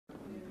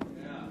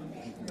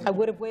I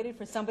would have waited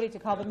for somebody to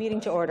call the meeting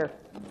to order.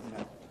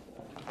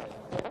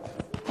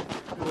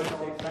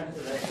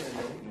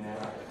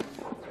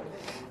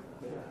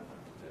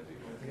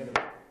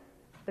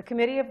 The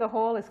Committee of the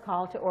Whole is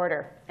called to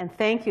order. And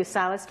thank you,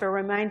 Silas, for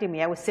reminding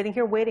me. I was sitting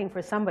here waiting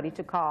for somebody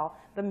to call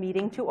the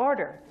meeting to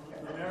order.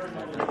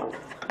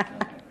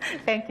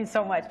 Thank you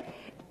so much.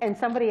 And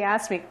somebody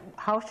asked me,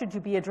 how should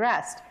you be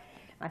addressed?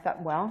 I thought,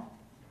 well,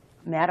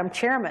 Madam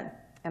Chairman.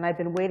 And I've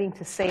been waiting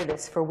to say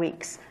this for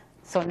weeks.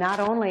 So not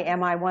only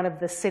am I one of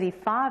the city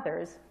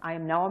fathers, I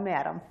am now a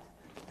madam.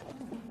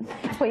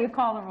 Will you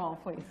call the roll,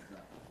 please?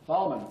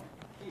 Thalman.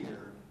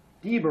 Here.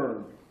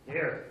 Deberg.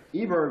 Here.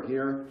 Eberg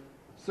here.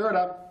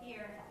 Serta.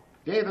 Here.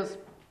 Davis.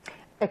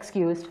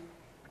 Excused.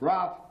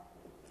 Roth.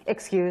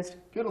 Excused.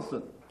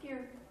 Kittleson.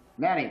 Here.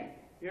 Manning.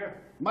 Here.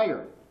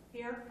 Meyer.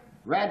 Here.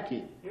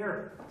 Radke.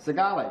 Here.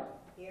 Sigali.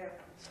 Here.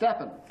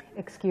 Steffen.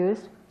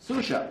 Excused.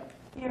 Susha.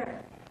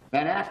 Here.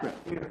 Van Akron.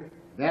 Here.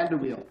 Van de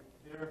Wiel.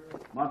 Here.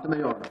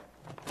 Montemayor.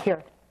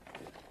 Here.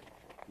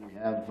 We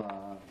have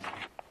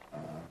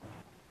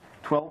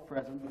 12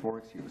 present, 4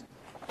 excused.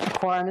 The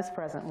quorum is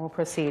present. We'll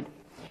proceed.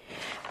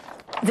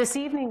 This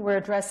evening, we're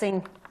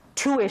addressing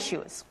 2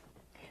 issues.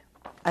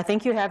 I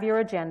think you have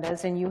your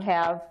agendas, and you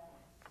have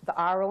the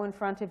RO in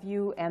front of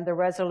you and the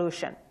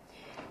resolution.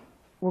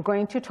 We're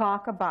going to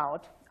talk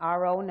about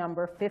RO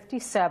number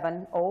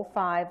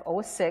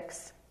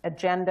 570506,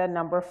 agenda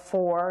number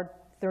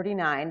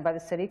 439 by the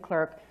city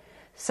clerk,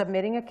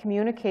 submitting a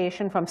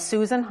communication from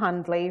Susan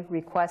Hundley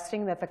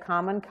requesting that the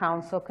Common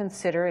Council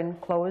consider in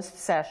closed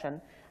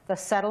session the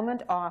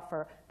settlement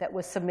offer that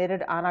was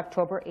submitted on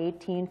October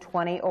 18,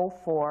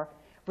 2004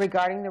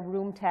 regarding the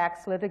room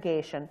tax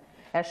litigation,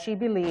 as she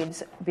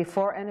believes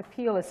before an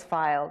appeal is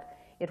filed,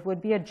 it would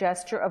be a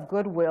gesture of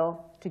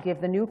goodwill to give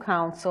the new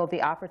council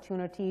the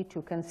opportunity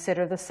to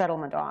consider the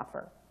settlement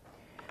offer.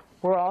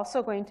 We're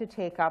also going to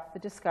take up the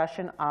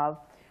discussion of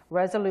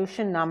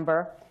resolution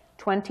number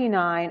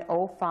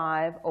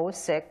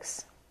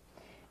 290506,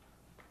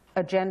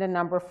 agenda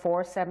number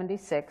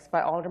 476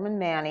 by Alderman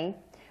Manny,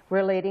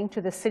 relating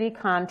to the city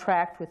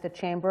contract with the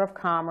Chamber of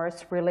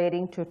Commerce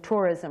relating to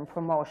tourism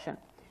promotion.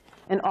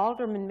 And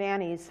Alderman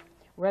Manny's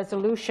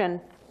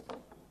resolution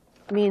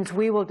means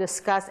we will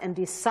discuss and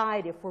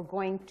decide if we're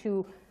going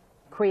to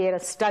create a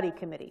study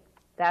committee.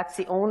 That's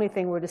the only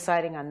thing we're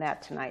deciding on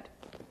that tonight.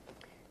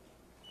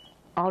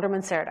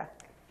 Alderman Serta.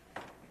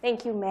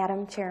 Thank you,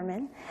 Madam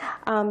Chairman.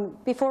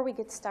 Before we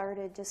get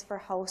started, just for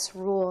House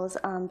rules,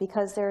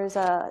 because there's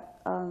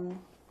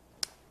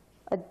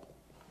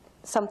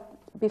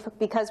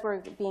because we're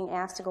being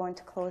asked to go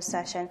into closed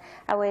session,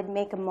 I would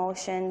make a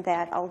motion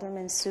that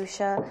Alderman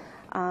Susha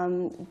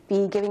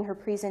be giving her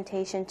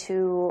presentation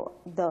to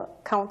the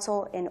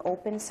council in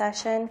open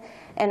session,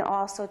 and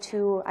also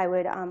I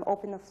would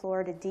open the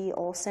floor to Dee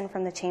Olson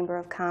from the Chamber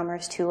of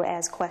Commerce too,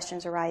 as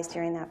questions arise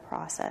during that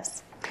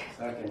process.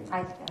 Second.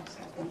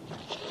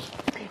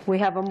 We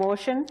have a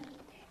motion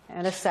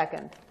and a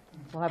second.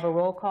 We'll have a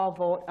roll call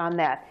vote on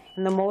that.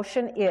 And the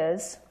motion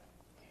is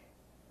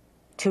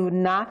to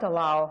not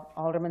allow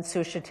Alderman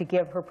Susha to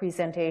give her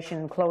presentation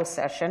in closed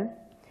session.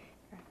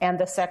 And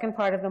the second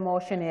part of the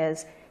motion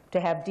is to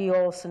have Dee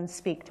Olson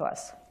speak to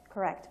us.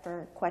 Correct,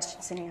 for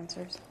questions and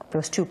answers.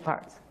 Those 2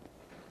 parts.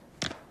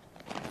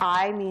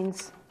 Aye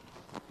means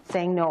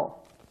saying no.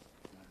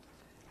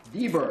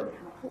 Deberg.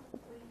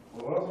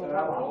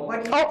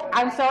 Oh,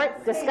 I'm sorry.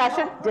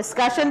 Discussion,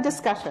 discussion,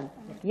 discussion.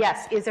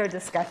 Yes, is there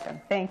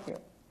discussion? Thank you.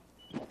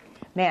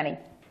 Manny.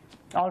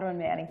 Alderman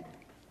Manny.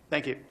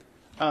 Thank you.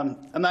 I'm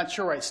not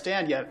sure where I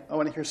stand yet. I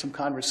want to hear some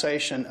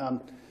conversation.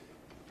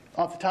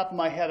 Off the top of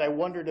my head, I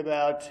wondered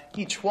about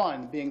each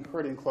one being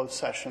heard in closed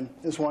session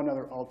is one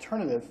other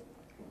alternative.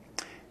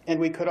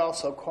 And we could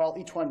also call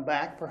each one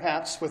back,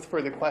 perhaps, with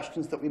further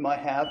questions that we might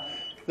have.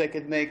 They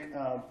could make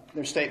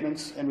their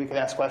statements, and we could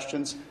ask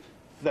questions.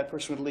 That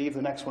person would leave,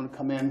 the next one would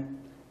come in.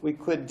 We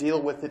could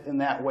deal with it in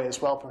that way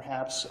as well,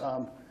 perhaps.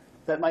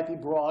 That might be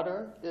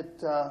broader.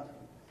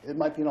 It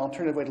might be an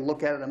alternative way to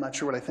look at it. I'm not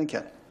sure what I think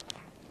yet.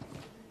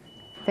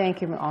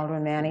 Thank you,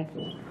 Alderman Manny.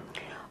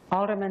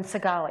 Alderman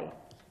Sigali.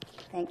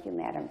 Thank you,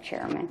 Madam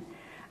Chairman.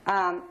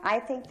 I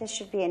think this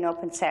should be an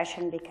open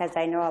session because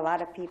I know a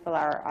lot of people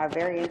are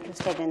very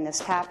interested in this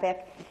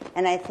topic.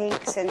 And I think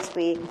since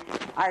we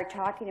are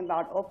talking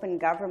about open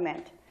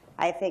government,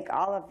 I think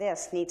all of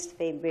this needs to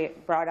be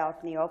brought out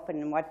in the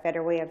open. And what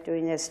better way of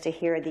doing this to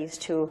hear these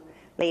 2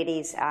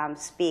 ladies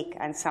speak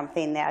on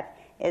something that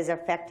is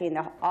affecting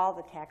all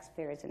the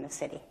taxpayers in the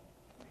city.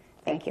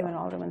 Thank you. And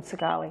Alderman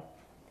Sigali.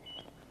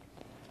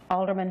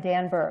 Alderman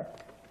Dan Burr.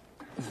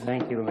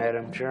 Thank you,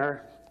 Madam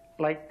Chair.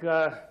 Like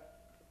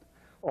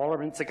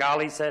Alderman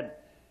Sigali said,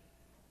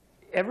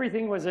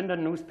 everything was in the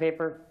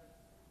newspaper.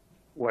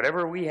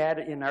 Whatever we had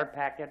in our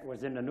packet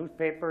was in the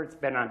newspaper. It's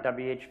been on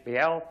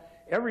WHPL.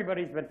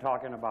 Everybody's been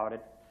talking about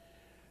it.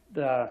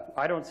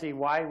 I don't see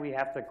why we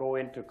have to go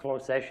into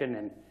closed session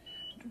and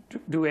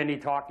do any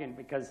talking,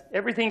 because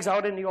everything's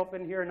out in the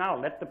open here now.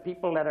 Let the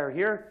people that are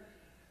here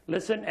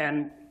listen,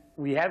 and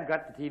we have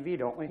got the TV,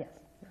 don't we? Yes.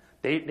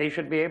 They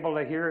should be able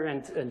to hear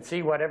and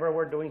see whatever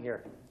we're doing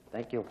here.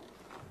 Thank you.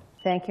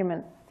 Thank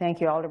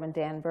you, Alderman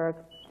Danberg.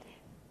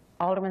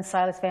 Alderman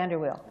Silas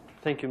Vanderweel.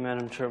 Thank you,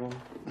 Madam Chairwoman.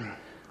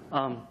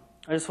 I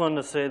just wanted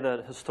to say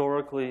that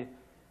historically,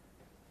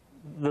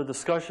 the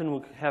discussion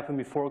would happen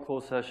before a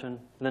closed session.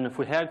 Then if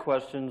we had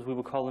questions, we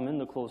would call them in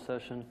the closed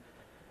session.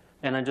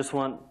 And I just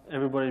want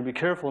everybody to be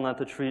careful not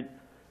to treat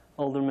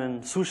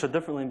Alderman Susha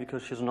differently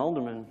because she's an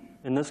alderman.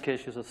 In this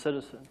case, she's a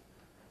citizen.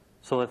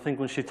 So I think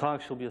when she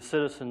talks, she'll be a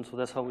citizen, so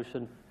that's how we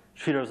should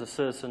treat her, as a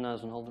citizen, not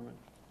as an alderman.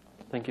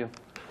 Thank you.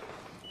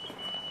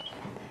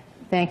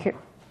 Thank you.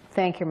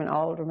 Thank you,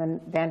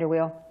 Alderman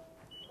Vanderweel.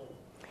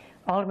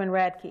 Alderman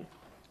Radke.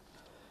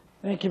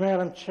 Thank you,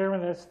 Madam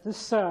Chairman.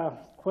 This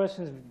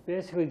question is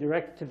basically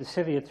directed to the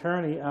city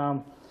attorney.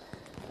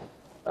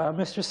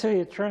 Mr. City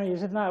Attorney,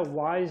 is it not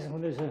wise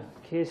when there's a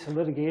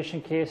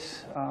litigation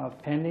case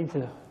pending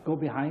to go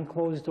behind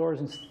closed doors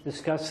and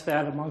discuss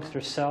that amongst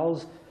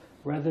ourselves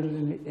rather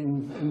than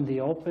in the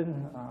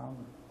open?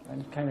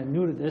 I'm kind of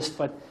new to this,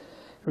 but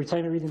every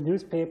time you read the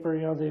newspaper,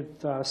 you know,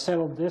 they've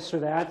settled this or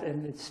that,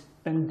 and it's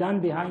been done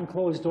behind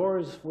closed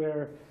doors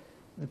where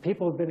the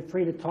people have been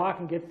free to talk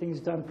and get things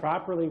done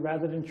properly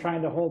rather than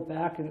trying to hold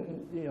back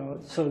and, you know,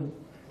 so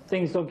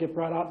things don't get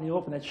brought out in the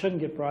open that shouldn't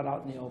get brought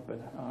out in the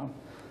open.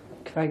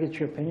 Can I get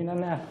your opinion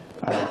on that?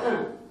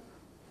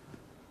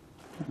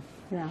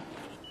 Yeah.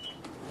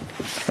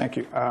 Thank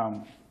you.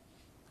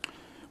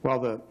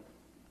 Well,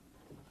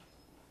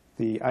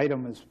 the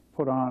item is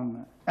put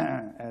on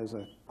as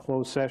a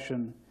closed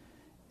session,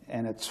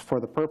 and it's for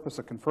the purpose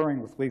of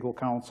conferring with legal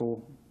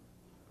counsel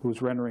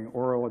who's rendering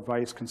oral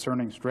advice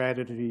concerning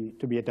strategy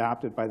to be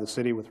adopted by the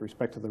city with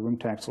respect to the room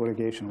tax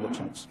litigation which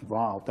is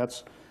involved.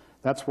 That's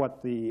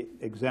what the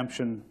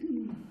exemption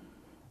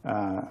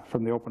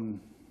from the open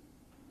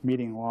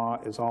meeting law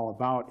is all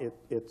about.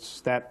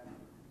 It's that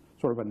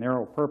sort of a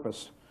narrow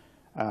purpose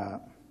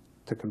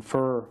to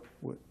confer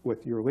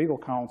with your legal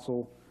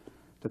counsel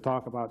to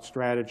talk about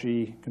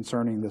strategy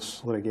concerning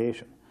this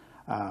litigation.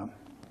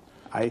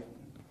 I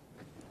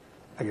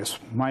guess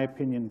my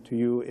opinion to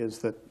you is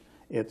that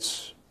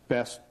it's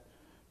best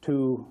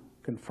to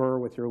confer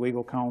with your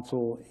legal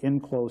counsel in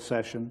closed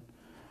session.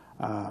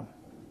 You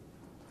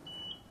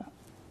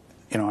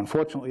know,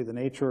 unfortunately, the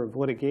nature of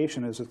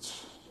litigation is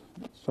it's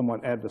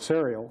somewhat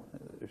adversarial.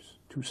 There's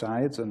two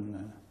sides,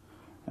 and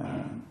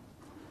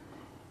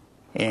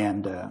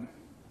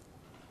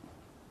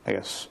I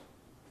guess,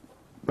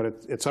 but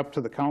it's up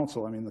to the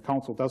council. I mean, the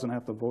council doesn't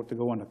have to vote to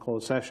go into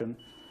closed session,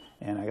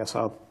 and I guess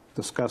I'll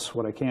discuss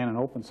what I can in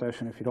open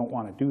session. If you don't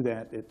want to do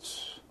that,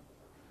 it's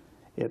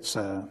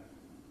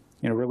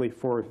you know, really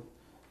for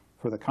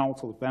the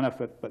council's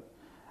benefit. But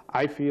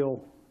I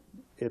feel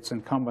it's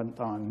incumbent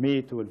on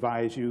me to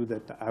advise you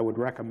that I would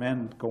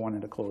recommend going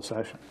into closed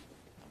session.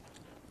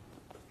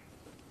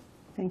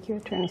 Thank you,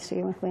 Attorney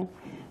Steve McLean.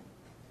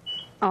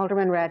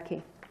 Alderman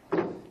Radke.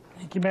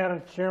 Thank you,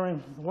 Madam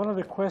Chairman. One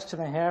other question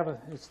I have,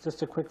 it's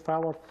just a quick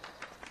follow-up.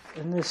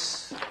 In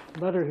this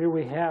letter here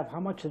we have, how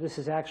much of this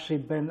has actually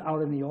been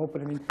out in the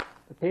open? I mean,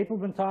 the paper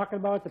has been talking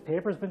about it, the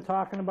paper's been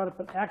talking about it,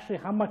 but actually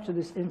how much of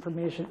this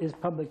information is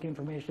public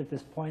information at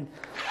this point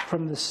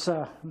from this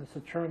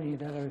attorney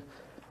that are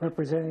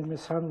representing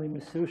Ms. Hundley,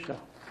 Ms. Susha?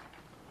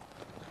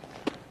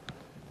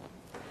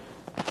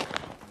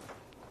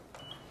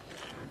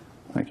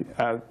 Thank you.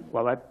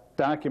 Well, that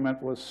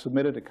document was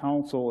submitted to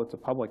council. It's a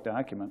public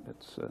document.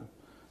 It's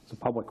a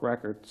public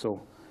record.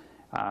 So,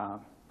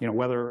 you know,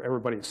 whether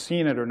everybody's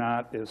seen it or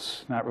not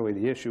is not really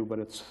the issue. But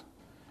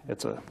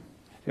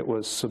it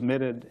was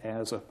submitted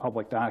as a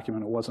public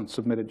document. It wasn't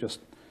submitted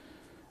just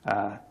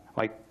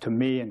like to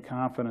me in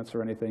confidence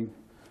or anything.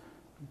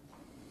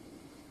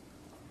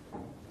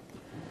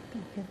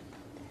 Thank you.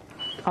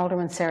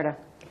 Alderman Serta.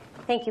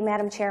 Thank you,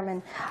 Madam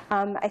Chairman.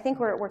 I think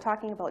we're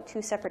talking about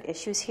two separate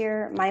issues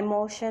here. My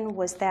motion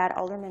was that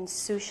Alderman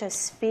Susha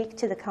speak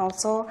to the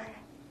council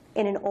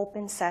in an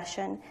open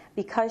session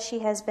because she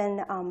has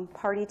been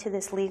party to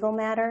this legal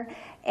matter.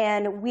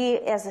 And we,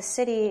 as a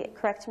city,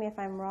 correct me if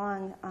I'm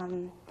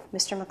wrong,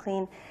 Mr.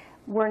 McLean,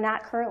 we're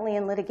not currently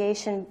in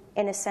litigation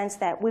in a sense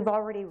that we've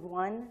already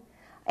won.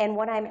 And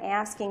what I'm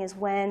asking is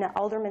when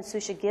Alderman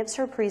Susha gives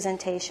her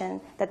presentation,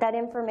 that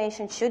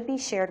information should be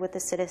shared with the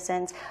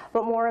citizens.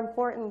 But more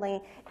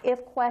importantly,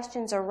 if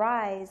questions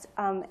arise,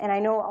 and I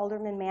know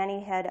Alderman Manny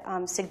had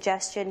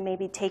suggested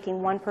maybe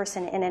taking one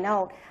person in and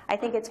out, I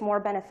think it's more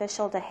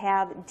beneficial to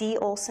have Dee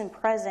Olson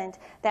present.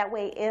 That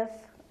way, if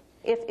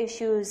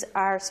issues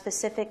are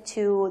specific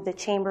to the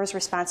chamber's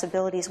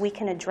responsibilities, we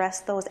can address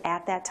those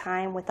at that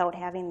time without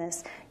having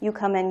this, you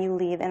come in, you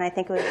leave, and I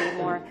think it would be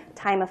more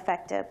time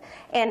effective.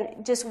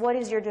 And just what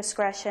is your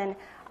discretion?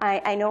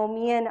 I know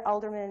me and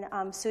Alderman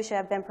Susha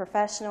have been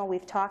professional.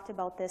 We've talked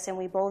about this, and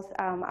we both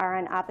are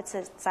on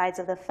opposite sides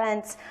of the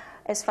fence.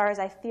 As far as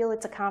I feel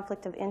it's a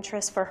conflict of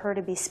interest for her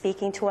to be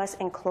speaking to us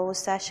in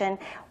closed session.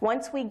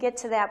 Once we get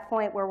to that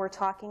point where we're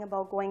talking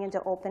about going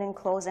into open and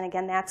close, and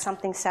again, that's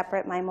something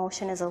separate. My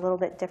motion is a little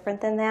bit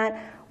different than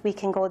that. We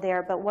can go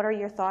there. But what are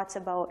your thoughts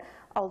about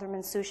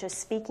Alderman Susha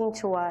speaking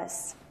to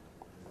us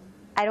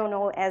I don't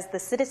know, as the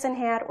citizen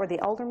hat or the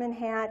alderman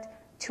hat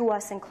to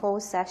us in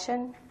closed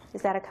session?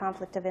 Is that a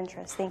conflict of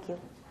interest? Thank you.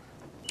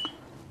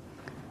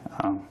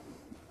 I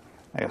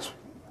guess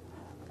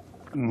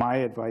my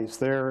advice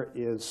there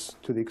is,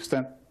 to the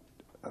extent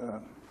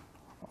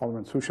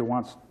Alderman Susha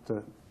wants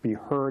to be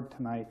heard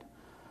tonight,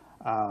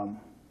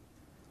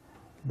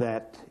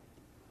 that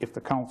if the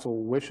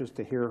council wishes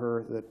to hear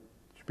her, that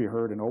should be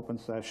heard in open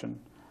session.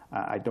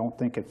 I don't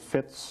think it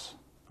fits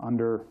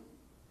under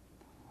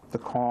the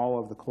call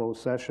of the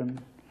closed session.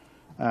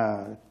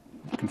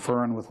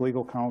 Conferring with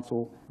legal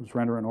counsel who's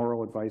rendering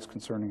oral advice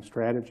concerning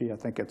strategy. I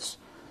think it's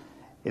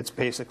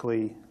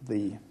basically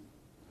the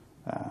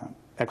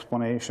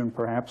explanation,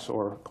 perhaps,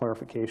 or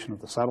clarification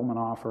of the settlement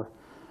offer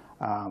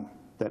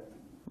that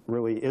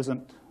really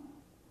isn't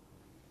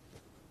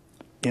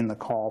in the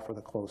call for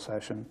the closed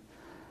session.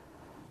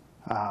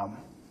 I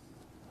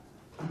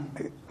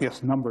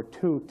guess number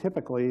two,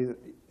 typically,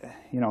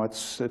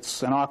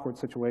 it's an awkward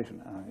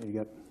situation. You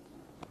get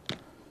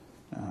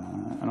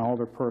an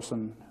older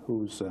person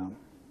who's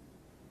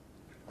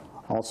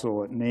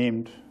also a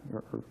named,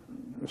 or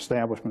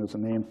establishment as a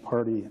named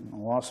party in a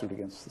lawsuit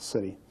against the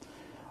city.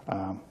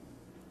 And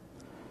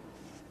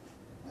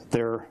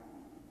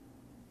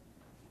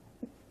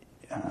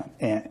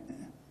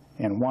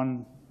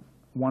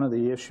one of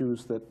the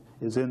issues that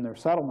is in their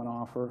settlement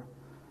offer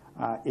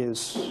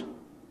is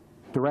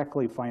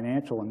directly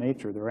financial in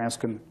nature. They're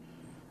asking,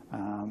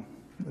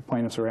 the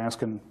plaintiffs are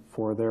asking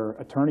for their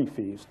attorney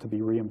fees to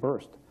be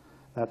reimbursed.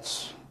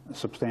 That's a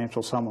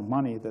substantial sum of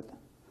money that,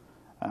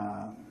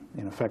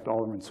 in effect,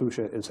 Alderman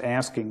Susha is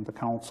asking the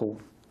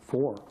council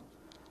for.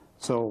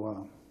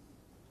 So,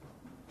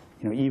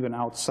 even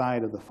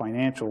outside of the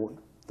financial,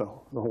 the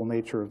whole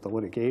nature of the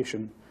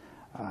litigation,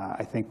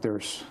 I think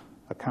there's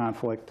a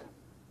conflict,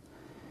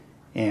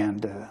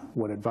 and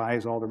would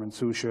advise Alderman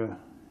Susha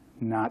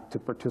not to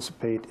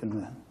participate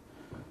in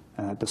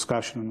the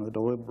discussion and the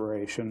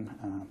deliberation,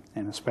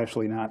 and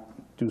especially not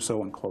do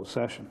so in closed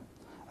session.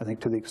 I think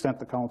to the extent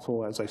the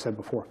council, as I said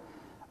before,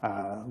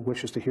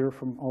 wishes to hear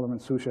from Alderman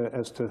Susha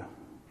as to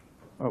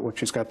what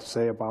she's got to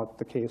say about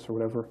the case or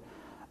whatever,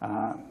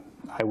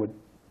 I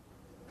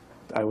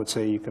would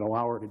say you can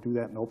allow her to do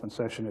that in open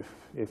session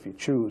if you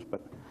choose,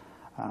 but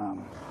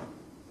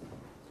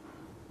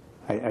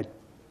I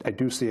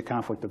do see a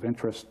conflict of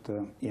interest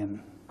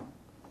in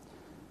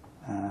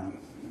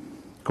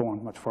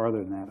going much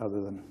farther than that, other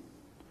than,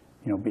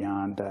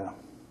 beyond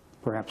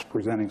perhaps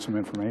presenting some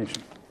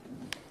information.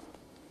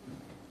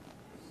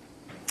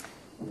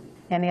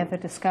 Any other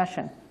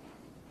discussion?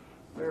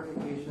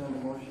 Clarification on the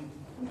motion.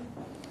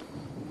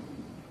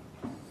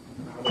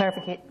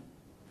 Clarification.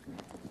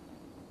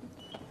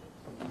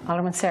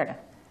 Alderman Serta.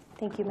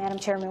 Thank you, Madam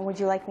Chairman. Would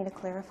you like me to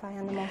clarify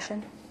on the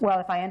motion? Well,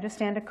 if I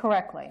understand it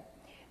correctly,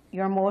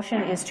 your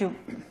motion is to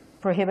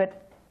prohibit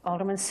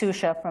Alderman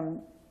Susha from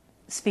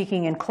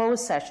speaking in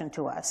closed session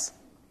to us.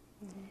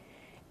 Mm-hmm.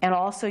 And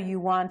also you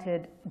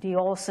wanted Dee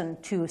Olson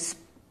to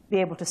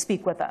be able to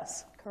speak with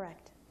us.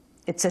 Correct.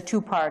 It's a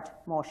two-part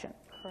motion.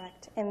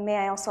 Correct. And may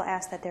I also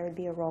ask that there would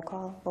be a roll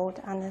call vote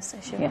on this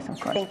issue? Yes, of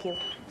course. Thank you.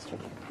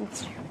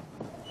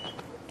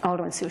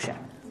 Alderman Susha.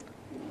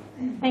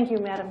 Thank you,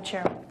 Madam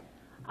Chairman.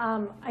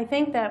 I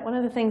think that one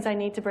of the things I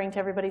need to bring to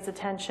everybody's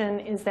attention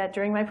is that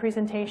during my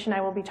presentation,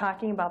 I will be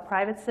talking about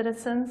private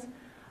citizens,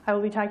 I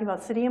will be talking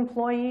about city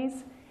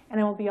employees, and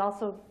I will be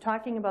also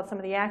talking about some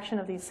of the action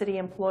of these city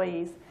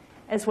employees,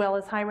 as well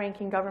as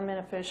high-ranking government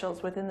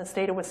officials within the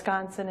state of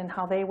Wisconsin and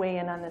how they weigh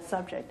in on this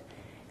subject.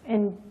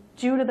 And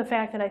due to the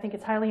fact that I think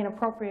it's highly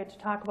inappropriate to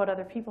talk about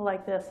other people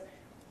like this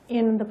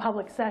in the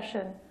public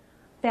session,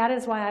 that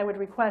is why I would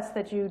request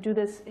that you do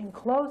this in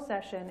closed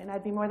session, and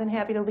I'd be more than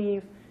happy to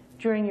leave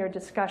during your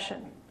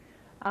discussion.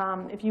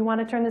 If you want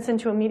to turn this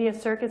into a media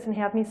circus and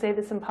have me say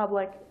this in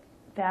public,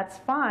 that's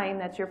fine,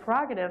 that's your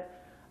prerogative,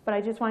 but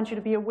I just want you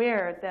to be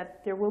aware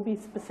that there will be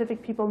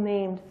specific people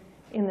named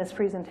in this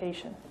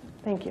presentation.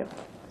 Thank you.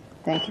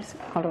 Thank you,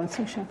 Alderman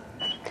Susha.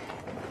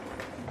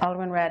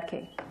 Alderman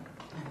Radke.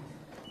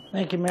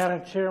 Thank you,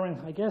 Madam Chairman.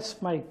 I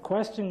guess my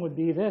question would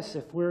be this: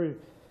 if we're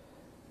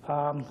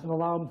going to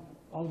allow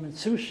Alderman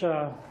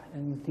Susha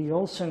and Dee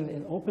Olson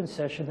in open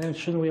session, then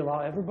shouldn't we allow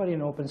everybody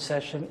in open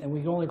session, and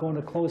we only go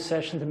into closed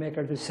session to make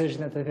our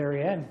decision at the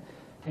very end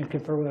and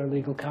confer with our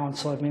legal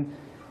counsel? I mean,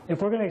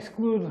 if we're going to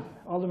exclude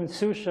Alderman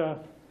Susha,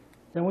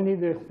 then we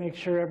need to make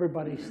sure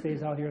everybody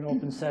stays out here in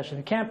open session.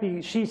 It can't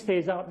be she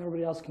stays out and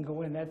everybody else can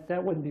go in.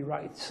 That wouldn't be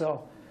right.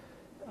 So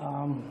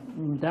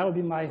that would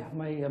be my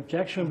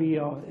objection. Would be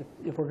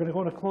if we're going to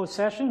go into closed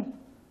session,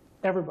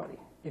 everybody.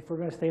 If we're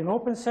going to stay in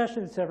open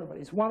session, it's everybody.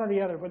 It's one or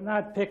the other, but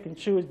not pick and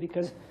choose,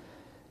 because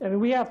I mean,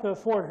 we have to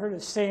afford her the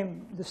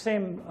same what's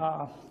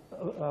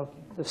the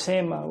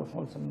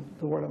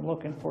word I'm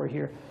looking for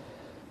here?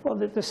 Well,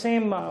 the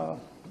same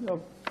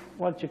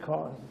what you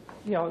call it?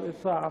 You know,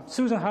 if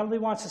Susan Hundley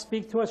wants to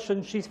speak to us,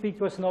 shouldn't she speak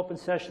to us in open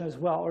session as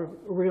well? Or are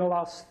we going to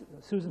allow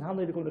Susan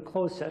Hundley to go to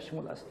closed session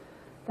with us?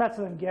 That's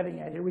what I'm getting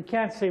at here. We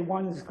can't say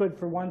one's good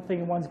for one thing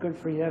and one's good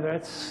for the other.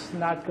 That's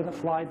not going to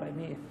fly by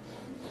me.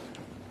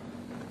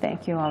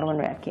 Thank you, Alderman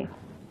Radke.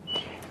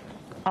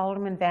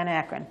 Alderman Van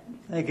Akkeren.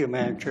 Thank you,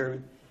 Madam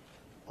Chairman.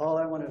 All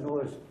I want to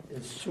know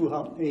is Sue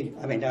Huntley,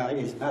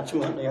 it's not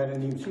Sue Huntley, I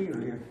didn't even see her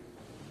here.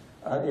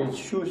 Is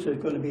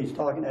Shusha going to be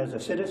talking as a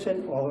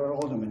citizen or an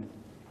alderman?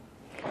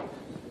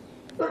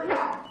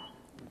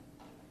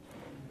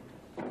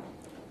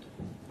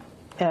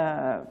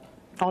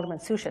 Alderman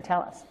Susha,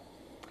 tell us.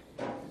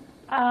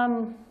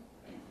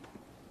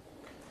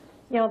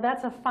 You know,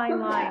 that's a fine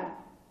line.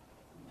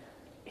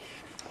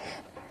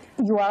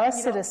 You are a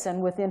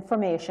citizen with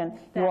information.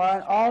 You are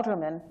an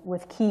alderman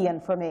with key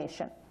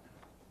information.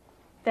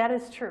 That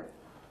is true.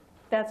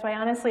 That's why,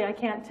 honestly, I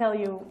can't tell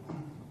you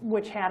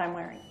which hat I'm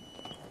wearing.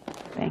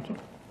 Thank you.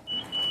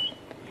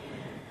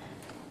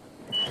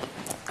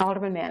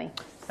 Alderman Manny.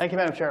 Thank you,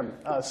 Madam Chairman.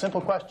 Simple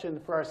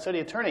question for our city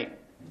attorney.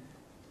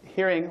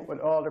 Hearing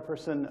what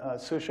Alderperson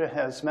Susha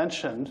has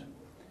mentioned,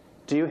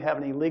 do you have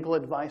any legal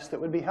advice that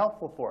would be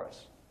helpful for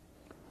us?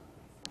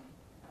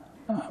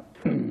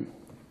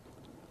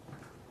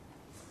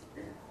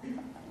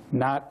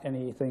 Not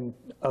anything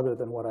other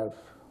than what I've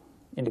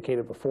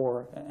indicated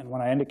before. And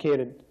when I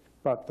indicated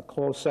about the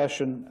closed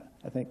session,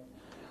 I think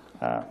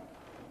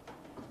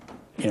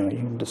you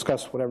can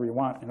discuss whatever you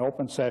want. In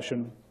open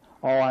session,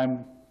 all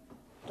I'm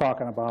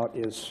talking about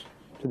is,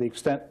 to the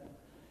extent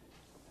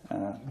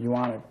you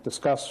want to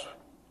discuss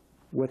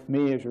with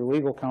me as your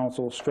legal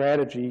counsel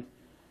strategy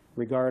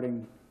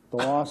regarding the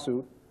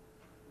lawsuit,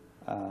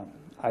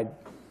 I'd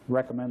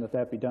recommend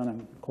that be done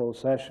in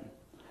closed session.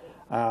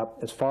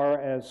 As far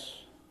as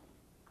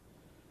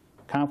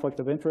conflict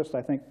of interest,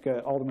 I think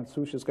Alderman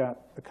Susha's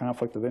got the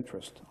conflict of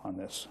interest on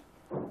this.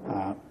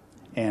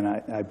 And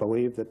I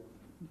believe that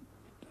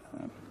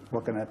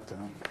looking at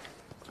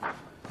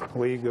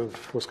League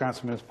of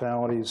Wisconsin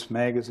Municipalities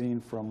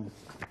magazine from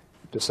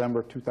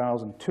December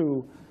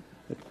 2002,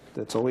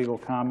 that's a legal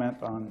comment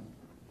on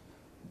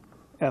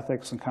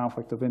ethics and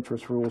conflict of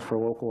interest rules for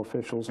local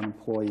officials and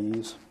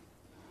employees.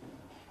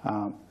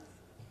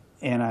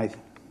 And I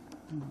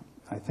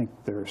think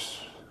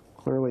there's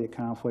clearly a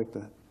conflict.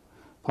 A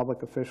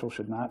public official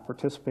should not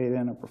participate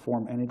in or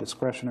perform any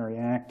discretionary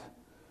act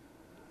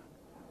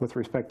with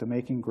respect to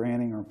making,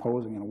 granting, or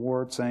imposing an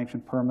award, sanction,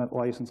 permit,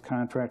 license,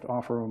 contract,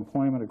 offer of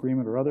employment,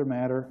 agreement, or other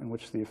matter in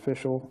which the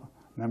official,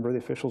 member of the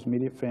official's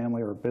immediate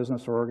family, or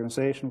business or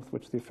organization with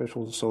which the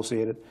official is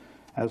associated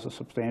has a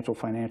substantial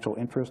financial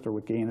interest or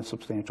would gain a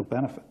substantial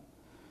benefit.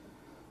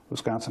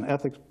 Wisconsin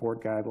Ethics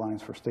Board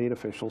guidelines for state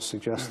officials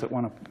suggest that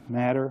when a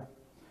matter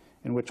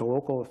in which a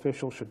local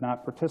official should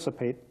not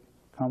participate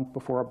comes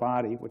before a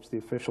body which the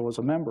official is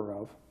a member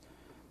of,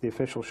 the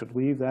official should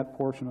leave that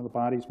portion of the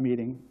body's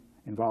meeting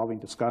involving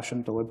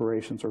discussion,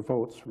 deliberations, or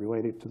votes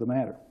related to the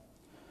matter.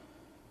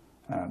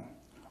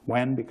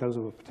 When, because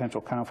of a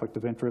potential conflict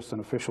of interest, an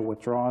official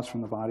withdraws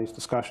from the body's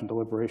discussion,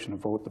 deliberation,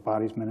 and vote, the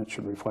body's minutes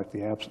should reflect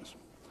the absence.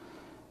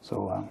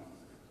 So,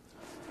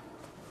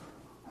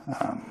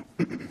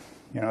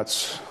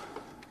 it's,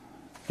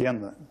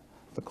 again,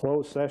 the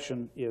closed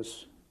session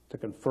is to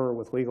confer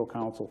with legal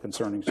counsel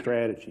concerning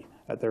strategy.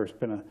 There's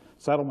been a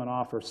settlement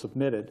offer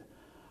submitted.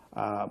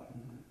 I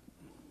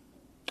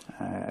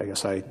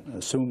guess I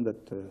assume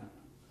that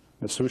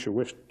Ms. Susha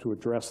wished to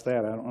address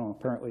that. I don't know.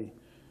 Apparently,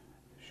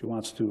 she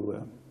wants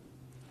to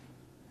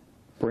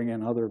bring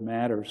in other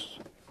matters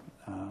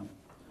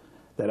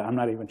that I'm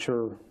not even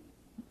sure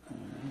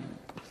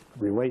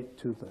relate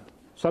to the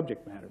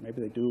subject matter.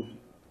 Maybe they do.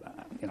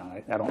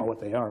 I don't know what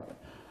they are. But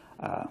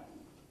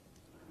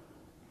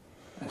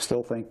I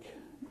still think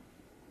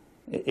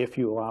if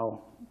you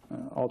allow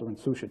Alderman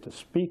Susha to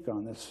speak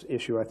on this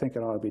issue, I think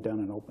it ought to be done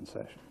in open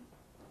session.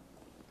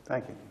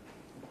 Thank you.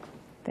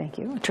 Thank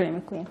you. Attorney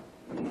McLean.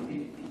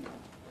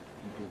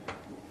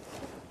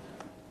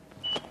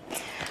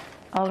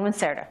 Alderman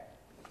Serta.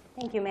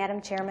 Thank you,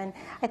 Madam Chairman.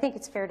 I think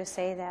it's fair to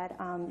say that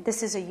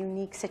this is a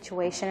unique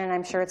situation, and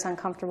I'm sure it's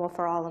uncomfortable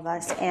for all of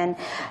us. And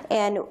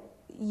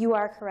you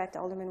are correct,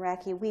 Alderman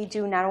Radke. We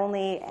do not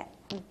only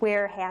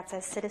wear hats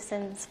as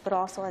citizens, but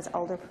also as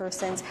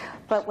alderpersons.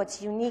 But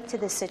what's unique to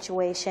this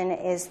situation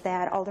is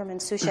that Alderman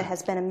Susha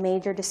has been a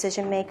major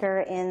decision maker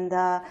in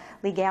the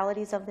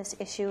legalities of this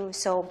issue.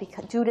 So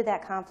due to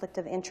that conflict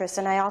of interest,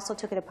 and I also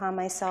took it upon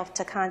myself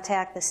to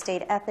contact the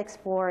State Ethics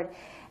Board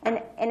and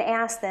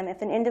ask them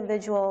if an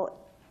individual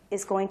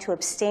is going to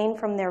abstain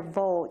from their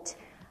vote,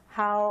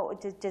 how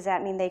does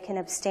that mean they can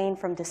abstain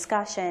from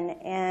discussion?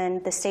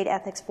 And the State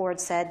Ethics Board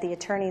said, the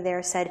attorney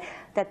there said,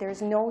 that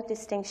there's no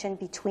distinction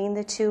between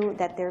the two,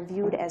 that they're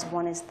viewed as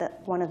one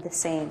of the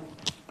same.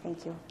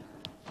 Thank you.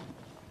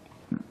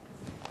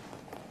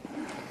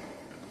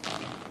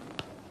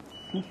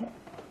 Okay.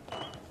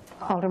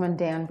 Alderman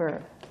Dan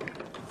Berg.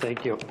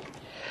 Thank you.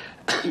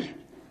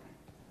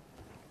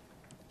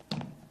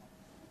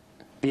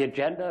 The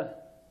agenda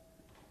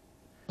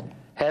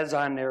has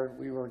on there,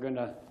 we were going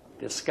to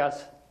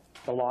discuss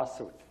the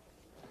lawsuit.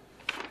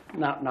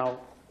 Now,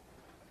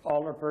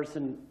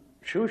 Alderperson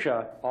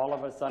Susha all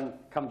of a sudden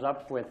comes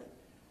up with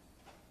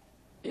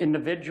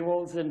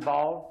individuals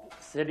involved,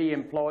 city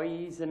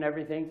employees and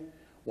everything.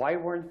 Why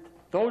weren't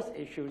those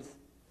issues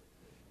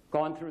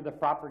gone through the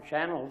proper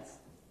channels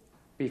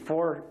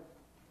before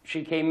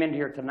she came in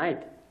here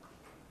tonight.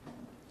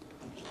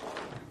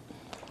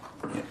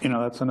 You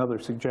know, that's another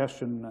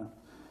suggestion.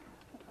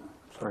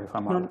 Sorry if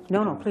I'm on.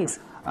 No, please.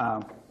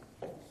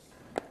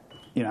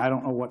 You know, I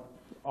don't know what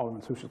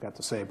Alderman Susha's got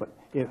to say, but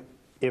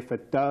if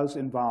it does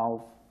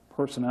involve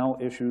personnel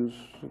issues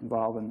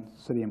involving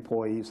city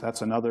employees,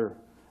 that's another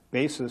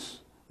basis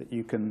that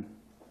you can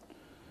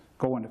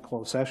go into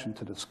closed session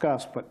to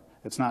discuss, but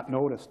it's not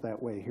noticed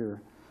that way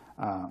here.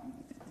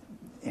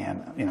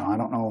 And, you know, I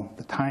don't know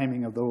the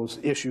timing of those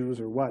issues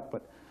or what,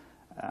 but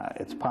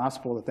it's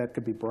possible that that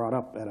could be brought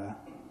up at a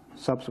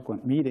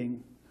subsequent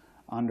meeting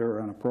under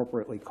an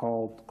appropriately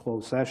called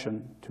closed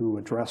session to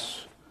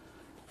address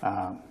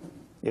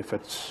if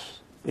it's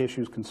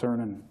issues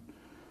concerning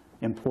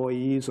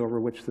employees over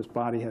which this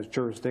body has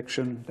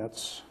jurisdiction.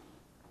 That's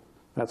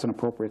an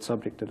appropriate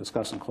subject to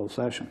discuss in closed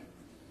session.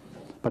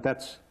 But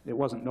it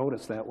wasn't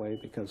noticed that way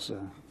because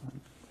I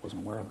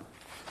wasn't aware of it.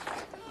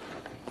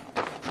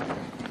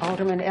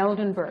 Alderman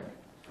Eldenberg.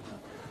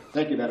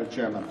 Thank you, Madam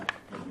Chairman.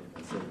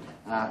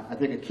 I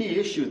think a key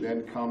issue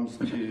then comes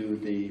to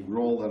the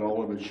role that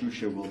Alderman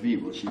Shusha will be.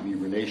 Will she be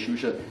Renee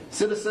Shusha,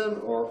 citizen,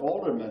 or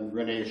Alderman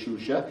Renee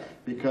Shusha?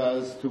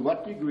 Because to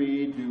what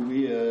degree do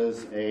we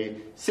as a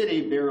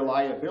city bear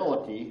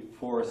liability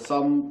for a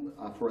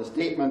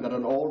statement that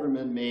an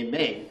alderman may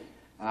make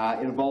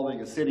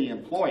involving a city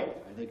employee?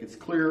 I think it's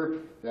clear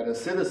that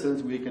as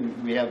citizens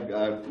we have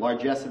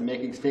largesse in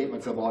making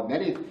statements about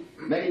many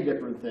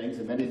different things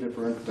and many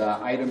different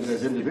items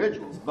as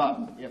individuals.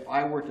 But if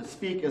I were to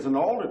speak as an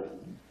alderman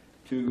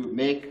to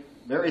make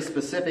very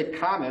specific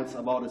comments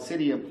about a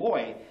city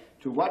employee,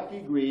 to what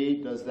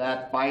degree does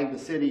that bind the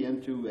city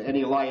into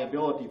any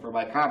liability for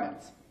my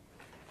comments?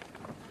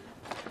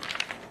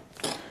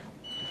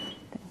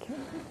 Thank you.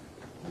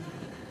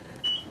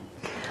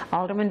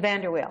 Alderman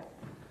Vanderweel.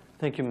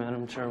 Thank you,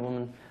 Madam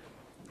Chairwoman.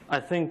 I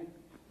think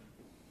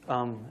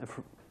if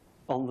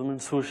Alderman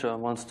Susha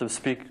wants to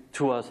speak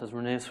to us as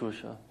Renee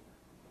Susha,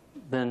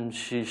 then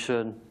she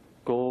should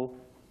go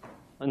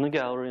in the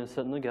gallery and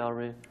sit in the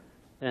gallery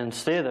and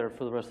stay there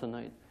for the rest of the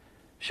night.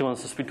 If she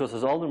wants to speak to us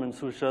as Alderman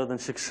Susha, then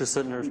she should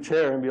sit in her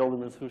chair and be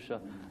Alderman Susha.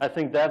 I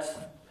think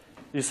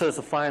you said it's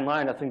a fine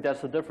line. I think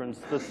that's the difference.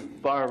 This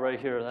bar right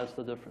here, that's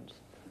the difference.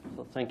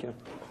 So thank you.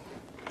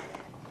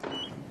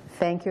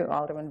 Thank you,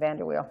 Alderman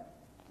Vanderweel.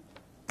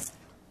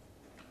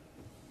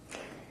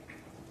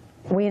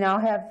 We now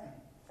have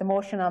the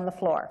motion on the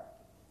floor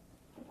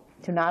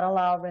to not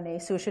allow Renee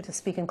Susha to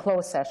speak in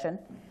closed session.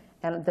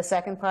 And the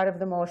second part of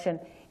the motion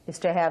is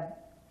to have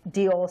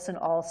Dee Olson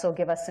also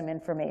give us some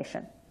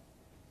information.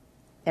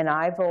 And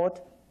I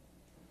vote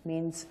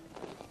means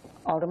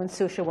Alderman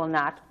Susha will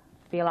not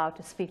be allowed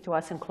to speak to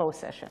us in closed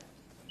session.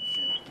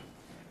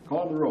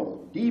 Call the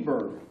roll.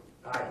 Deberg.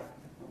 Aye.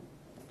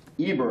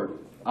 Ebert.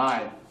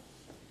 Aye.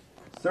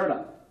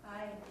 Serta.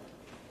 Aye.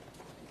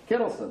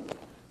 Kittleson.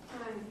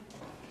 Aye.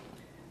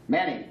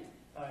 Manning.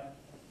 Aye.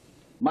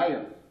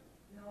 Meyer.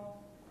 No.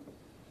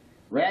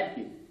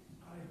 Radke.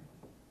 Aye.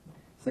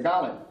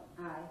 Segalin.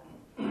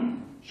 Aye.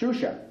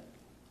 Shusha.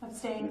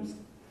 Abstain.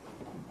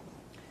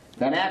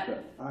 Van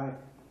Acker. Aye.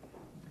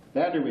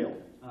 Vanderweel.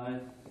 Aye.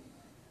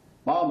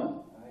 Bauman.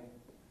 Aye.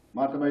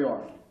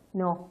 Montemayor.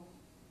 No.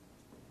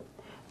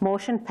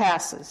 Motion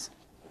passes.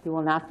 You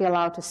will not be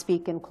allowed to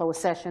speak in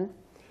closed session.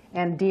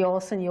 And Dee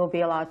Olson, you'll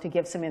be allowed to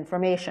give some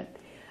information.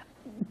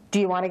 Do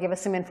you want to give us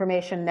some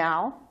information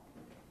now?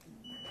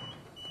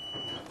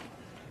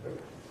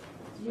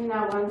 Do you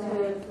not want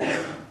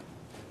to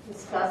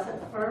discuss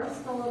it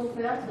first a little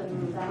bit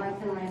and then I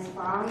can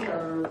respond,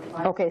 or?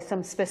 Okay,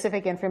 some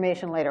specific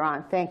information later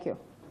on. Thank you.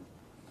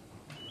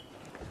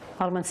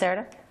 Alderman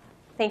Serta?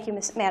 Thank you,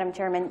 Madam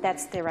Chairman.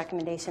 That's the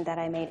recommendation that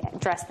I made.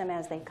 Address them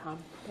as they come.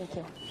 Thank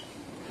you.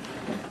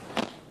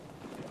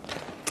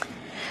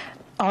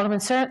 Alderman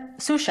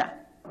Susha,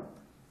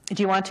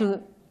 do you want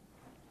to,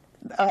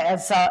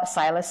 as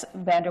Silas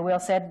Vanderweel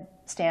said,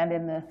 stand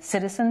in the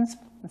citizens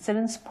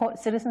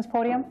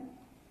podium?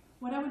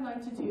 What I would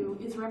like to do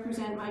is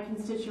represent my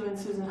constituent,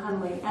 Susan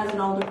Hunley, as an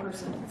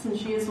alderperson, since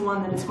she is the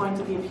one that is going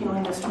to be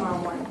appealing this tomorrow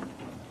morning.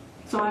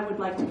 So I would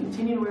like to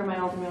continue to wear my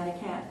aldermanic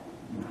hat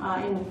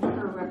in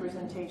her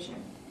representation.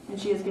 And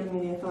she has given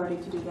me the authority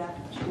to do that.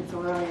 She did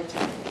so earlier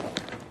today.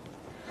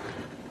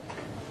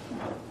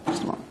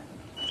 Just a moment.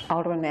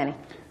 Alderman Manning.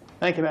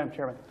 Thank you, Madam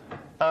Chairman.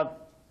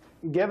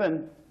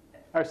 Given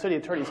our city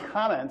attorney's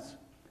comments,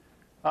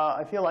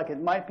 I feel like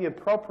it might be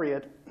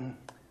appropriate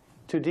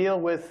to deal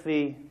with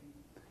the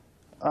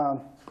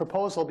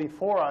proposal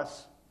before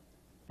us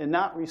and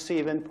not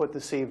receive input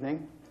this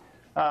evening.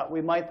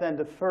 We might then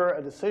defer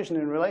a decision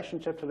in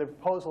relationship to the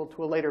proposal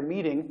to a later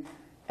meeting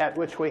at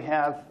which we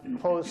have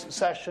closed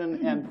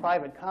session and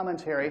private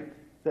commentary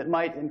that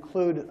might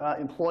include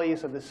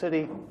employees of the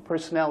city,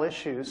 personnel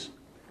issues.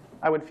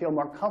 I would feel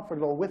more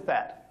comfortable with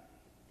that.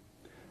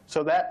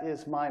 So that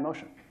is my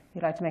motion.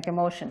 You'd like to make a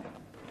motion.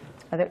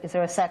 Is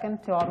there a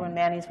second to Alderman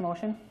Manning's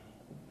motion?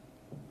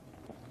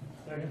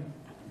 Second.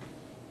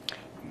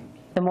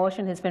 The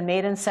motion has been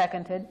made and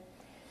seconded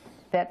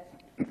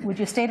would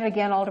you state it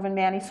again, Alderman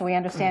Manny, so we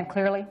understand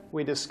clearly?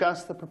 We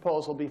discussed the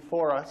proposal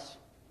before us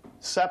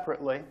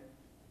separately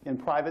in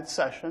private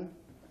session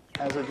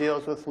as it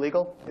deals with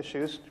legal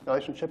issues,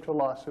 relationship to a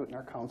lawsuit in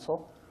our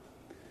council.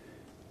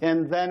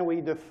 And then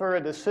we defer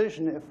a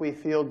decision if we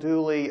feel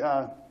duly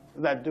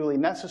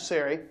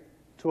necessary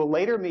to a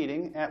later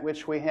meeting at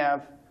which we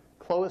have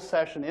closed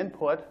session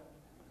input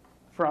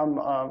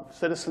from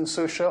Citizen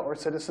Susha or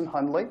Citizen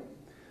Hundley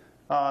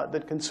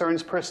that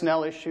concerns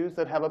personnel issues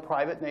that have a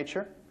private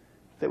nature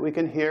that we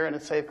can hear in a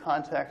safe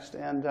context,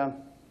 and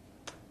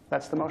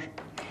that's the motion.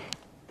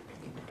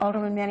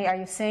 Alderman Manny, are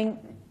you saying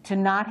to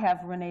not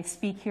have Renee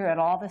speak here at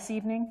all this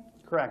evening?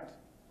 Correct.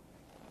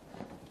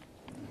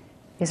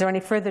 Is there any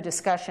further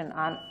discussion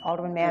on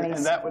Alderman Manny's?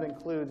 And that would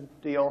include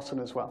Dee Olson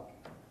as well.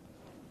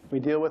 We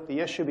deal with the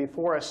issue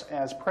before us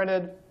as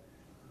printed.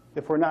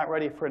 If we're not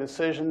ready for a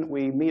decision,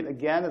 we meet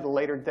again at a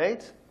later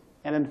date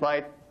and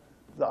invite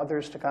the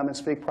others to come and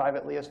speak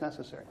privately as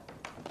necessary.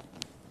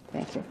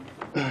 Thank you.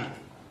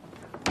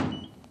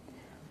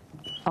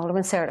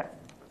 Alderman Serta.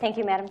 Thank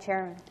you, Madam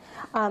Chairman.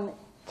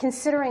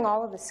 Considering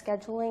all of the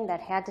scheduling that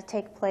had to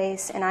take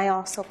place, and I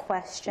also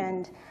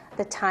questioned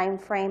the time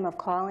frame of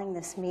calling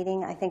this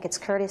meeting, I think it's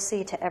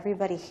courtesy to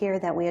everybody here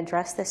that we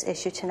address this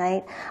issue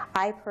tonight.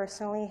 I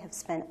personally have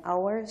spent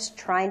hours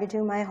trying to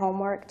do my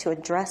homework to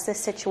address this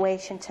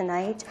situation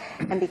tonight,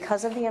 and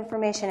because of the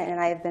information, and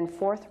I have been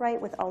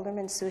forthright with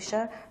Alderman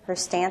Susha, her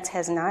stance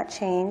has not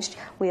changed.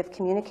 We have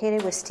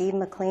communicated with Steve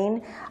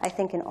McLean. I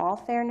think in all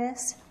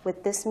fairness,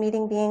 with this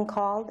meeting being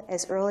called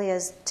as early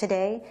as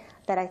today,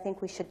 that I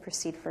think we should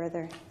proceed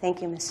further.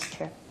 Thank you, Mr.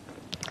 Chair.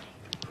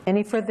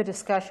 Any further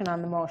discussion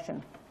on the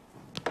motion?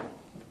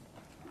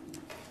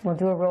 We'll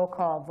do a roll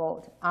call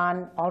vote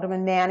on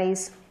Alderman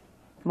Manny's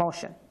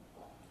motion.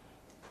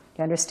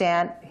 You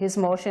understand? His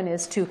motion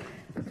is to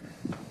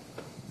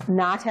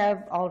not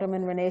have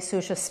Alderman Renee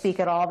Susha speak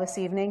at all this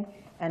evening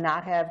and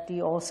not have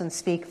Dee Olson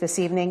speak this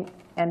evening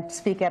and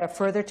speak at a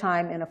further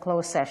time in a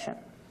closed session.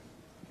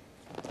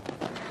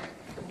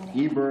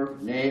 Eber,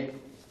 nay.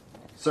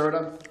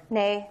 Serta?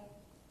 Nay.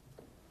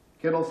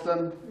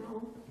 Kittleston?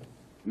 No.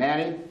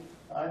 Manny?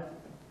 Aye.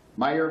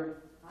 Meyer?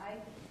 Aye.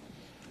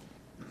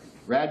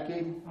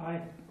 Radke?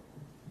 Aye.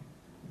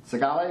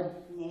 Segali?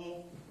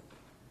 Nay.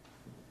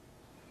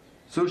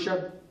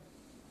 Susha?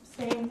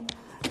 Same.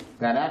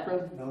 Van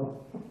Akron?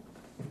 No.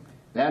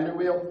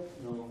 Vanderweel?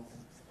 No.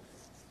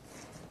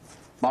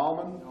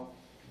 Bauman?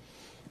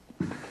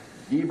 No.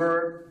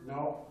 Eber?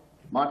 No.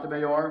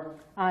 Montemayor?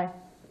 Aye.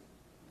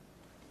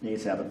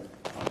 Nays have it.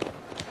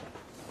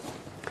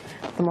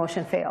 The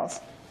motion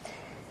fails.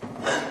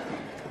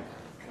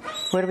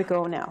 Where do we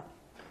go now?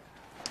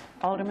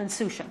 Alderman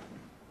Susha.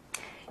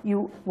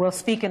 You will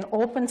speak in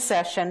open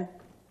session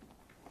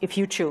if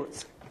you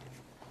choose.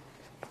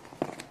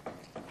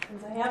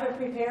 Since I have it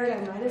prepared, I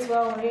might as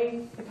well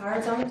lay the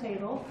cards on the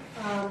table.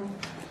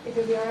 If it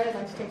would be all right, I'd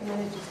like to take a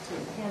minute just to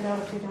hand out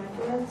a few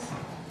documents.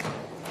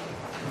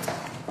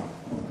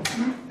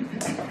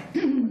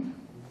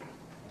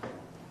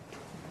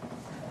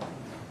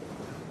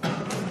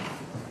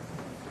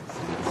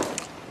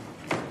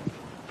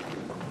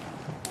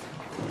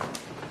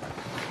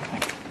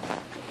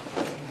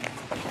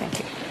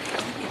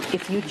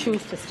 If you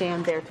choose to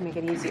stand there to make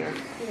it easier.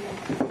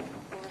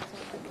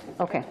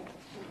 Okay.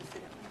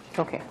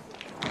 Okay.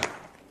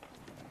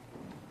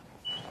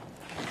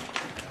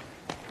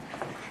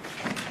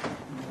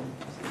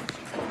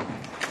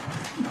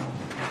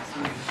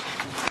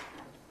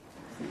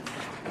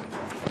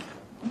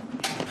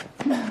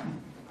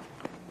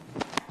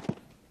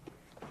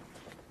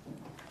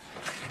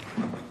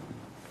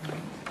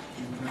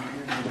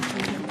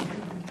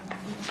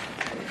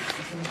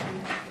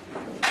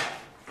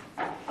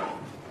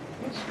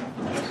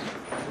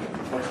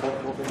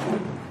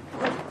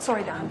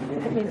 Sorry, Don.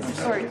 I mean,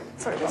 sorry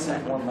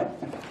about that.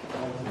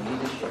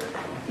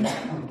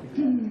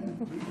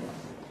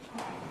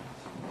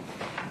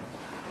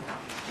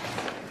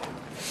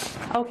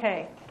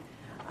 Okay.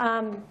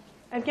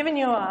 I've given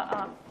you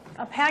a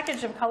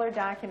package of colored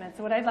documents.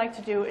 What I'd like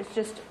to do is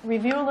just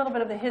review a little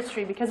bit of the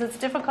history because it's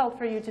difficult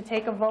for you to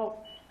take a vote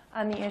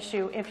on the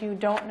issue if you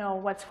don't know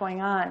what's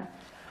going on.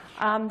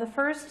 The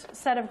first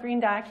set of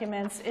green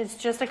documents is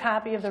just a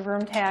copy of the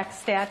room tax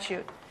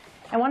statute.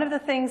 And one of the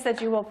things that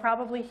you will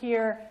probably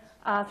hear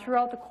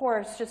throughout the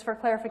course, just for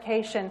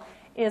clarification,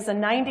 is a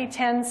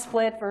 90-10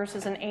 split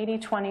versus an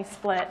 80-20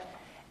 split.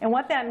 And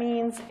what that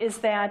means is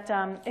that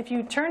if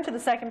you turn to the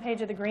second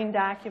page of the green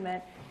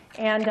document,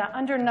 and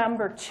under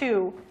number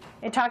 2,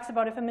 it talks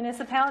about if a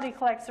municipality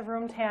collects a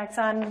room tax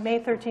on May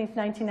 13th,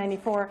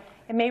 1994,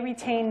 it may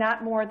retain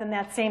not more than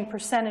that same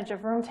percentage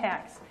of room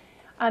tax.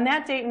 On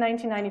that date in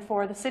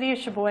 1994, the city of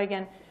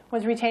Sheboygan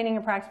was retaining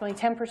approximately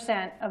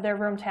 10% of their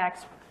room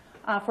tax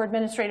for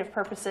administrative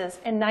purposes,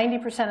 and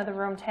 90% of the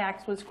room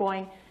tax was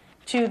going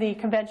to the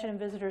Convention and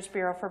Visitors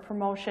Bureau for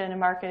promotion and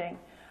marketing.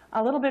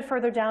 A little bit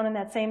further down in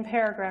that same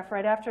paragraph,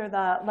 right after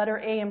the letter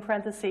A in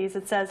parentheses,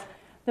 it says,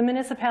 the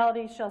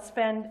municipality shall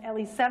spend at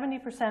least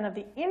 70% of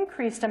the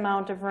increased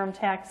amount of room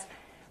tax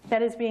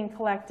that is being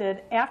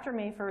collected after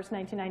May 1st,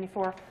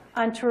 1994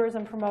 on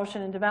tourism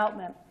promotion and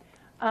development.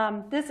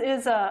 This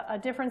is a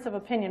difference of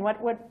opinion.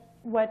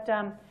 What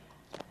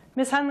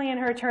Ms. Hundley and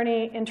her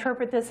attorney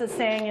interpret this as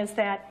saying is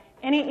that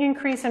any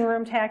increase in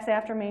room tax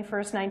after May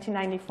 1st,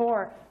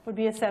 1994 would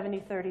be a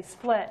 70-30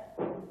 split.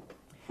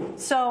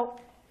 So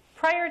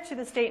prior to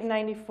this date in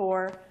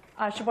 94,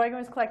 Sheboygan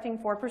was collecting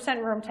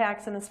 4% room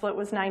tax and the split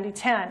was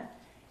 90-10.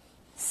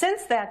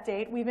 Since that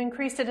date, we've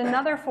increased it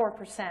another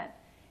 4%.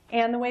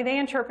 And the way they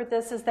interpret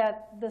this is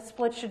that the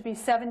split should be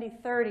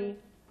 70-30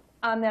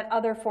 on that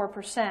other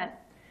 4%.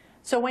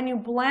 So when you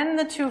blend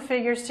the two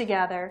figures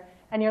together,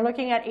 and you're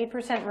looking at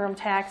 8% room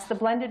tax, the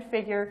blended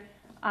figure,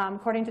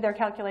 according to their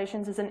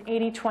calculations, is an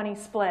 80-20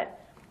 split.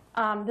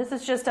 This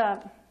is just a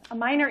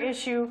minor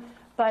issue,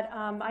 but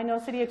I know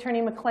City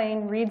Attorney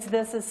McLean reads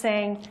this as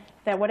saying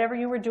that whatever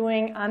you were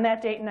doing on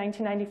that date in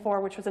 1994,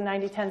 which was a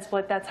 90-10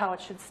 split, that's how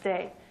it should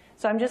stay.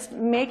 So I'm just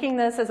making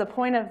this as a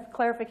point of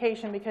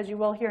clarification because you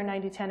will hear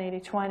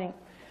 90-10, 80-20.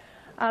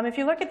 If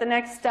you look at the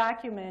next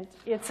document,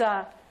 it's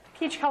a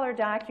peach-colored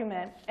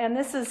document, and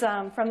this is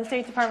from the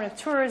State Department of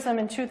Tourism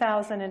in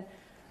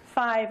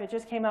 2005. It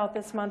just came out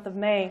this month of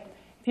May.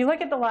 If you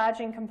look at the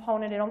lodging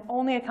component, it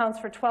only accounts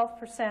for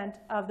 12%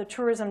 of the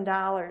tourism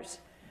dollars.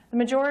 The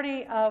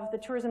majority of the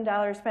tourism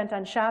dollars spent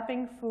on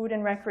shopping, food,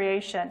 and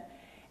recreation.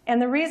 And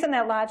the reason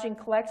that lodging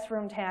collects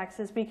room tax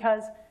is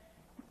because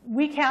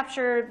we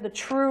capture the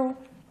true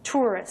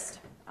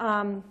tourist.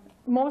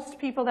 Most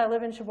people that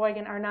live in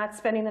Sheboygan are not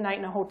spending the night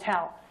in a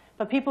hotel.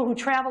 But people who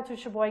travel to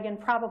Sheboygan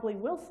probably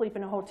will sleep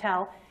in a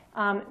hotel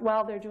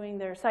while they're doing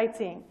their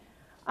sightseeing.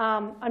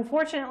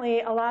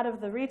 Unfortunately, a lot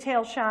of the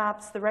retail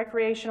shops, the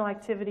recreational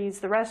activities,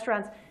 the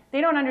restaurants, they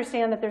don't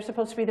understand that they're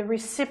supposed to be the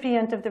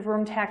recipient of the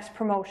room tax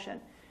promotion.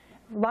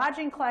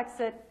 Lodging collects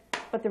it,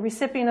 but the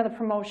recipient of the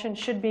promotion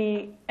should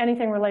be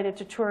anything related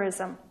to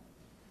tourism.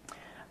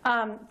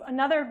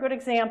 Another good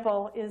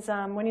example is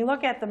when you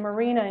look at the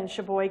marina in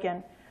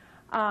Sheboygan.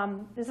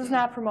 This is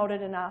not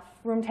promoted enough.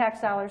 Room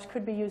tax dollars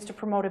could be used to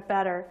promote it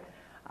better.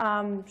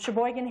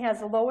 Sheboygan has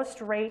the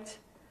lowest rate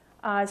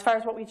as far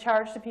as what we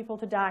charge to people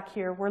to dock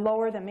here. We're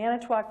lower than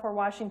Manitowoc, Port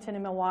Washington,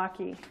 and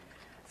Milwaukee.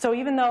 So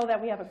even though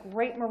that we have a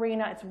great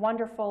marina, it's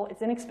wonderful,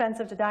 it's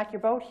inexpensive to dock your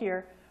boat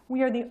here,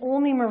 we are the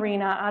only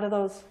marina out of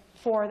those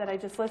 4 that I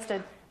just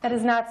listed that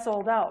is not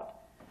sold out.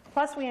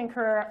 Plus we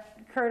incurred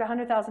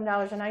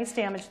 $100,000 in ice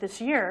damage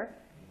this year,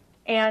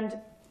 and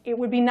it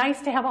would be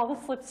nice to have all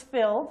the slips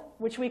filled,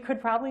 which we could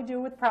probably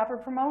do with proper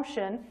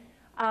promotion,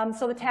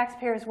 so the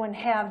taxpayers wouldn't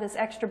have this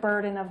extra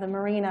burden of the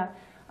marina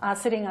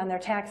sitting on their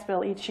tax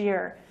bill each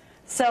year.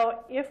 So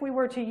if we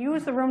were to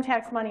use the room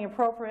tax money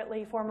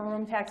appropriately, form a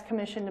room tax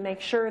commission to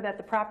make sure that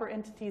the proper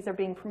entities are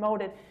being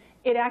promoted,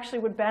 it actually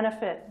would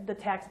benefit the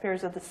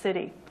taxpayers of the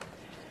city.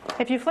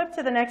 If you flip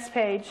to the next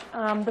page,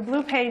 the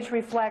blue page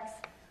reflects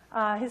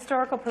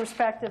historical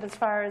perspective as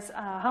far as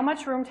how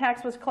much room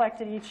tax was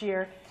collected each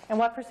year and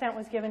what %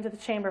 was given to the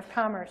Chamber of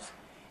Commerce.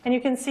 And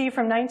you can see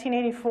from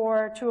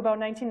 1984 to about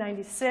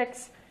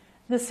 1996,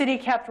 the city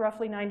kept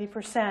roughly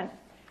 90%.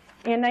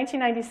 In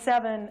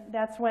 1997,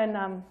 that's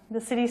when the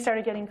city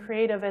started getting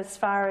creative as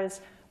far as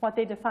what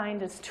they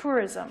defined as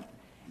tourism.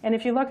 And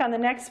if you look on the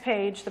next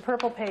page, the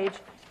purple page,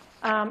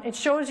 it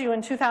shows you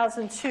in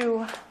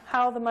 2002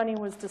 how the money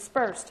was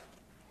dispersed.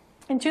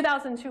 In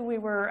 2002, we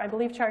were, I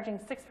believe, charging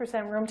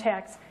 6% room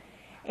tax.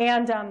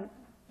 And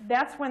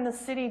that's when the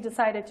city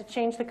decided to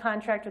change the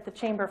contract with the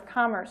Chamber of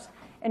Commerce.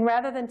 And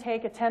rather than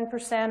take a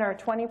 10% or a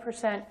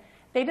 20%,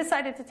 they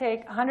decided to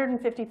take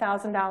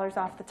 $150,000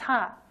 off the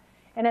top.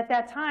 And at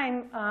that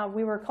time,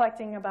 we were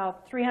collecting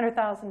about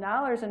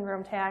 $300,000 in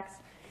room tax.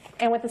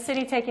 And with the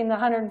city taking the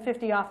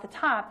 $150,000 off the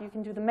top, you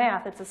can do the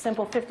math. It's a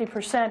simple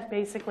 50%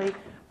 basically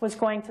was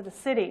going to the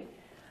city.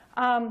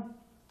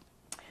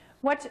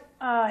 What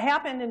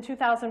happened in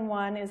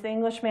 2001 is the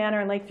English Manor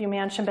and Lakeview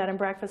Mansion Bed and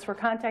Breakfast were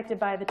contacted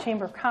by the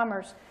Chamber of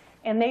Commerce,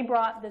 and they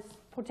brought this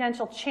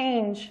potential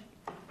change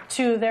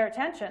to their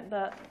attention.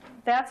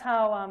 That's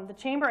how the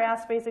Chamber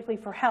asked basically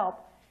for help.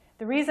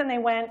 The reason they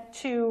went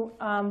to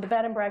the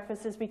bed and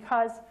breakfast is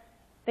because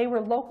they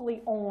were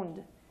locally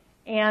owned,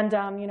 and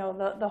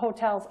the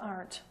hotels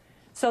aren't.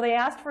 So they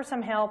asked for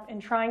some help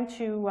in trying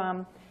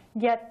to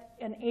get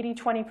an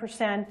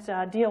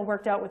 80-20% deal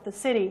worked out with the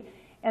city.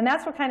 And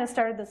that's what kind of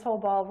started this whole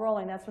ball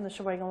rolling. That's when the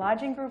Sheboygan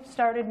Lodging Group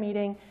started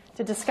meeting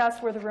to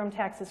discuss where the room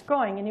tax is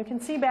going. And you can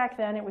see back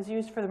then it was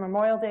used for the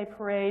Memorial Day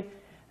Parade,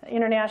 the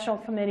International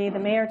Committee. The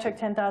mayor took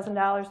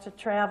 $10,000 to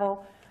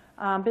travel,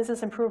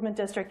 Business Improvement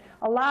District.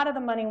 A lot of the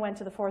money went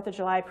to the 4th of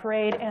July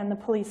Parade and the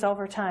police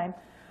overtime.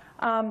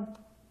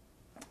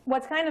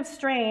 What's kind of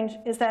strange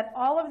is that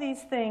all of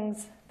these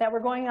things that were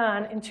going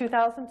on in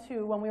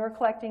 2002 when we were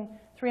collecting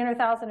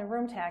 $300,000 in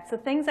room tax, the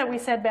things that we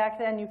said back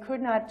then you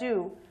could not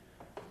do,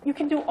 you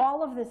can do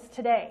all of this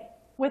today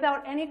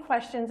without any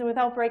questions and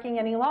without breaking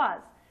any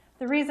laws.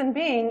 The reason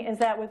being is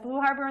that with Blue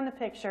Harbor in the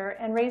picture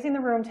and raising the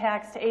room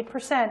tax to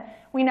 8%,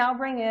 we now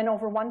bring in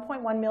over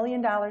 $1.1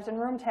 million in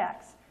room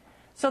tax.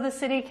 so the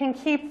city can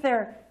keep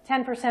their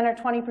 10% or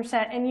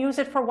 20% and use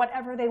it for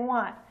whatever they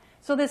want.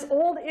 So this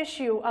old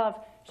issue of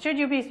should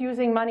you be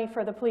using money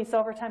for the police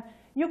overtime,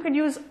 you could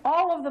use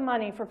all of the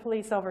money for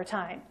police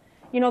overtime.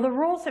 You know, the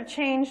rules have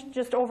changed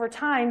just over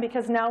time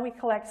because now we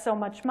collect so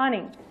much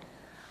money.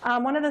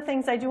 One of the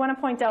things I do want to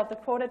point out, the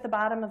quote at the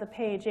bottom of the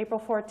page, April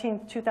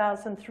 14th,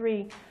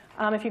 2003,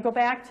 if you go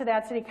back to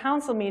that city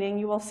council meeting,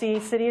 you will see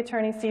City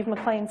Attorney Steve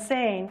McLean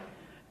saying,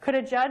 could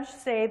a judge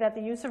say that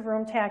the use of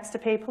room tax to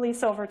pay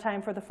police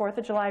overtime for the 4th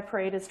of July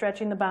parade is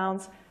stretching the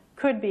bounds?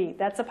 Could be.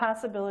 That's a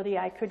possibility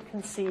I could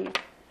conceive.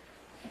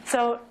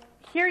 So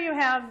here you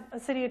have a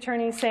city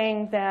attorney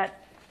saying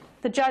that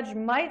the judge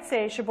might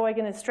say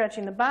Sheboygan is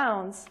stretching the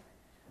bounds,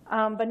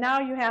 but now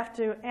you have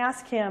to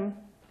ask him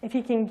if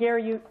he can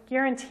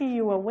guarantee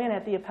you a win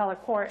at the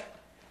appellate court.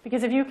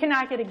 Because if you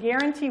cannot get a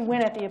guarantee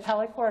win at the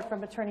appellate court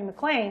from Attorney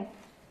McLean,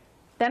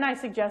 then I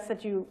suggest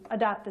that you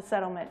adopt a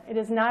settlement. It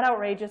is not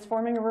outrageous.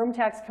 Forming a room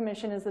tax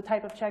commission is the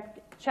type of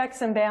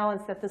checks and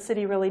balance that the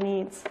city really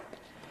needs.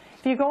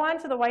 If you go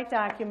on to the white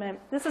document,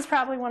 this is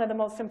probably one of the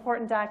most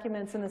important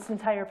documents in this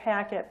entire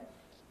packet.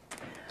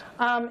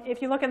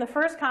 If you look in the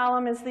first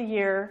column is the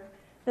year.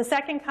 The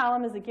second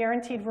column is the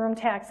guaranteed room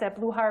tax that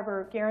Blue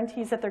Harbor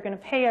guarantees that they're going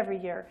to pay every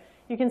year.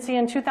 You can see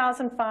in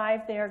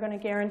 2005 they are going to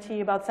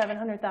guarantee about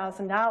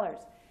 $700,000.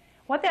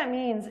 What that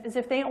means is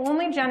if they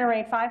only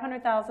generate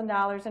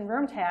 $500,000 in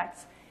room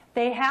tax,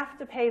 they have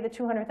to pay the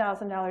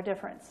 $200,000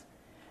 difference.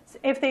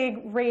 If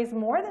they raise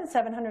more than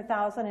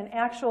 $700,000 in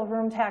actual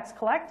room tax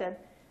collected,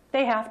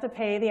 they have to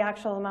pay the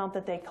actual amount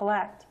that they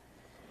collect.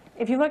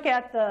 If you look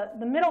at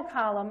the middle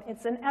column,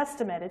 it's an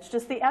estimate. It's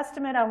just the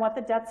estimate on what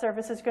the debt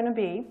service is going to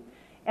be.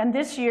 And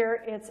this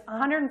year, it's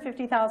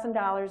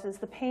 $150,000 is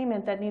the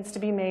payment that needs to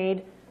be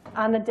made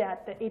on the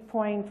debt, the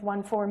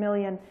 $8.14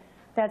 million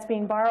that's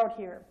being borrowed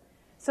here.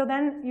 So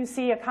then you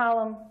see a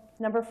column,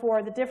 number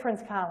 4, the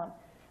difference column.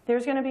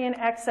 There's going to be an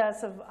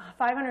excess of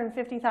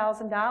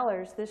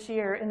 $550,000 this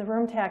year in the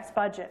room tax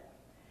budget.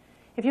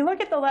 If you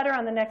look at the letter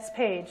on the next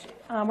page,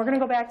 we're going to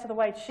go back to the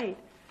white sheet.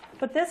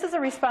 But this is a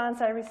response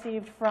I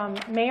received from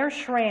Mayor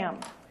Schramm.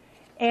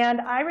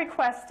 And I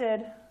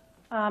requested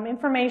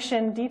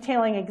information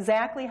detailing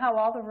exactly how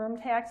all the room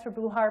tax for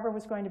Blue Harbor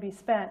was going to be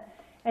spent.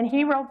 And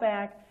he wrote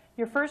back,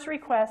 your first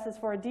request is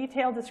for a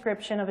detailed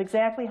description of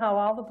exactly how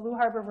all the Blue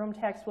Harbor room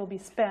tax will be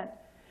spent.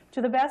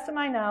 To the best of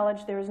my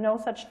knowledge, there is no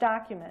such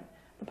document.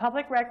 The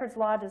public records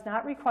law does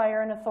not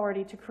require an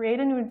authority to create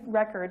a new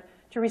record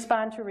to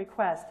respond to a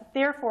request.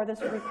 Therefore,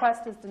 this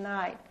request is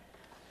denied.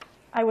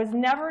 I was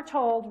never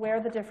told where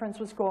the difference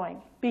was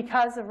going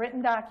because a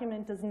written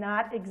document does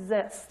not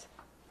exist.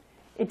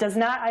 It does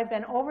not. I've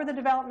been over the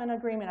development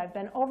agreement. I've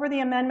been over the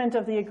amendment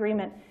of the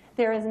agreement.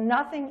 There is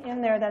nothing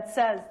in there that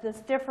says this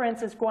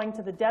difference is going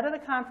to the debt of the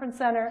conference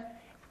center.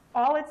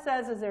 All it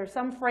says is there's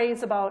some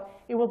phrase about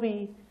it will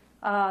be,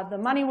 the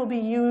money will be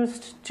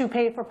used to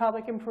pay for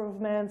public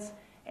improvements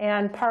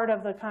and part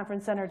of the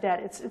conference center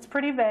debt. It's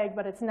pretty vague,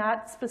 but it's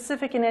not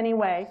specific in any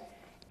way.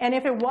 And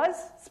if it was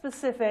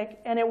specific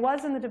and it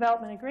was in the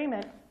development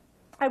agreement,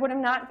 I would have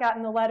not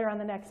gotten the letter on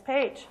the next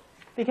page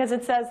because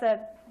it says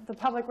that the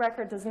public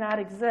record does not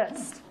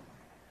exist.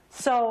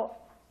 So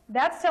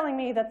that's telling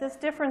me that this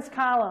difference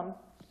column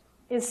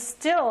is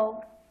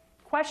still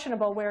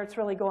questionable where it's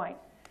really going.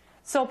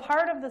 So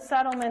part of the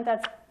settlement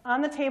that's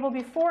on the table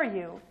before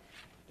you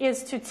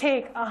is to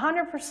take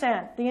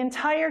 100%, the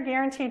entire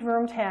guaranteed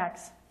room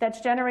tax that's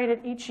generated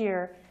each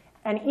year,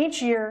 and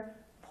each year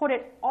put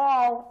it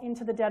all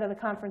into the debt of the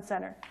conference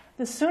center.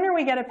 The sooner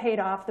we get it paid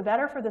off, the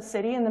better for the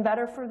city and the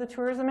better for the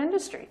tourism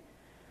industry.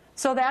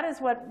 So that is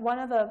what one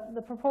of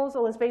the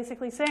proposal is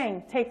basically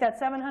saying. Take that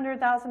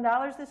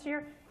 $700,000 this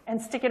year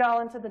and stick it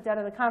all into the debt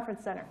of the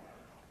conference center.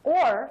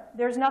 Or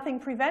there's nothing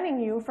preventing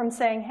you from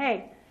saying,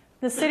 hey,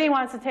 the city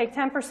wants to take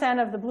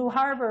 10% of the Blue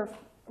Harbor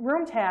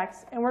room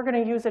tax and we're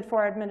going to use it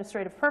for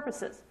administrative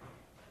purposes.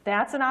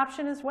 That's an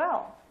option as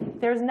well.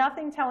 There's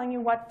nothing telling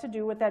you what to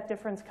do with that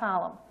difference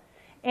column.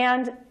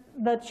 And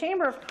the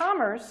Chamber of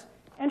Commerce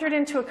entered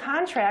into a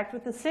contract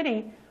with the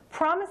city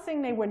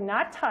promising they would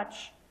not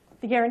touch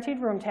the guaranteed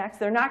room tax.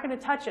 They're not going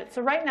to touch it.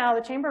 So right now, the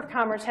Chamber of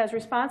Commerce has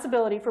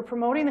responsibility for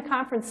promoting the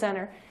conference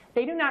center.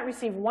 They do not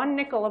receive one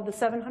nickel of the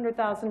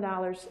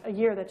 $700,000 a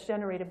year that's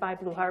generated by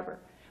Blue Harbor.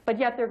 But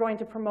yet they're going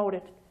to promote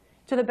it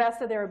to the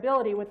best of their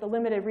ability with the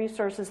limited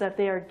resources that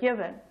they are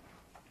given.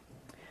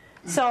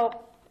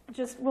 So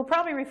we'll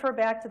probably refer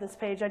back to this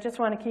page. I just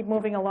want to keep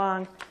moving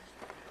along.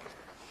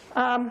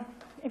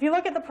 If you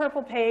look at the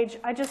purple page,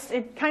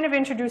 it kind of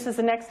introduces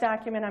the next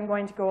document I'm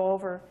going to go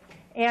over.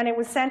 And it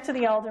was sent to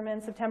the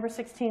aldermen September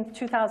 16th,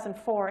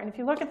 2004. And if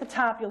you look at the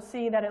top, you'll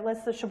see that it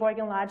lists the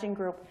Sheboygan Lodging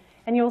Group.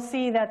 And you'll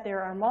see that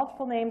there are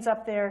multiple names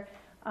up there.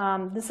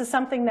 This is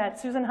something that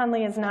Susan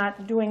Hundley is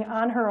not doing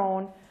on her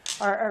own,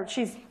 or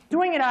she's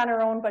doing it on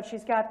her own, but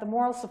she's got the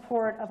moral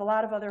support of a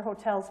lot of other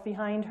hotels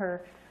behind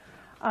her.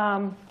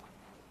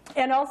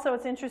 And also,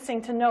 it's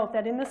interesting to note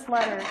that in this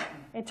letter,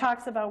 it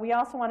talks about, we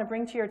also want to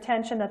bring to your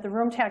attention that the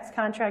room tax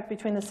contract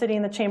between the city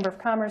and the Chamber of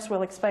Commerce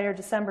will expire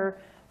December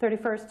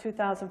 31st,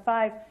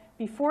 2005,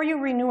 before you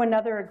renew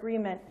another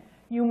agreement,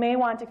 you may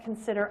want to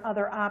consider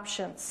other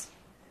options.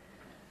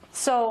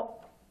 So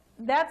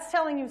that's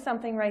telling you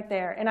something right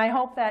there. And I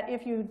hope that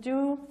if you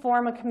do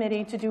form a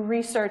committee to do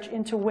research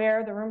into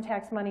where the room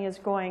tax money is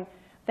going,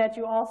 that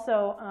you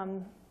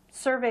also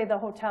survey the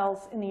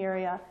hotels in the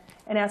area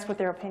and ask what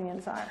their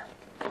opinions are.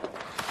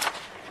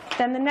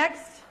 Then the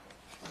next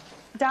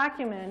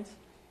document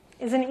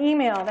is an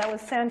email that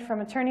was sent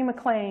from Attorney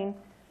McLean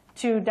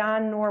to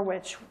Don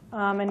Norwich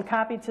and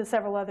copied to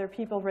several other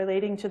people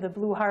relating to the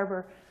Blue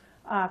Harbor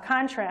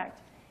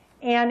contract.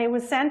 And it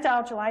was sent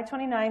out July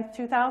 29,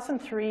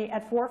 2003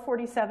 at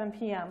 4:47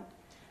 p.m.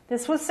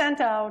 This was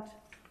sent out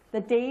the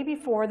day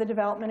before the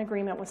development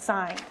agreement was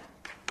signed.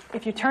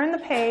 If you turn the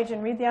page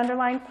and read the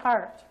underlined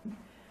part,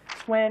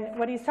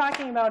 what he's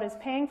talking about is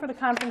paying for the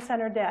conference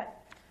center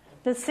debt.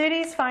 The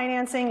city's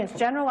financing is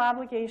general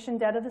obligation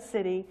debt of the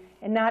city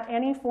and not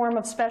any form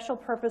of special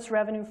purpose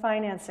revenue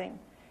financing.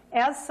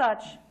 As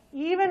such,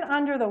 even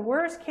under the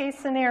worst case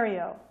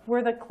scenario,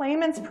 where the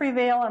claimants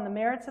prevail on the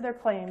merits of their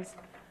claims,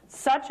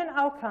 such an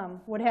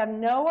outcome would have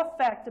no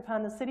effect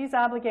upon the city's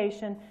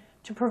obligation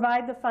to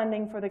provide the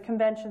funding for the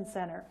convention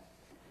center.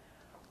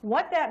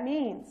 What that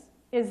means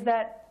is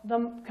that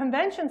the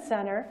convention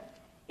center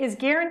is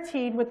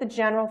guaranteed with the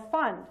general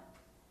fund.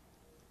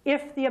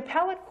 If the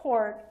appellate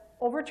court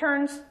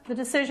overturns the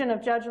decision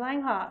of Judge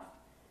Langhoff,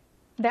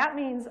 that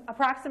means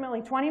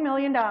approximately $20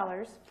 million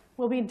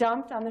will be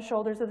dumped on the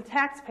shoulders of the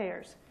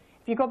taxpayers.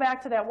 If you go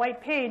back to that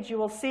white page, you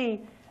will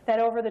see that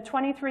over the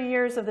 23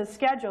 years of the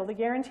schedule, the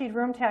guaranteed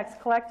room tax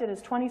collected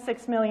is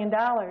 $26 million,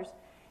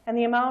 and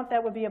the amount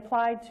that would be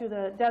applied to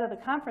the debt of the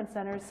conference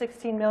center is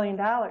 $16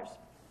 million.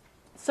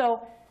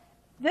 So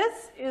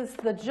this is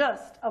the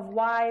gist of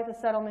why the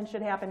settlement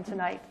should happen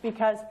tonight,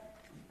 because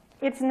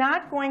it's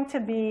not going to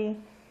be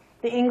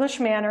the English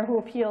manor who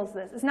appeals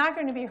this. It's not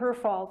going to be her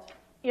fault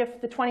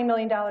if the $20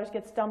 million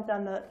gets dumped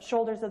on the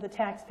shoulders of the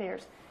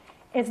taxpayers.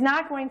 It's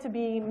not going to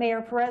be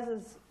Mayor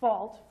Perez's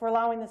fault for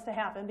allowing this to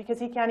happen because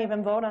he can't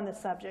even vote on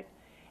this subject.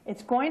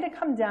 It's going to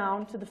come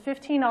down to the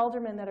 15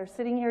 aldermen that are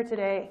sitting here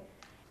today.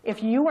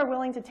 If you are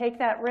willing to take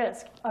that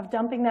risk of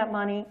dumping that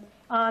money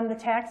on the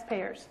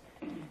taxpayers,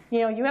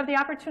 you have the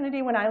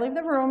opportunity when I leave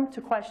the room to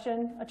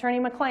question Attorney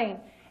McLean.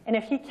 And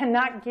if he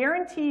cannot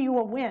guarantee you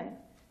a win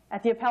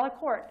at the appellate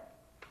court,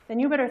 then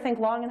you better think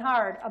long and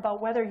hard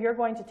about whether you're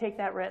going to take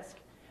that risk.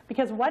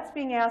 Because what's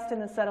being asked in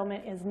the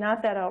settlement is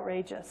not that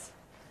outrageous.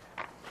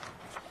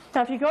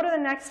 Now, if you go to the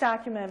next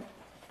document,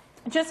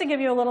 just to give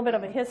you a little bit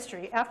of a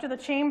history, after the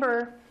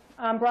Chamber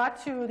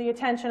brought to the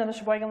attention of the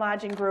Sheboygan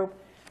Lodging Group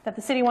that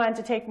the city wanted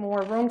to take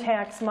more room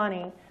tax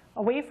money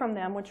away from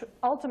them, which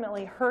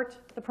ultimately hurt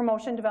the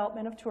promotion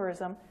development of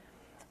tourism,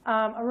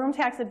 a room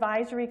tax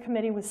advisory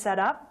committee was set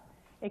up.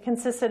 It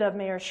consisted of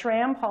Mayor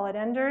Schramm, Paulette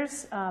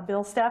Enders,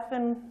 Bill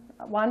Steffen,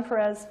 Juan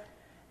Perez,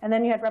 and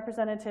then you had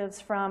representatives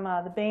from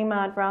the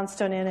Baymont,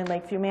 Brownstone Inn, and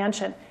Lakeview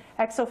Mansion.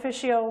 Ex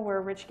officio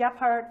were Rich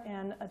Gephardt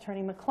and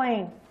Attorney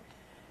McLean.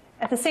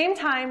 At the same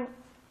time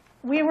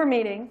we were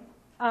meeting,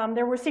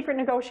 there were secret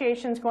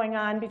negotiations going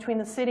on between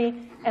the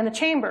city and the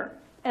Chamber.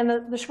 And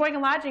the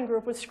Sheboygan Lodging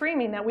Group was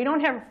screaming that we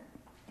don't have,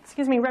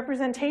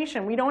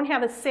 representation. We don't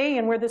have a say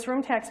in where this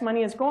room tax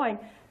money is going.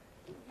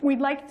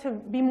 We'd like to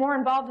be more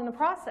involved in the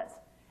process.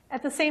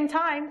 At the same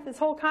time, this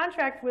whole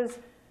contract was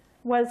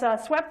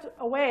swept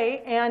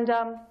away, and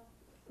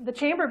the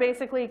Chamber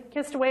basically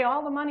kissed away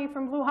all the money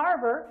from Blue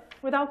Harbor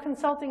without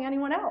consulting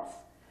anyone else.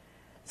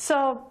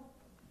 So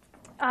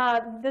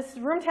this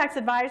Room Tax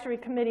Advisory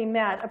Committee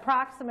met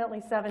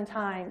approximately 7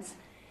 times.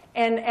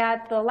 And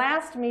at the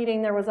last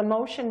meeting, there was a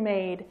motion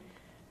made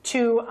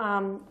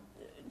to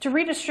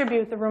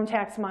redistribute the room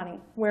tax money,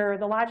 where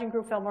the lodging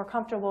group felt more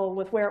comfortable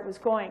with where it was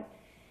going.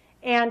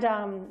 And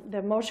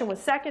the motion was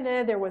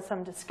seconded. There was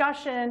some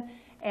discussion,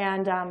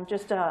 and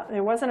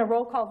there wasn't a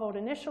roll call vote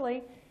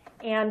initially.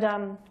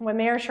 And when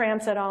Mayor Schramm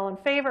said all in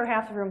favor,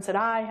 half the room said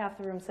aye, half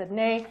the room said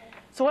nay.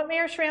 So what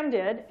Mayor Schramm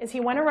did is he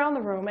went around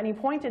the room and he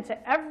pointed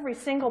to every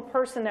single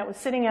person that was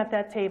sitting at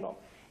that table,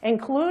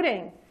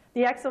 including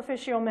the ex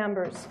officio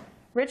members,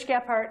 Rich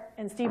Gephardt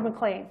and Steve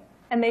McLean.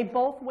 And they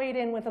both weighed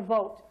in with a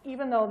vote,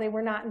 even though they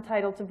were not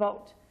entitled to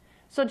vote.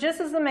 So just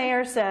as the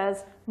mayor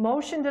says,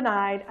 motion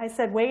denied, I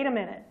said, wait a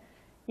minute.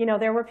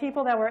 There were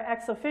people that were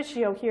ex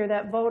officio here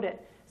that voted.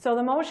 So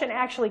the motion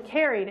actually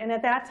carried, and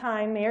at that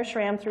time, Mayor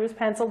Schramm threw his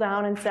pencil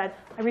down and said,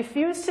 I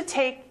refuse to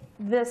take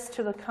this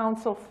to the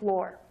council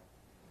floor.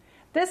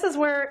 This is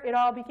where it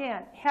all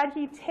began. Had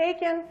he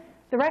taken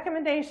the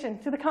recommendation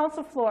to the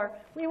council floor,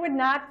 we would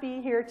not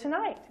be here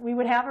tonight. We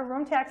would have a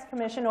room tax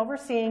commission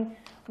overseeing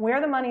where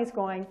the money's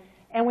going,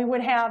 and we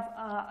would have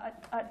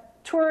a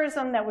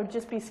tourism that would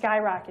just be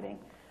skyrocketing.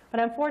 But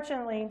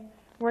unfortunately,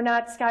 we're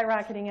not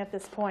skyrocketing at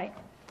this point.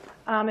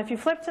 If you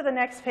flip to the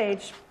next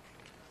page,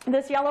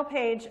 this yellow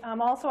page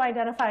also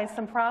identifies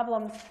some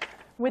problems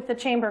with the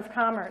Chamber of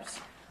Commerce.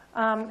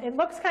 It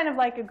looks kind of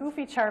like a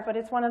goofy chart, but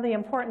it's one of the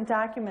important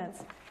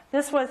documents.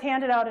 This was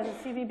handed out at a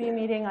CVB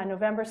meeting on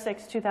November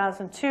 6,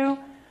 2002.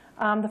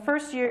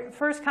 The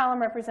first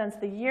column represents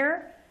the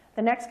year.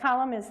 The next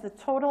column is the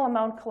total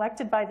amount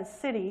collected by the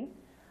city.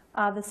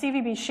 The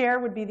CVB share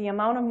would be the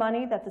amount of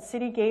money that the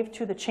city gave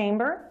to the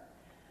chamber.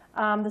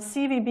 The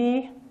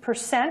CVB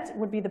percent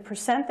would be the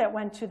percent that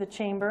went to the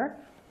chamber.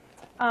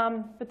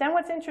 But then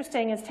what's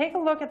interesting is take a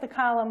look at the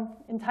column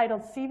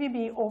entitled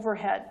CVB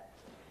overhead.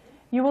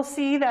 You will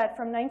see that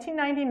from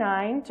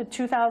 1999 to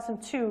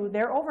 2002,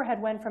 their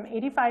overhead went from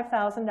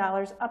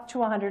 $85,000 up to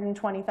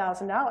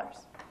 $120,000.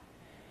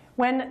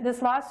 When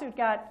this lawsuit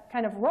got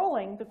kind of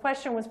rolling, the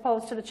question was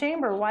posed to the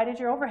chamber, why did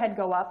your overhead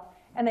go up?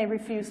 And they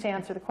refused to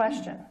answer the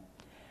question.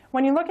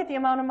 When you look at the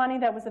amount of money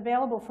that was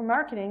available for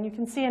marketing, you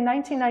can see in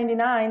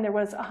 1999 there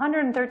was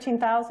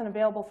 $113,000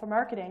 available for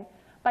marketing.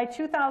 By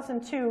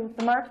 2002,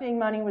 the marketing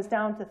money was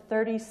down to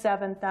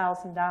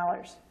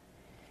 $37,000.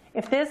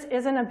 If this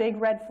isn't a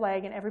big red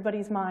flag in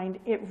everybody's mind,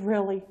 it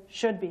really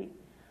should be.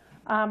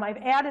 I've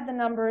added the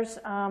numbers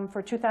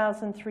for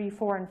 2003,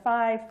 4, and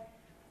 5,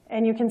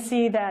 and you can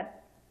see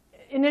that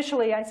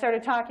initially I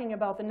started talking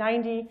about the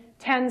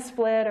 90-10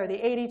 split or the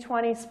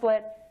 80-20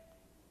 split.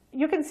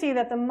 You can see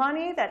that the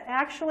money that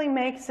actually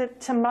makes it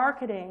to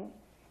marketing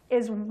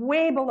is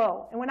way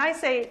below. And when I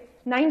say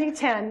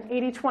 90-10,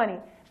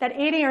 80-20, that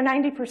 80 or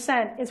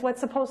 90% is what's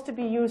supposed to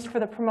be used for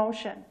the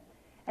promotion.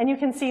 And you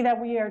can see that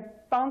we are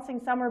bouncing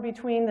somewhere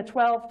between the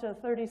 12 to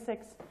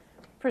 36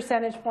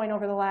 percentage point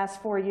over the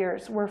last 4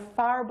 years. We're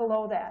far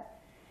below that.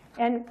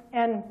 And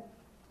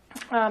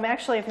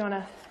actually, if you want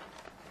to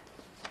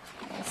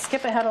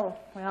skip ahead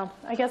well,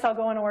 I guess I'll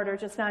go in order,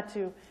 just not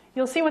to.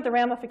 You'll see what the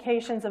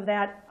ramifications of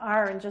that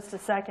are in just a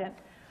second.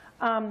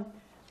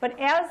 But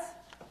as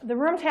the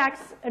room tax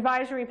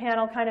advisory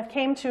panel kind of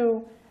came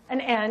to an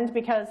end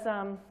because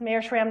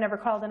Mayor Schramm never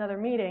called another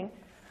meeting,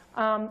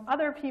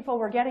 other people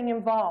were getting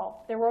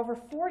involved. There were over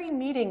 40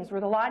 meetings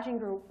where the lodging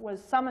group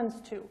was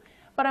summoned to.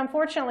 But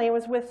unfortunately, it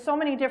was with so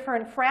many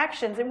different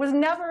fractions. It was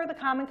never the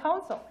Common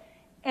Council.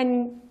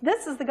 And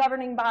this is the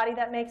governing body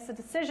that makes the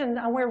decision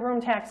on where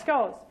room tax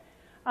goes.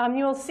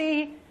 You'll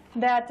see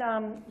that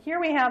here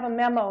we have a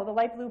memo, the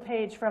light blue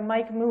page from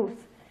Mike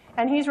Muth,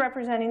 and he's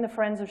representing the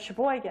Friends of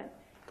Sheboygan.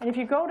 And if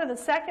you go to the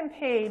second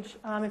page,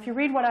 if you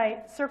read what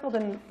I circled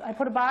and I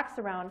put a box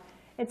around,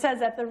 it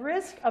says, at the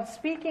risk of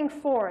speaking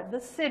for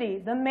the city,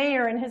 the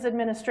mayor and his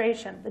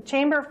administration, the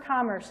Chamber of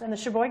Commerce and the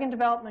Sheboygan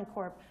Development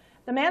Corp.,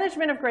 the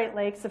management of Great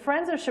Lakes, the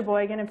Friends of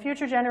Sheboygan, and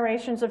future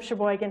generations of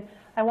Sheboygan,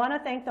 I want to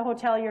thank the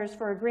hoteliers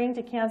for agreeing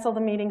to cancel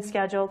the meeting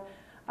scheduled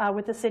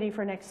with the city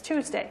for next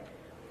Tuesday.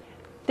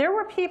 There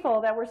were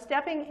people that were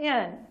stepping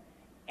in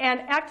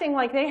and acting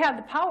like they had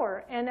the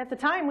power, and at the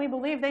time we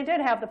believed they did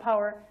have the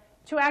power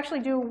to actually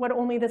do what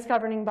only this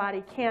governing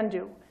body can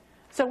do.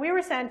 So we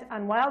were sent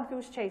on wild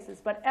goose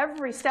chases, but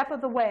every step of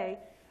the way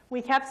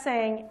we kept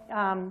saying,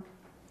 I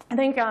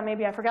think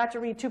maybe I forgot to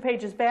read 2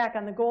 pages back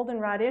on the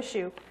goldenrod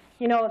issue.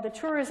 You know, the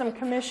Tourism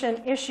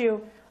Commission issue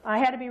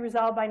had to be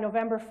resolved by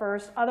November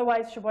 1st,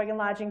 otherwise Sheboygan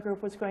Lodging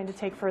Group was going to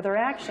take further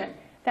action.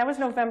 That was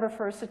November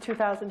 1st of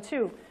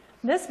 2002.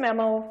 This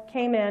memo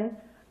came in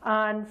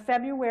on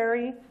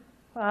February,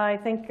 I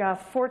think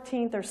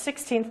 14th or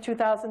 16th,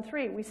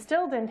 2003. We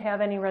still didn't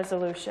have any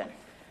resolution.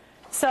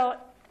 So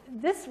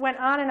this went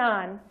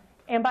on,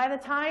 and by the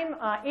time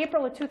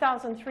April of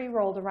 2003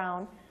 rolled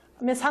around,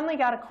 Ms. Hunley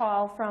got a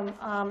call from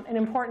an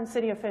important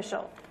city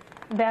official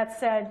that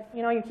said,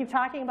 you know, you keep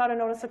talking about a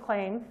notice of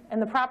claim,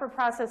 and the proper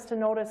process to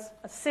notice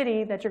a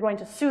city that you're going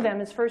to sue them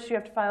is first you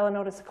have to file a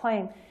notice of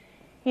claim.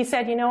 He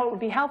said, you know, it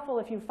would be helpful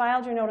if you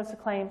filed your notice of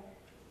claim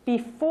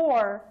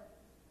before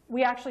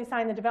we actually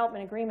sign the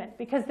development agreement,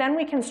 because then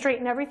we can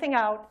straighten everything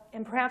out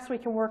and perhaps we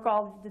can work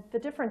all the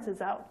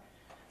differences out.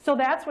 So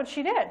that's what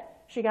she did.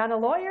 She got a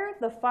lawyer.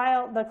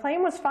 The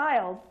claim was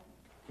filed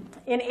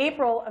in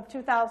April of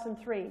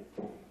 2003.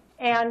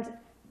 And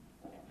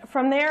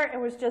from there, it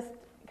was just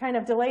kind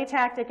of delay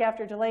tactic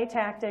after delay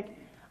tactic.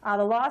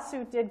 The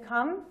lawsuit did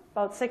come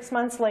about 6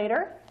 months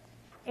later.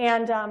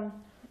 And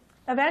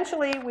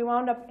eventually, we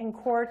wound up in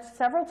court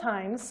several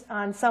times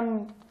on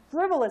some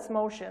frivolous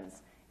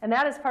motions. And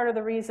that is part of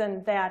the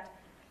reason that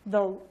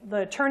the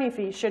attorney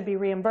fees should be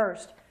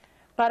reimbursed.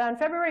 But on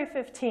February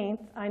 15th,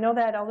 I know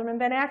that Alderman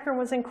Ben Akron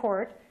was in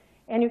court.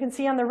 And you can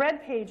see on the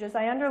red pages,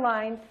 I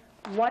underlined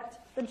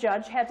what the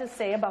judge had to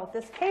say about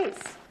this case.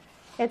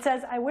 It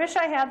says, I wish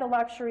I had the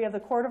luxury of the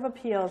Court of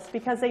Appeals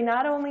because they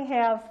not only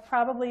have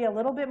probably a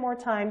little bit more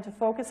time to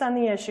focus on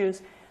the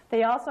issues,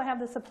 they also have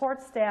the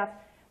support staff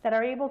that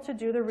are able to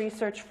do the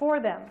research for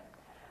them.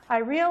 I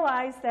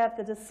realize that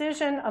the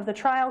decision of the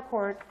trial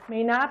court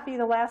may not be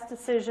the last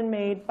decision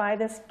made by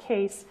this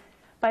case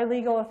by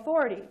legal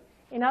authority.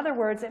 In other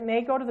words, it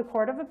may go to the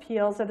Court of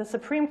Appeals or the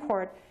Supreme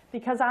Court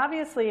because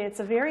obviously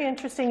it's a very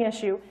interesting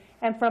issue,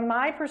 and from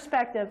my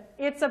perspective,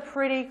 it's a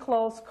pretty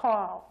close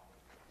call.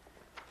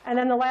 And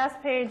then the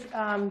last page,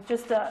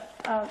 just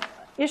an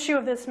issue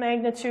of this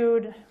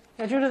magnitude.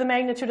 Due to the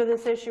magnitude of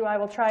this issue, I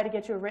will try to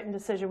get you a written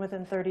decision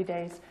within 30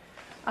 days,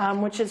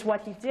 which is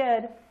what he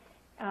did,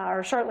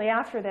 or shortly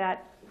after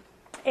that.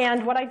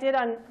 And what I did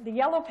on the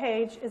yellow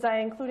page is I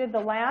included the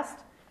last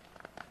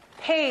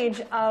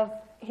page of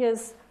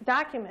his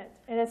document,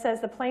 and it says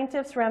the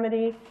plaintiff's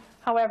remedy,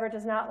 however,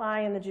 does not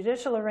lie in the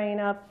judicial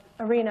arena.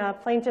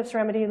 Plaintiff's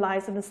remedy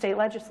lies in the state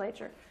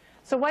legislature.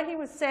 So what he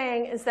was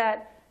saying is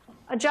that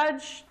a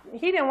judge,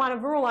 he didn't want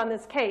to rule on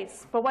this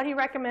case, but what he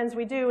recommends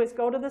we do is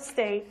go to the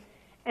state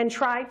and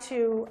try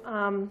to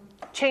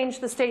change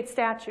the state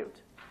statute.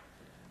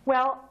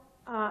 Well,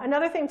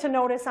 another thing to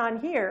notice on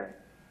here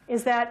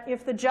is that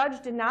if the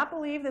judge did not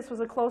believe this was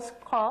a close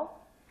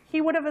call,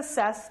 he would have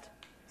assessed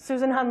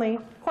Susan Hundley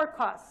court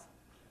costs.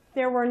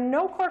 There were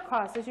no court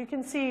costs, as you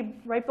can see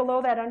right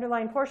below that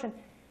underlined portion.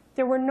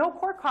 There were no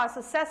court costs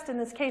assessed in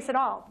this case at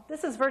all.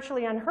 This is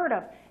virtually unheard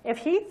of. If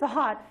he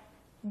thought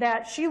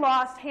that she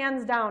lost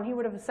hands down, he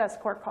would have assessed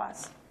court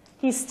costs.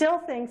 He still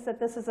thinks that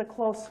this is a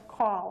close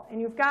call,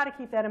 and you've got to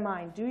keep that in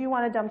mind. Do you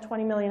want to dump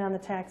 $20 million on the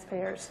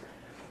taxpayers?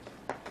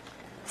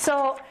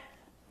 So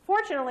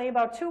fortunately,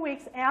 about 2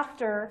 weeks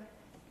after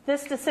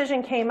this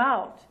decision came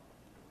out,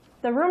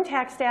 the room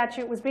tax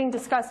statute was being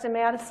discussed in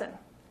Madison.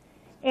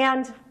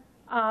 And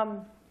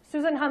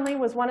Susan Hundley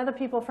was one of the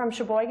people from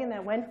Sheboygan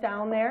that went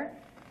down there.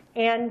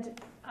 And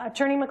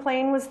Attorney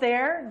McLean was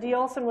there, Dee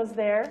Olson was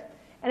there.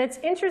 And it's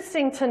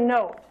interesting to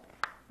note,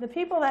 the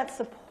people that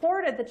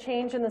supported the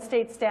change in the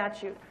state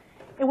statute,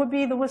 it would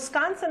be the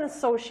Wisconsin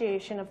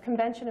Association of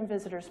Convention and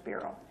Visitors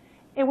Bureau.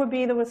 It would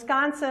be the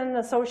Wisconsin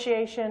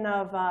Association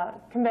of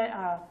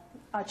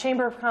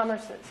Chamber of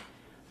Commerce's,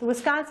 the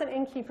Wisconsin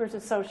Innkeepers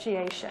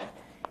Association.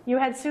 You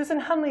had Susan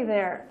Hundley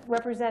there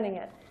representing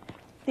it.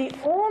 The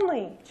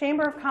only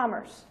Chamber of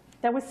Commerce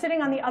that was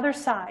sitting on the other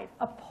side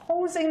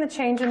opposing the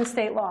change in the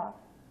state law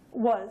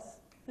was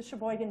the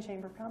Sheboygan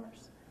Chamber of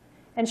Commerce.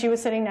 And she was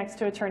sitting next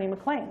to Attorney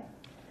McLean.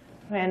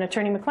 And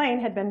Attorney McLean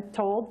had been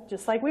told,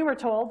 just like we were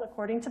told,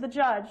 according to the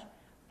judge,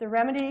 the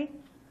remedy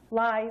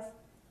lies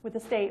with the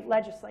state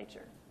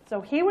legislature.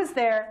 So he was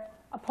there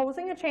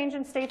opposing a change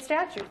in state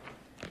statute.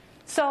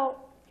 So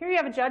here you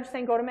have a judge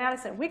saying, go to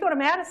Madison. We go to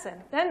Madison.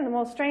 Then the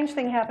most strange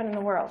thing happened in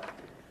the world.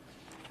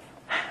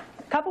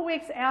 A couple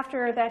weeks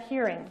after that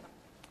hearing,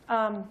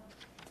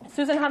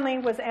 Susan Hundley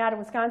was at a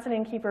Wisconsin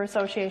Innkeeper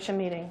Association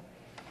meeting.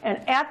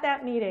 And at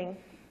that meeting,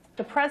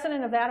 the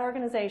president of that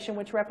organization,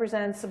 which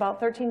represents about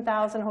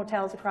 13,000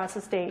 hotels across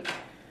the state,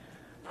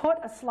 put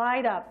a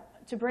slide up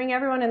to bring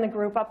everyone in the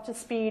group up to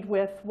speed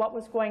with what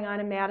was going on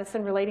in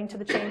Madison relating to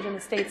the change in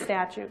the state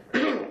statute.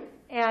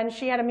 And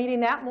she had a meeting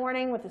that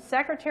morning with the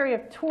Secretary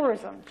of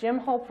Tourism, Jim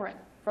Hoprin,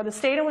 for the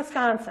state of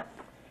Wisconsin.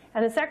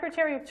 And the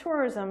Secretary of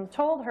Tourism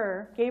told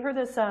her, gave her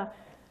this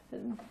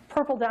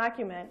purple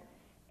document,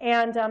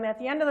 and at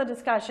the end of the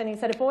discussion, he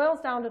said it boils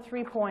down to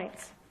 3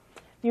 points.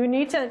 You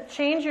need to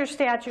change your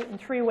statute in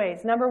 3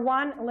 ways. Number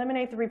 1,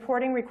 eliminate the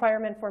reporting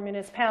requirement for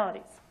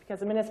municipalities, because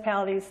the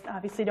municipalities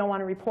obviously don't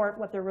want to report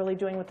what they're really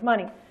doing with the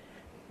money.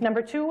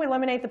 Number 2,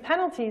 eliminate the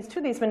penalties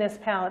to these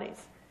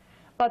municipalities.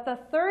 But the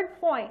third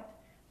point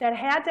that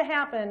had to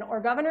happen, or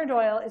Governor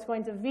Doyle is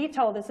going to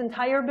veto this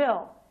entire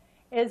bill,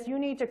 is you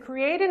need to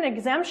create an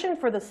exemption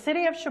for the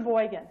city of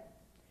Sheboygan.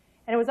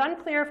 And it was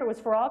unclear if it was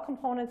for all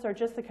components or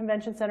just the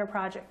convention center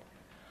project.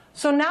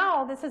 So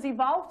now this has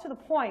evolved to the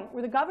point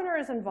where the governor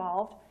is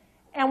involved,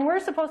 and we're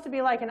supposed to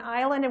be like an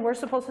island, and we're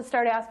supposed to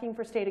start asking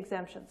for state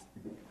exemptions.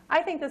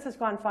 I think this has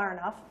gone far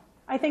enough.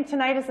 I think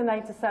tonight is the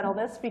night to settle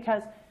this,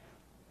 because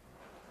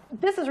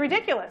this is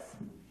ridiculous.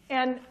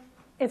 And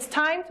it's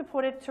time to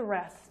put it to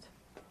rest.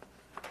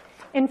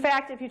 In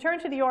fact, if you turn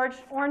to the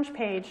orange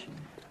page,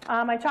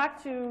 I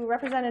talked to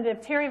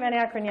Representative Terry Van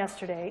Akkeren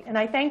yesterday, and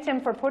I thanked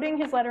him for putting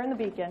his letter in the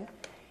Beacon.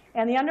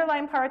 And the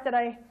underlying part that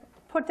I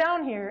put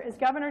down here is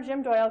Governor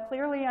Jim Doyle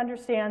clearly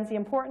understands the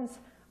importance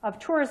of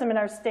tourism in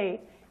our state,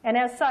 and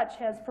as such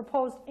has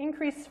proposed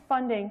increased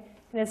funding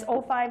in his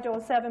 05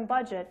 to 07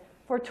 budget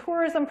for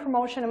tourism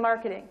promotion and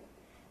marketing.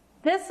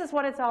 This is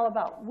what it's all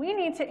about. We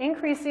need to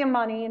increase the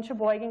money in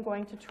Sheboygan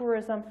going to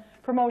tourism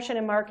promotion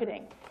and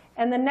marketing.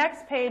 And the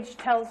next page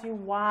tells you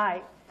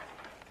why.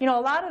 You know,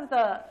 a lot of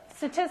the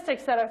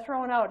statistics that are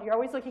thrown out, you're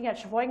always looking at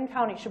Sheboygan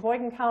County,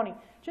 Sheboygan County.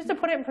 Just to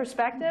put it in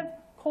perspective,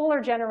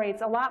 Kohler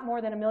generates a lot more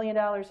than $1 million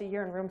a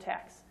year in room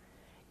tax.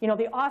 You know,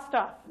 the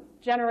Osthoff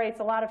generates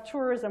a lot of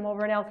tourism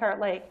over in Elkhart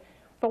Lake.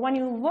 But when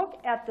you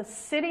look at the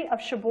city of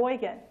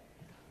Sheboygan,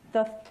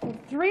 the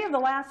 3 of the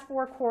last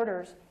 4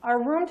 quarters,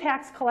 our room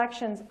tax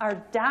collections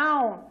are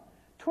down.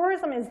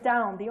 Tourism is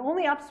down. The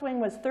only upswing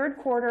was 3rd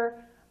quarter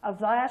of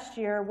last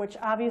year, which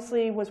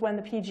obviously was when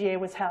the PGA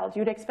was held.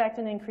 You'd expect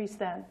an increase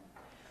then.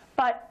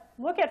 But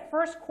look at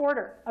 1st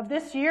quarter of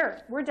this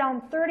year. We're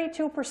down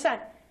 32%.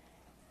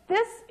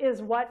 This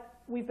is what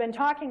we've been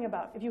talking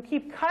about. If you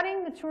keep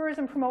cutting the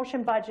tourism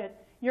promotion budget,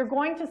 you're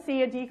going to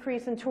see a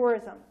decrease in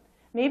tourism.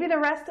 Maybe the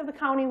rest of the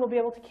county will be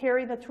able to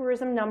carry the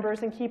tourism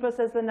numbers and keep us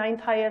as the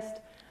 9th highest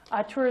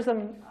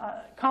tourism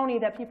county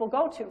that people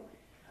go to.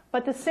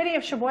 But the city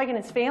of Sheboygan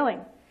is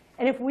failing.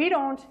 And if we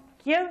don't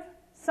give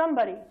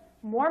somebody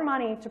more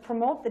money to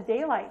promote the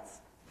daylights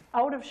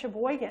out of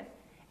Sheboygan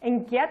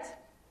and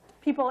get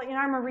people in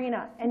our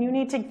marina, and you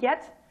need to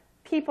get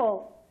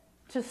people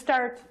to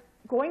start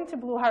going to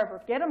Blue Harbor,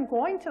 get them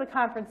going to the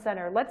conference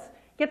center. Let's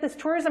get this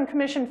tourism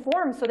commission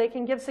formed so they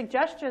can give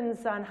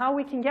suggestions on how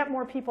we can get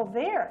more people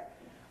there.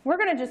 We're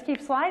going to just keep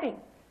sliding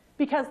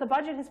because the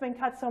budget has been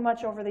cut so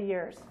much over the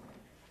years.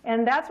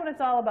 And that's what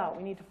it's all about.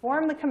 We need to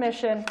form the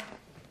commission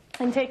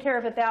and take care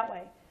of it that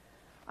way.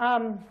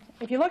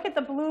 If you look at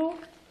the blue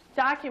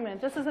document,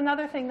 this is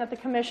another thing that the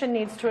commission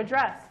needs to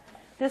address.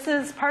 This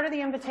is part of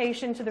the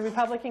invitation to the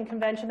Republican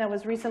convention that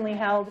was recently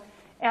held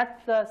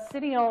at the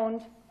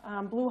city-owned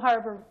Blue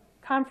Harbor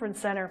Conference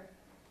Center.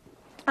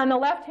 On the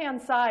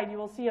left-hand side, you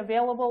will see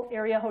available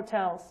area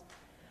hotels.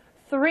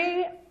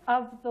 3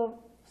 of the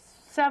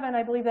 7,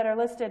 I believe, that are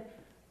listed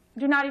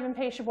do not even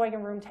pay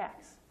Sheboygan room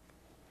tax.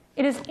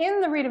 It is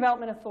in the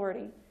redevelopment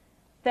authority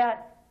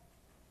that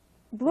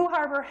Blue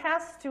Harbor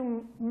has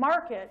to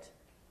market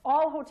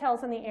all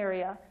hotels in the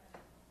area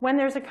when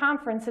there's a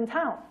conference in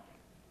town.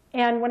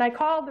 And when I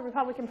called the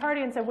Republican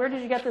Party and said, where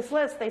did you get this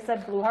list? They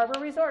said, Blue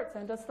Harbor Resort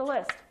sent us the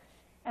list.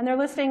 And they're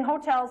listing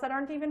hotels that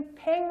aren't even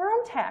paying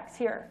room tax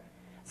here.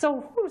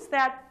 So who's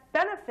that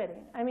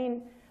benefiting? I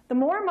mean, the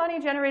more money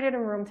generated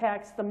in room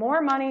tax, the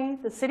more money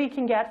the city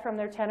can get from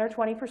their 10 or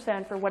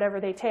 20% for whatever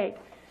they take.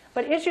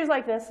 But issues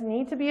like this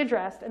need to be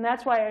addressed, and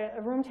that's why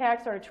a room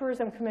tax or a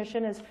tourism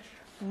commission is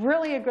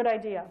really a good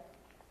idea.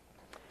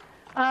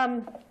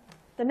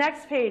 The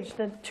next page,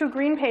 the 2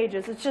 green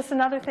pages, it's just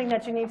another thing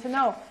that you need to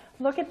know.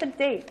 Look at the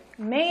date,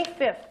 May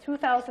 5th,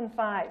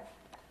 2005.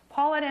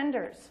 Paulette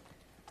Enders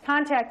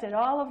contacted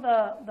all of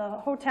the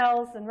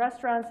hotels and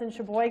restaurants in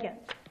Sheboygan.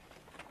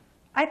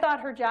 I thought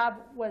her job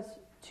was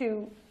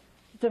to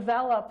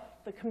develop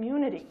the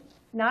community,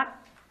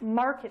 not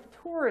market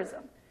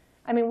tourism.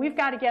 I mean, we've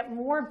got to get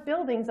more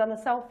buildings on the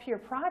South Pier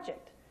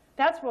project.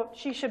 That's what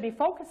she should be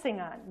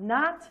focusing on,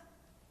 not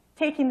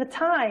taking the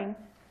time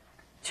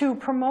to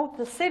promote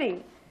the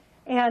city.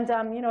 And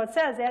you know, it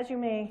says, as you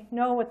may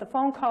know with the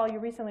phone call you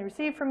recently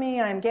received from me,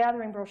 I am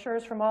gathering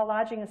brochures from all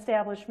lodging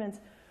establishments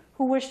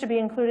who wish to be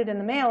included in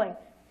the mailing.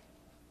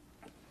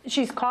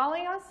 She's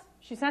calling us.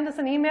 She sent us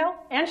an email,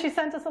 and she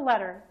sent us a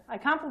letter. I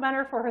compliment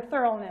her for her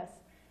thoroughness.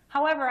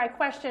 However, I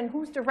question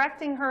who's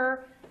directing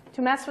her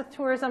to mess with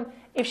tourism.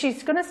 If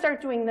she's going to start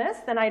doing this,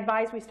 then I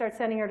advise we start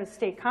sending her to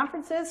state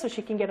conferences so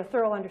she can get a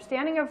thorough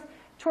understanding of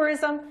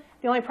tourism.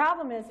 The only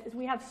problem is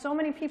we have so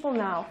many people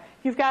now.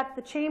 You've got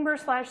the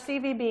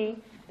Chamber/CVB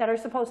that are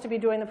supposed to be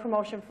doing the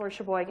promotion for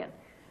Sheboygan.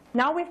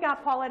 Now we've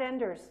got Paulette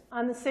Enders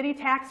on the city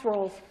tax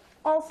rolls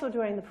also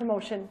doing the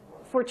promotion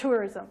for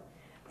tourism.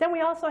 Then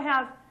we also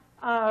have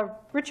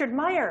Richard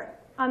Meyer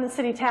on the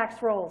city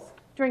tax rolls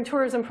during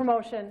tourism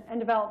promotion and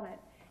development.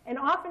 And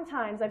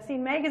oftentimes, I've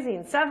seen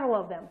magazines, several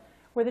of them,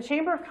 where the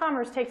Chamber of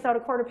Commerce takes out a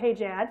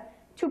quarter-page ad.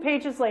 2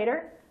 pages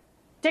later,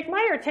 Dick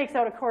Meyer takes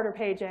out a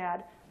quarter-page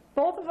ad,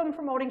 both of them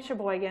promoting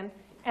Sheboygan,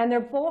 and they're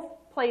both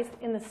placed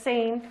in the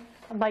same,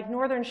 like,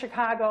 Northern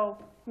Chicago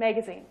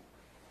magazine.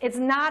 It's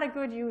not a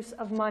good use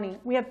of money.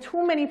 We have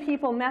too many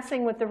people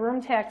messing with the room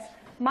tax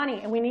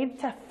money, and we need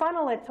to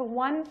funnel it to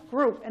one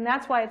group, and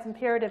that's why it's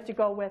imperative to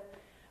go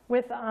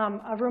with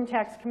a room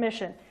tax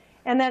commission.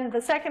 And then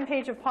the second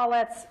page of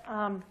Paulette's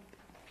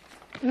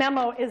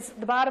memo is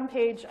the bottom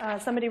page.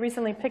 Somebody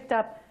recently picked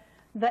up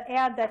the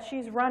ad that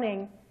she's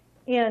running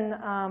in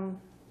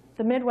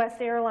the Midwest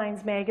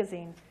Airlines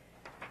magazine.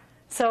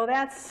 So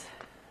that's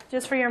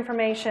just for your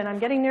information. I'm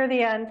getting near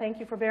the end. Thank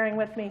you for bearing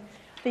with me.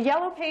 The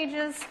yellow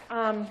pages,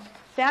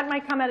 that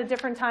might come at a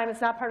different time. It's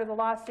not part of the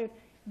lawsuit.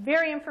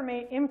 Very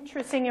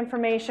interesting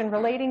information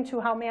relating to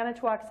how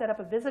Manitowoc set up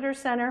a visitor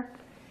center.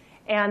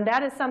 And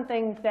that is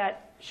something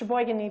that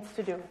Sheboygan needs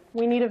to do.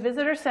 We need a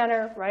visitor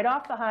center right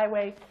off the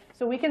highway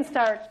so we can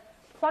start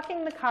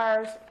plucking the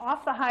cars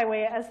off the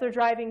highway as they're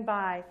driving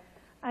by.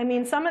 I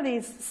mean, some of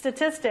these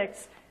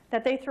statistics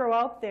that they throw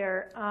out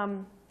there,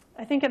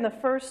 I think in the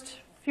first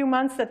few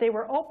months that they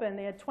were open,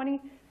 they had I'm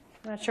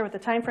not sure what the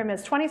time frame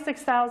is,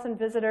 26,000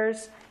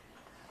 visitors,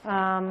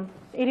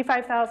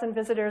 85,000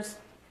 visitors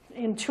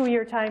in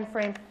 2-year time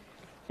frame.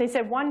 They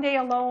said one day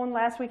alone,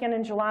 last weekend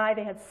in July,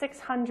 they had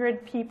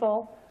 600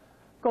 people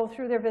go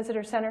through their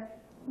visitor center.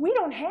 We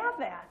don't have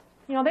that.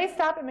 You know, they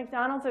stop at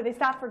McDonald's or they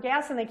stop for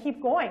gas and they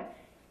keep going.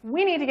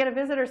 We need to get a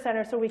visitor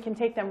center so we can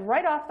take them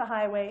right off the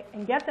highway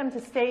and get them to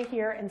stay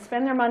here and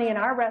spend their money in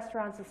our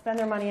restaurants and spend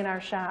their money in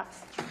our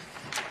shops.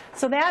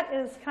 So that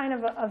is kind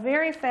of a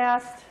very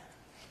fast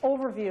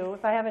overview,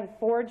 if I haven't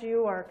bored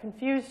you or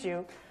confused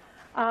you.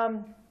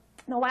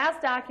 The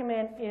last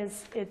document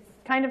it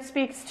kind of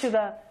speaks to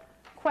the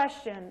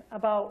question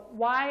about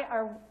why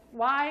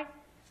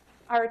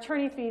are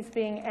attorney fees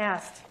being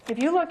asked.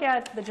 If you look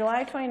at the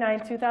July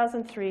 29,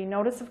 2003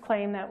 notice of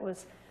claim that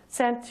was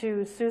sent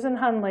to Susan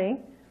Hundley,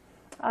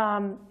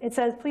 it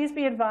says, please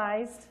be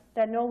advised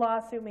that no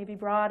lawsuit may be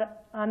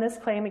brought on this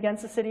claim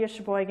against the city of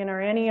Sheboygan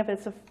or any of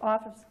its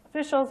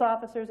officials,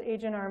 officers,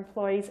 agent, or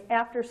employees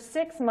after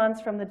 6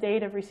 months from the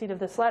date of receipt of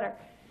this letter.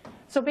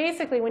 So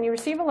basically, when you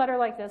receive a letter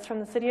like this from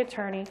the city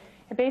attorney,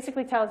 it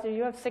basically tells you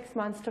you have 6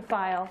 months to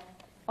file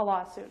a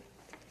lawsuit.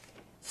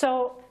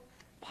 So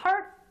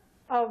part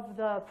of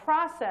the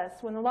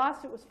process, when the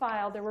lawsuit was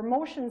filed, there were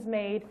motions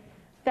made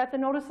that the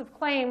notice of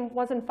claim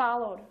wasn't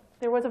followed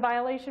there was a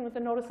violation with the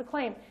notice of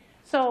claim.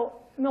 So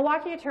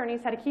Milwaukee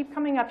attorneys had to keep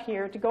coming up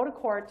here to go to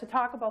court to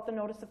talk about the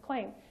notice of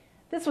claim.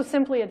 This was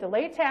simply a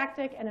delay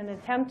tactic and an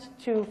attempt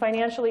to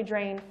financially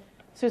drain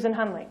Susan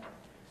Hundley.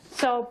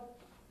 So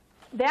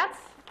that's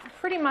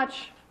pretty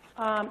much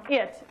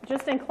it.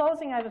 Just in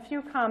closing, I have a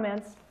few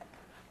comments.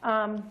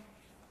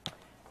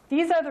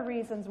 These are the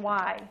reasons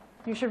why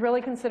you should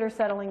really consider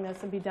settling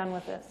this and be done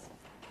with this.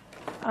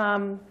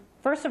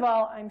 First of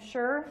all, I'm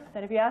sure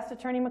that if you asked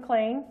Attorney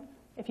McLean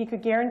if he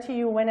could guarantee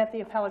you win at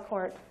the appellate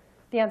court,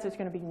 the answer is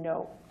going to be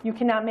no. You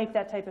cannot make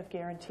that type of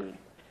guarantee.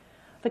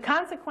 The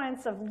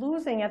consequence of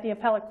losing at the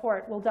appellate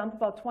court will dump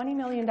about $20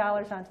 million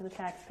onto the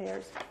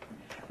taxpayers.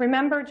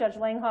 Remember, Judge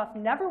Langhoff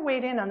never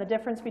weighed in on the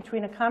difference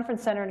between a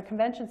conference center and a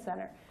convention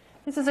center.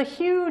 This is a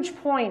huge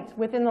point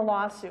within the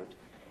lawsuit.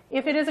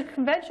 If it is a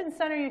convention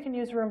center, you can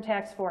use room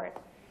tax for it.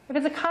 If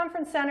it's a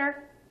conference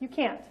center, you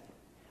can't.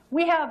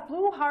 We have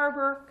Blue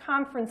Harbor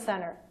Conference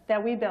Center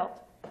that we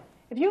built.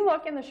 If you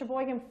look in the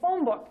Sheboygan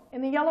phone book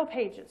in the yellow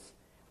pages,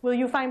 will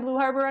you find Blue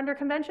Harbor under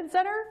convention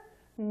center?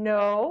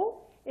 No.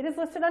 It is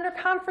listed under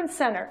conference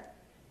center.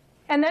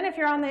 And then if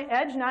you're on the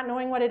edge not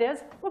knowing what it is,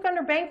 look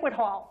under banquet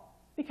hall,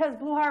 because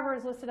Blue Harbor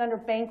is listed under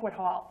banquet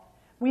hall.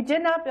 We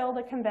did not build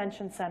a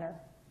convention center.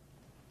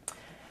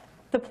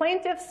 The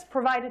plaintiffs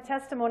provided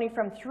testimony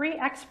from 3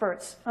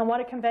 experts on what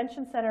a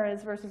convention center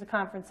is versus a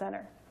conference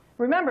center.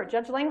 Remember,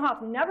 Judge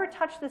Langhoff never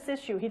touched this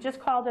issue. He just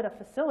called it a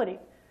facility.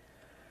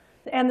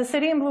 And the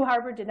city and Blue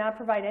Harbor did not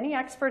provide any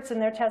experts in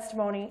their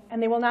testimony,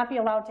 and they will not be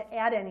allowed to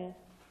add any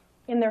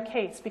in their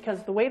case,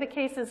 because the way the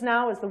case is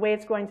now is the way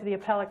it's going to the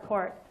appellate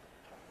court.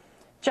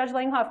 Judge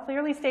Langhoff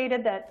clearly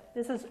stated that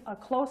this is a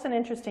close and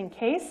interesting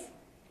case.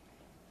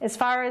 As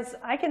far as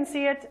I can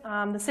see it,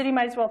 the city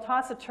might as well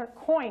toss a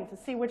coin to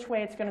see which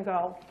way it's going to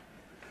go.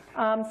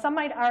 Some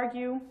might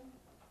argue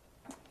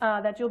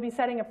that you'll be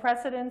setting a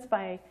precedent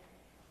by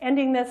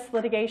ending this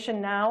litigation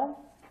now.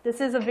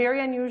 This is a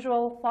very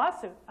unusual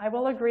lawsuit. I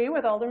will agree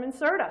with Alderman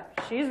Serta.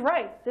 She's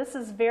right. This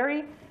is a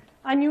very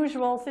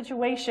unusual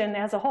situation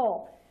as a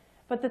whole.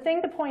 But the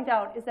thing to point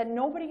out is that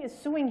nobody is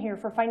suing here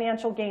for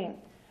financial gain.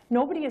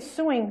 Nobody is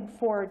suing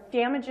for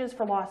damages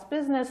for lost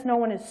business. No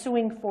one is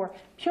suing for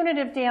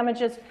punitive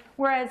damages.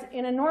 Whereas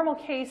in a normal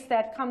case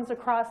that comes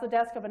across the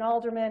desk of an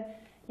alderman,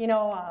 you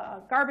know,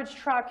 a garbage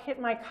truck hit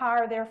my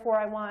car, therefore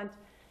I want,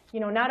 you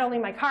know, not only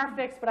my car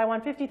fixed, but I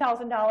want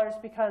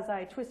 $50,000 because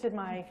I twisted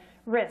my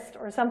wrist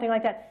or something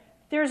like that.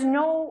 There's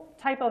no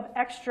type of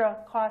extra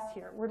cost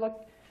here.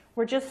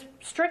 We're just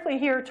strictly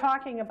here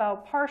talking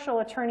about partial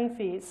attorney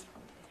fees.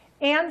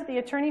 And the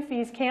attorney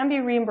fees can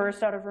be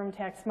reimbursed out of room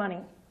tax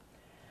money.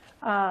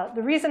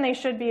 The reason they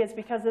should be is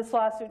because this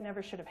lawsuit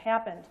never should have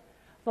happened.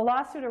 The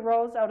lawsuit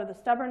arose out of the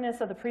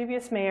stubbornness of the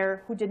previous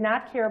mayor, who did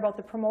not care about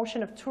the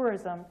promotion of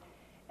tourism,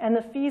 and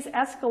the fees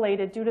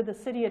escalated due to the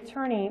city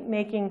attorney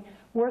making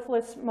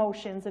worthless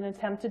motions in an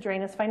attempt to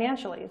drain us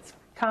financially. It's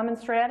common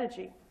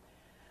strategy.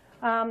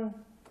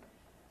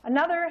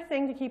 Another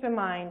thing to keep in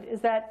mind is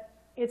that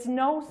it's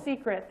no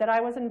secret that I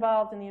was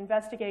involved in the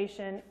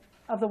investigation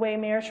of the way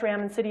Mayor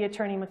Schramm and City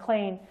Attorney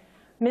McLean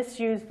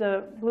misused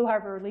the Blue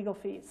Harbor legal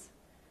fees.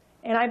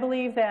 And I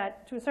believe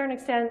that, to a certain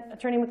extent,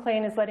 Attorney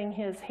McLean is letting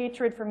his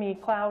hatred for me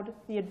cloud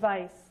the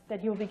advice that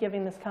he will be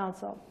giving this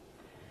council.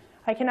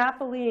 I cannot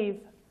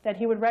believe that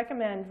he would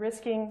recommend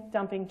risking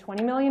dumping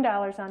 $20 million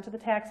onto the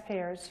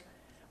taxpayers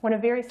when a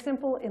very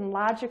simple and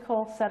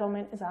logical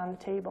settlement is on the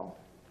table.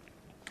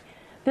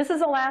 This is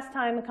the last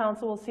time the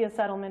council will see a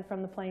settlement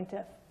from the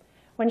plaintiff.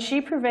 When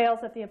she prevails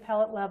at the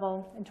appellate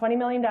level and $20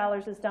 million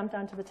is dumped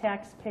onto the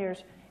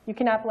taxpayers, you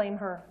cannot blame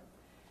her.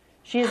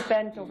 She has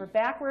bent over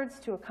backwards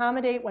to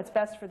accommodate what's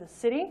best for the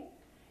city.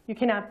 You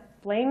cannot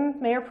blame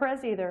Mayor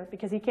Perez either,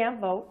 because he can't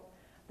vote.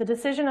 The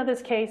decision of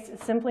this case is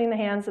simply in the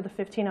hands of the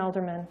 15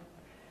 aldermen.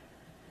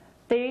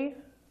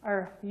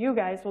 You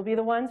guys will be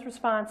the ones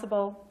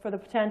responsible for the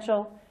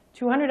potential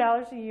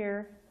 $200 a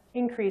year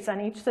increase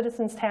on each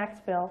citizen's tax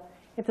bill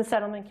if the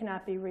settlement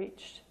cannot be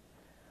reached.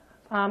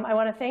 I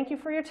want to thank you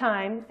for your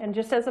time, and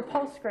just as a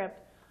postscript,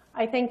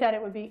 I think that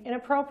it would be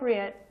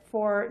inappropriate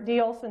for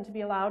Dee Olson to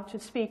be allowed to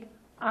speak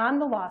on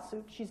the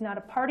lawsuit. She's not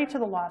a party to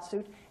the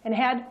lawsuit, and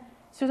had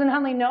Susan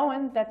Hundley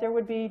known that there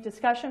would be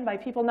discussion by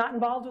people not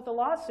involved with the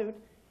lawsuit,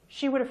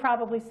 she would have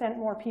probably sent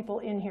more people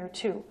in here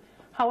too.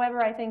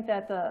 However, I think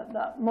that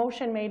the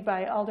motion made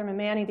by Alderman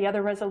Manny, the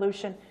other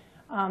resolution,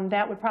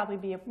 that would probably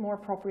be more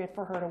appropriate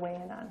for her to weigh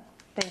in on.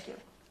 Thank you.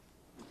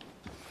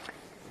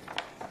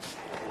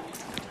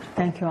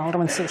 Thank you,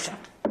 Alderman Susha.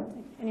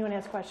 Anyone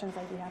has questions,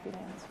 I'd be happy to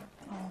answer.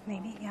 Oh,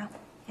 maybe, yeah.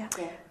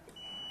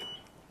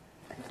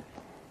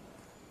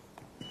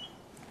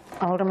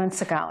 Alderman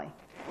Segali.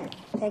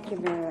 Thank you,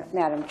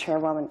 Madam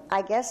Chairwoman.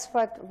 I guess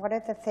one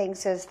of the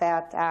things is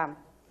that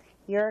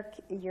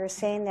you're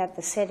saying that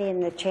the city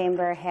and the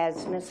chamber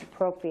has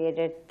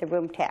misappropriated the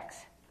room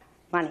tax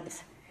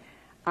monies.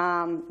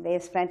 They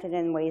have spent it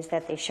in ways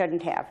that they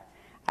shouldn't have.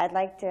 I'd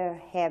like to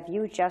have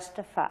you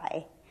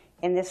justify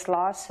in this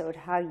lawsuit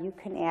how you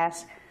can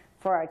ask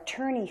for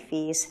attorney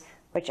fees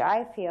which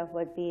I feel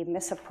would be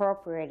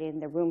misappropriating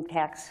the room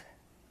tax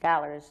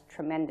dollars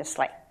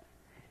tremendously.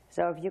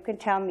 So if you can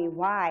tell me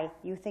why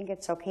you think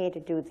it's okay to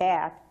do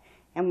that,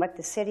 and what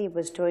the city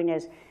was doing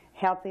is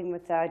helping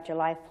with the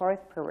July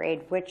 4th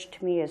parade, which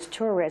to me is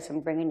tourism,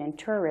 bringing in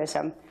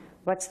tourism,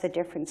 what's the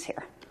difference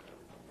here?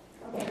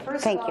 Okay,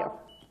 Thank you.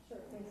 Sure,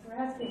 thanks for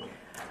asking.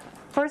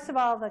 First of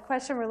all, the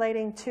question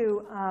relating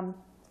to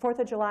 4th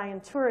of July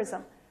and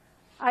tourism.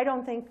 I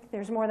don't think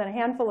there's more than a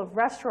handful of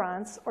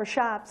restaurants or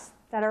shops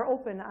that are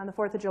open on the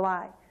 4th of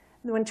July.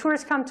 When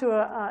tourists come to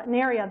an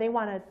area, they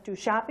want to do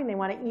shopping, they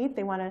want to eat,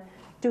 they want to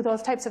do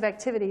those types of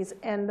activities,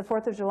 and the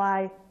 4th of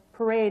July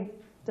parade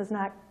does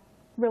not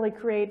really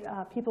create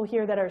people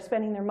here that are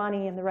spending their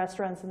money in the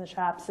restaurants and the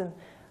shops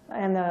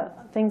and the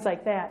things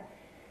like that.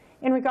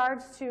 In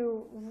regards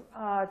to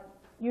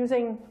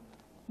using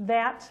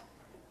that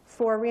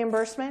for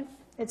reimbursement,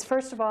 it's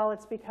first of all,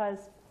 it's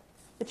because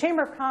the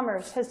Chamber of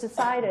Commerce has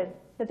decided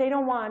that they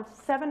don't want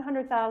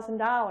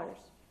 $700,000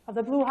 of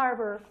the Blue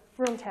Harbor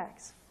room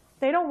tax.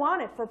 They don't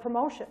want it for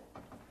promotion.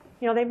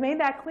 You know, they've made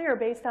that clear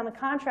based on the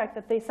contract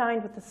that they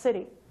signed with the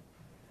city.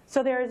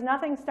 So there is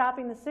nothing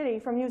stopping the city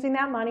from using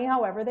that money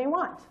however they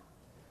want.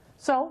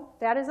 So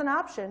that is an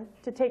option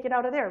to take it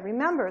out of there.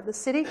 Remember, the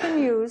city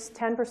can use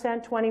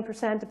 10%,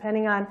 20%,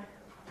 depending on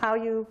how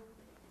you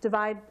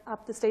divide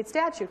up the state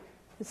statute.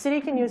 The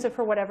city can use it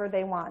for whatever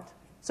they want.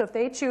 So if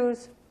they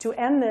choose to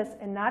end this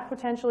and not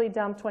potentially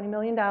dump $20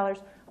 million on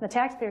the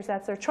taxpayers,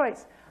 that's their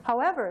choice.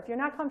 However, if you're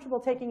not comfortable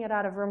taking it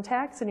out of room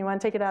tax and you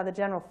want to take it out of the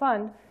general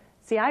fund,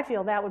 see, I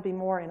feel that would be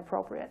more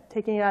inappropriate,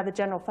 taking it out of the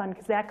general fund,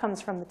 because that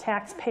comes from the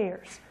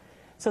taxpayers.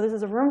 So this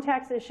is a room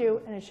tax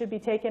issue, and it should be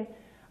taken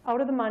out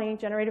of the money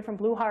generated from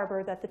Blue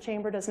Harbor that the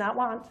Chamber does not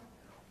want,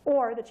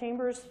 or the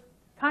Chamber's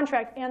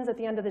contract ends at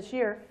the end of this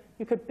year.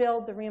 You could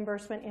build the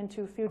reimbursement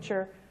into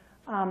future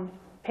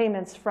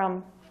payments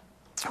from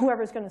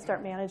whoever's going to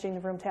start managing the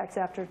room tax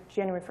after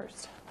January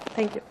 1st.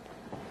 Thank you.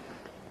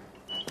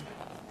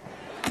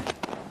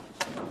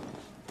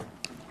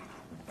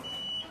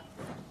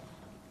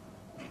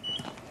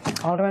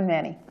 Alderman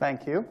Manny.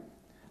 Thank you.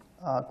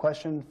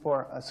 Question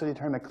for City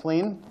Attorney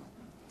McLean.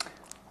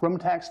 Room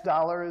tax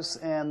dollars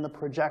and the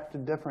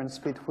projected difference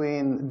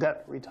between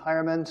debt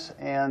retirement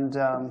and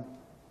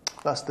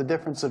thus the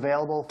difference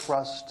available for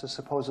us to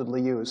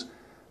supposedly use.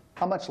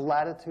 How much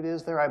latitude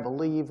is there? I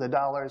believe the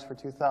dollars for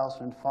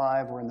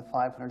 2005 were in the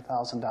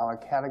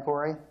 $500,000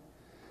 category.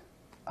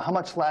 How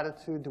much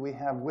latitude do we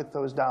have with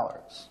those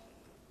dollars?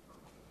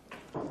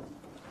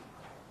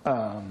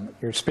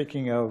 You're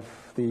speaking of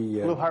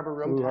the Blue Harbor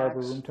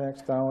room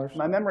tax dollars?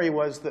 My memory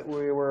was that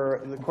we were,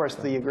 of course,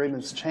 the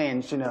agreements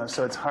changed, you know,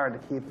 so it's hard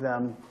to keep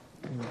them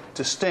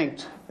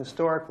distinct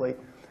historically.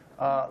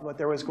 But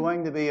there was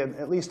going to be,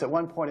 at least at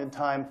one point in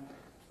time,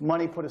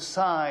 money put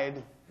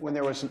aside when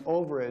there was an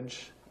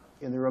overage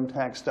in the room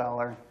tax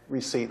dollar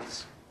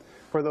receipts.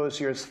 For those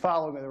years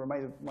following, there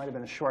might have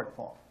been a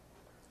shortfall.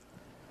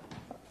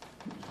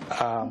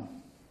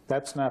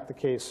 That's not the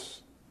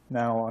case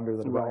now under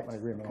the development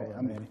agreement.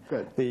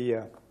 Okay,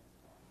 good.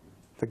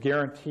 The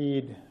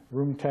guaranteed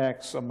room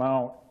tax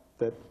amount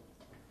that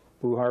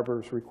Blue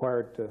Harbor is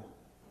required to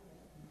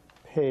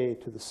pay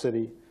to the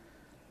city,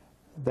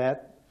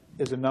 that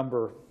is a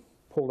number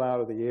pulled out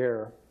of the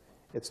air.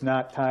 It's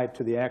not tied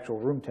to the actual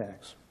room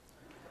tax.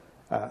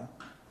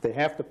 They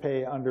have to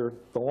pay under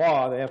the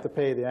law, they have to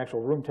pay the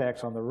actual room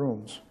tax on the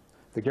rooms.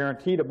 The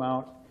guaranteed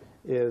amount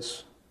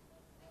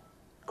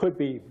could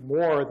be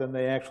more than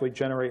they actually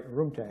generate in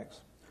room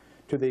tax.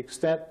 To the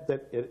extent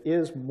that it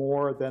is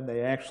more than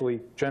they actually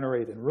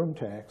generate in room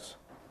tax,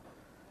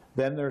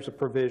 then there's a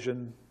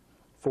provision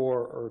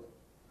for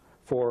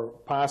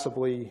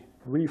possibly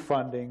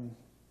refunding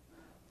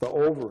the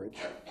overage,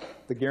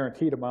 the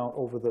guaranteed amount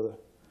over the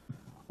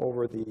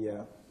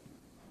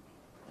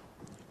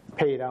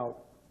paid out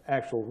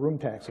actual room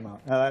tax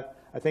amount. Now,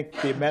 I think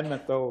the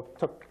amendment, though,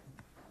 took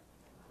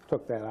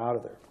that out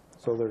of there.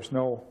 So there's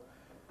no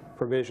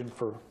provision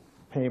for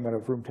payment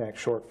of room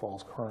tax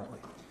shortfalls currently.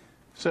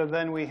 So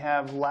then we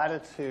have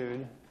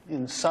latitude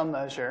in some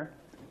measure,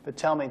 but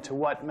tell me to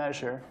what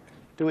measure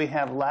do we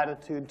have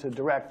latitude to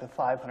direct the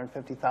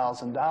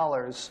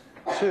 $550,000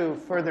 to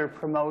further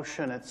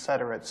promotion, et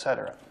cetera, et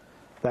cetera?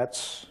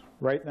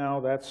 Right now,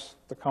 that's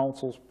the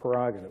council's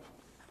prerogative.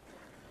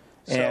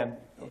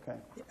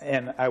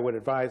 And I would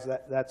advise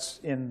that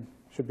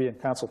should be in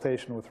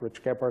consultation with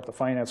Rich Gebhardt, the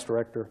finance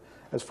director.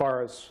 As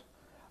far as,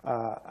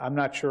 I'm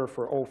not sure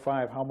for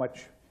 05 how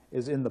much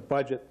is in the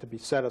budget to be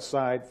set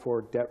aside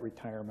for debt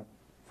retirement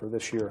for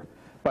this year.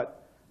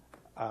 But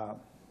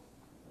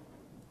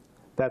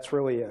that's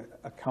really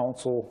a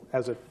council,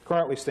 as it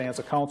currently stands,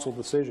 a council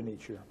decision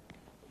each year.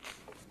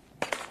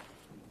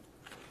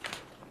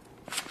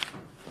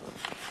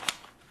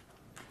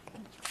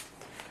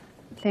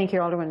 Thank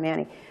you, Alderman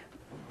Manny.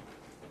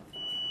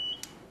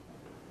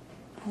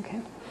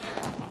 Okay.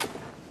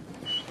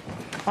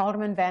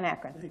 Alderman Van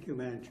Akkeren. Thank you,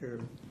 Madam Chair.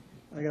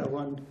 I got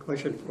one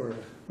question for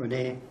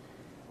Renee.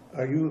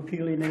 Are you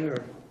appealing it,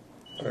 or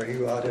are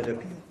you out of the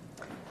appeal?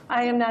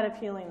 I am not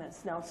appealing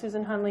this, no.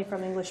 Susan Hundley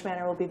from English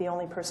Manor will be the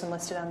only person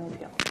listed on the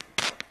appeal.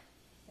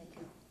 Thank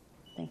you.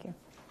 Thank you.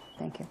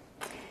 Thank you.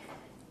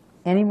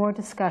 Any more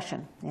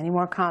discussion? Any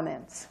more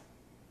comments?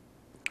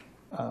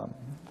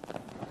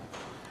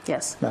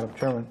 Yes. Madam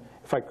Chairman,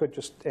 if I could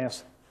just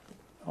ask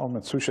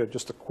Alderman Susha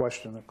just a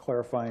question of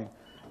clarifying.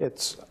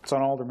 It's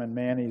on Alderman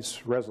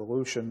Manny's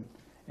resolution,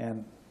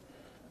 and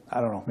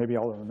I don't know, maybe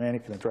Alderman Manny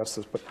can address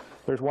this, but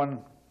there's one,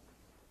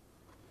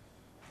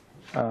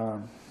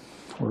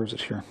 where is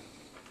it here?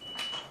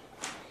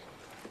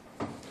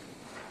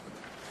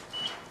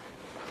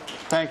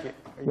 Thank you.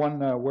 One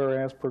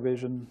whereas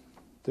provision,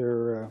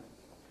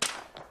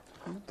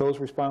 those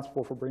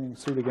responsible for bringing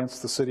suit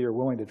against the city are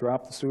willing to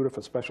drop the suit if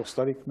a special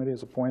study committee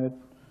is appointed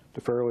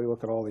to fairly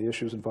look at all the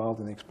issues involved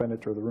in the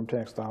expenditure of the room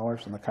tax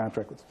dollars and the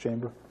contract with the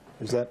chamber.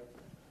 Is that?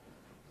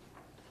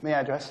 May I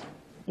address?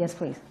 Yes,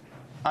 please.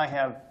 I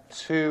have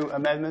 2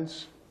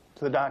 amendments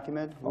to the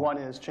document. One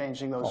is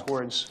changing those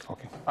words,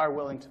 are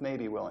willing to may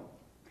be willing.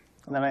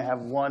 And then I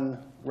have 1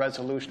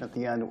 resolution at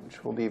the end,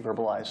 which will be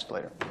verbalized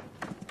later,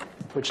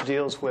 which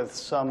deals with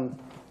some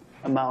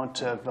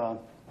amount of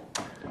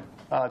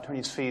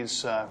attorney's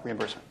fees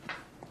reimbursement.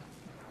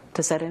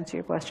 Does that answer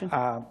your question?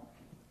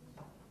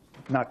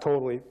 Not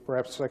totally.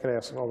 Perhaps I could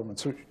ask Alderman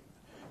Such.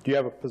 Do you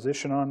have a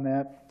position on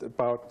that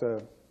about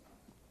the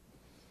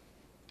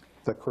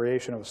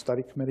creation of a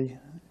study committee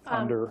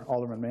under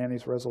Alderman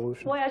Manny's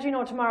resolution? Well, as you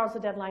know, tomorrow's the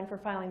deadline for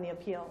filing the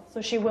appeal. So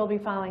she will be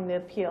filing the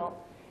appeal.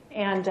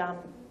 And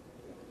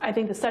I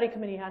think the study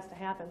committee has to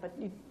happen. But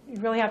you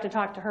really have to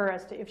talk to her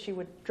as to if she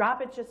would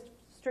drop it just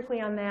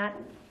strictly on that,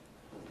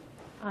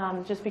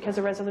 just because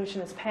the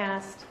resolution is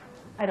passed.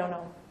 I don't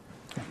know.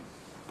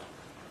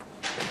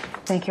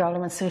 Thank you,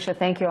 Alderman Susha.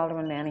 Thank you,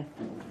 Alderman Manny.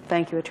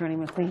 Thank you, Attorney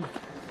McLean.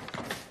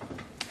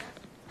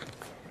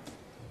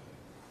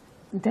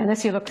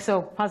 Dennis, you look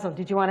so puzzled.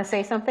 Did you want to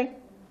say something?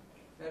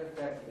 Matter of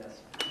fact,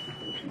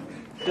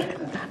 yes.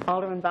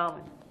 Alderman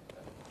Bauman.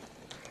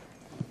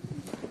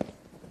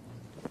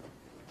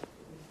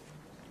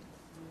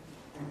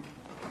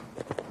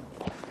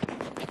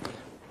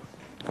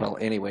 Well,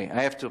 anyway,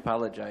 I have to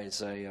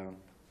apologize.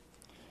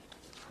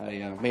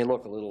 I may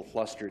look a little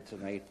flustered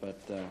tonight, but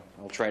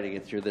I'll try to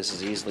get through this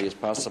as easily as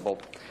possible.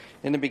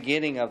 In the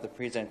beginning of the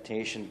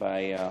presentation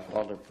by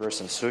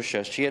Alderperson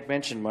Susha, she had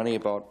mentioned money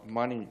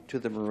to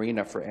the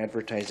marina for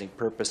advertising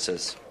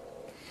purposes.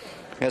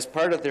 As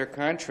part of their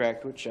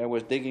contract, which I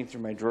was digging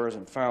through my drawers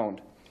and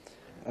found,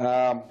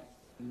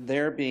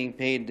 they're being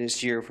paid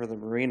this year for the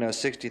marina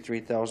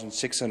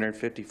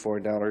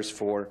 $63,654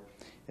 for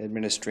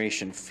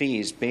administration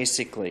fees,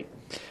 basically.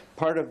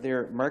 Part of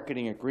their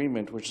marketing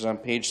agreement, which is on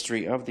page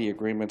 3 of the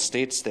agreement,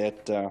 states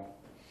that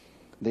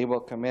they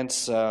will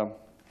commence,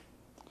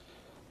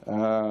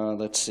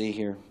 let's see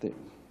here,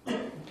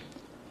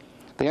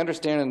 they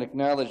understand and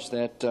acknowledge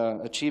that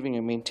achieving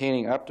and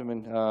maintaining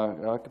optimum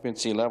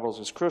occupancy levels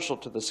is crucial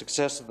to the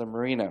success of the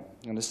marina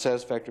and the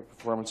satisfactory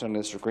performance under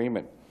this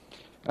agreement.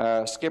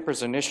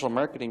 Skipper's initial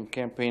marketing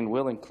campaign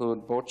will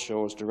include boat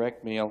shows,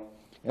 direct mail,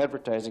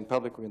 advertising,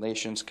 public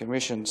relations,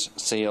 commissions,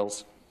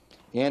 sales,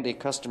 and a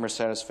customer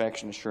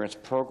satisfaction assurance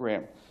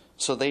program.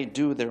 So they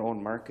do their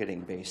own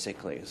marketing,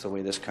 basically, is the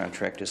way this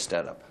contract is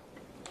set up.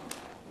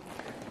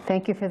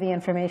 Thank you for the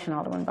information,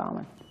 Alderman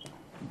Bauman.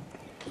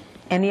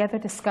 Any other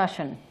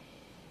discussion?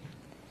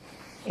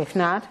 If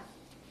not,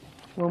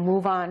 we'll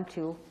move on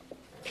to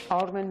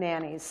Alderman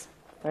Manny's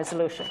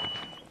resolution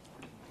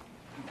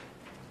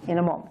in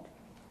a moment.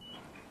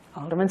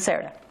 Alderman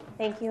Serta.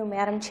 Thank you,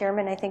 Madam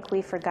Chairman. I think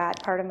we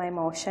forgot part of my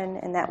motion,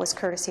 and that was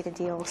courtesy to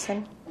Dee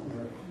Olson.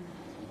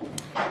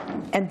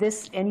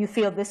 And you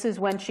feel this is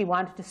when she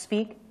wanted to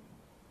speak?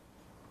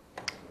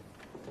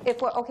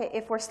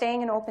 If we're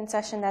staying in open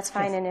session, that's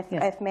fine. Yes.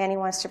 And if Manny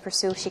wants to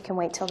pursue, she can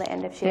wait till the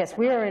end if she. Yes,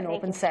 we are in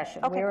open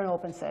session. Okay. We are in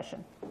open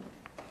session.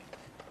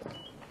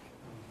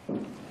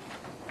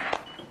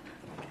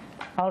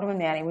 Alderman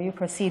Manny, will you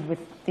proceed with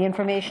the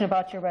information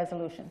about your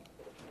resolution?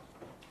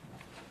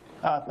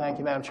 Thank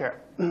you, Madam Chair.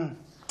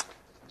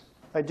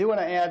 I do want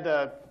to add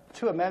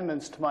 2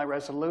 amendments to my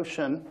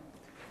resolution.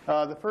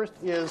 The first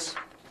is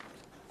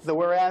the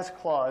whereas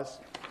clause.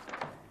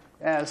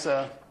 As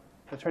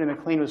Attorney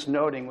McLean was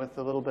noting with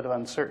a little bit of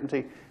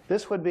uncertainty,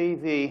 this would be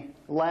the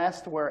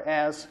last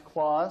whereas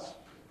clause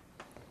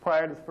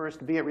prior to the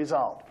first be it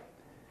resolved.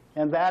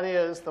 And that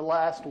is the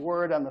last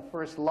word on the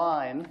first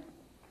line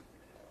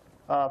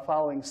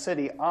following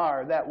city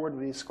R. That word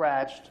would be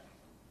scratched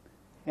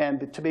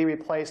and to be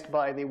replaced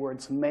by the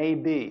words may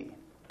be.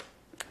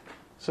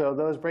 So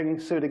those bringing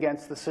suit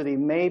against the city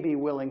may be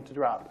willing to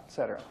drop,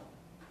 etc.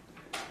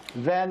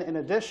 Then, in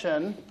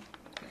addition,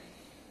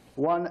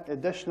 one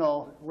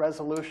additional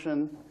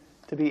resolution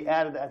to be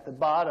added at the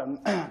bottom.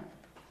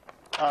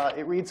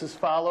 It reads as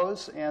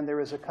follows, and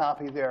there is a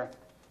copy there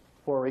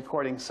for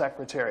recording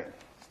secretary.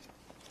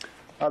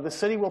 The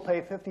city will pay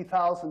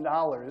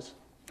 $50,000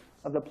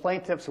 of the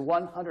plaintiff's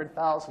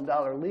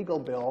 $100,000 legal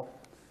bill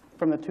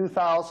from the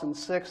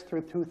 2006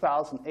 through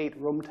 2008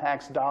 room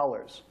tax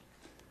dollars.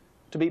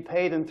 to be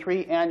paid in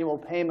 3 annual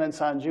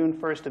payments on June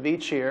 1st of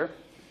each year,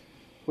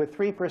 with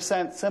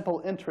 3%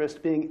 simple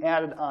interest being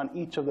added on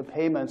each of the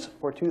payments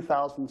for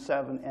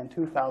 2007 and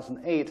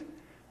 2008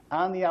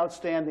 on the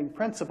outstanding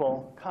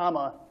principal,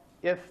 comma,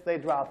 if they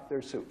drop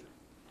their suit.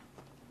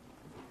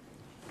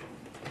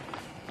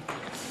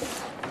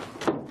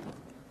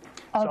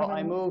 So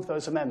I move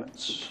those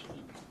amendments.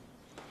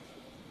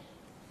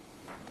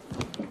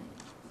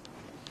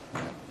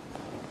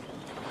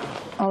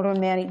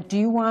 Alderman Manny, do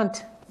you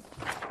want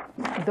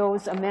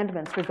those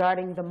amendments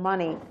regarding the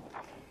money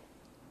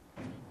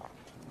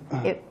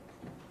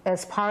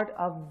as part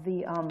of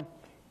the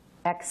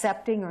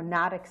accepting or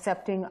not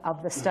accepting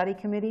of the study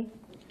committee?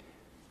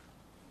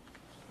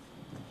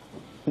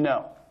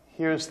 No.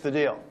 Here's the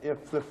deal.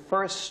 If the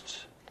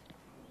first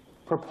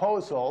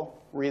proposal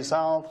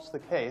resolves the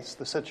case,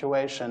 the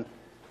situation,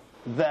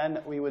 then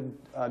we would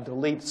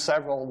delete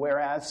several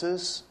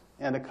whereases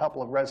and a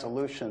couple of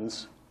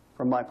resolutions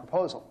from my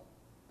proposal.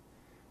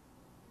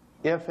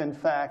 If, in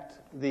fact,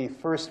 the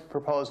first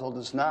proposal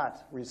does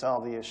not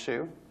resolve the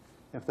issue,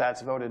 if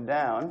that's voted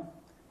down,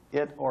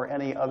 it or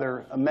any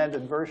other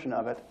amended version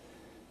of it,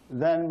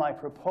 then my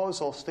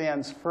proposal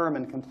stands firm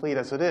and complete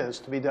as it is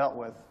to be dealt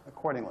with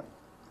accordingly.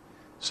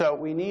 So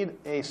we need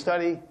a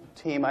study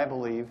team, I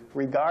believe,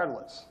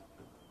 regardless.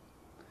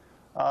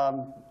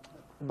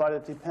 But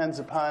it depends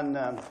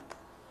upon,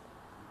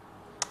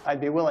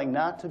 I'd be willing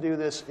not to do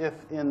this if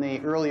in the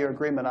earlier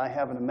agreement I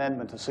have an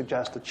amendment to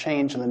suggest a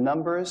change in the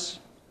numbers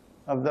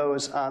of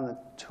those on the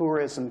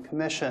Tourism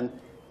Commission,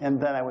 and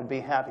then I would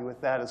be happy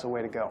with that as a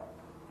way to go.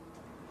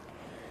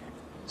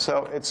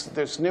 So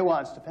there's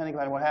nuance depending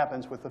on what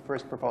happens with the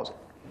first proposal.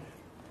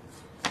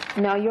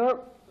 Now,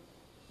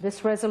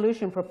 this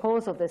resolution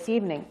proposal this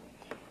evening,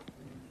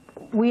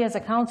 we as a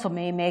council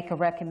may make a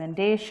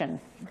recommendation,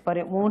 but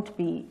it won't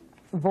be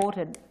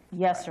voted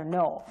yes or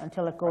no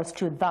until it goes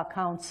to the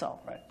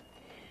council. Right.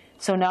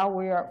 So now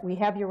we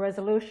have your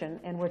resolution,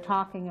 and we're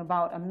talking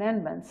about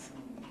amendments.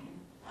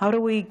 How do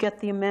we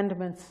get the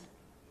amendments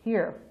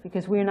here?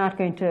 Because we're not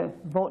going to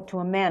vote to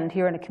amend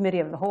here in a committee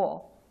of the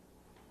whole.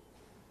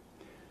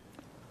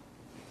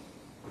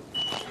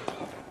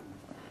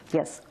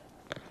 Yes.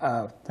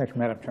 Thank you,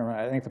 Madam Chairman.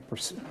 I think the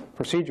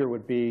procedure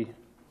would be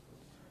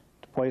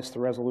to place the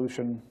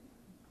resolution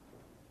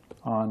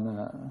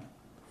on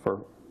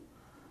for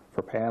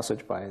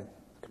passage by the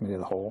committee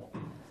of the whole,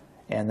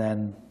 and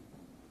then,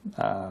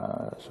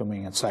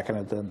 assuming it's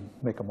seconded, then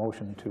make a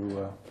motion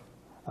to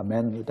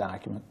amend the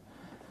document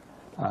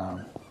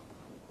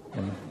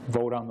and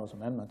vote on those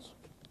amendments.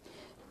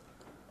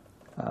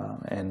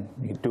 And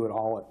you do it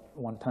all at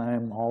one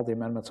time, all the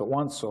amendments at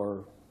once,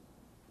 or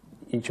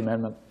each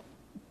amendment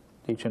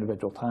each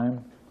individual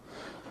time.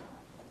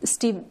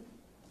 Steve,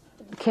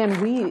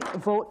 can we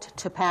vote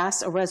to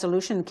pass a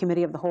resolution in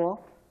committee of the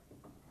whole?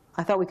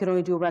 I thought we could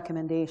only do a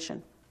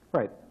recommendation.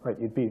 Right.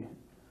 You'd be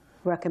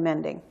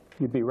recommending.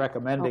 You'd be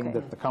recommending Okay.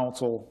 that the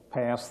council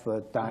pass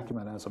the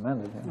document as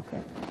amended. Yeah.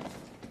 Okay.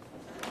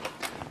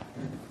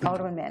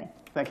 Alderman Manning.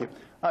 Thank you.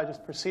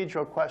 Just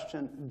procedural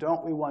question.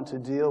 Don't we want to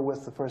deal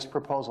with the first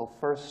proposal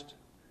first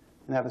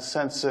and have a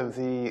sense of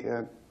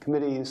the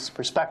committee's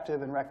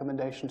perspective and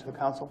recommendation to the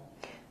council?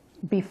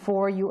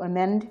 Before you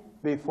amend?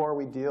 Before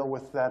we deal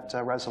with that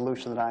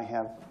resolution that I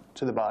have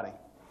to the body.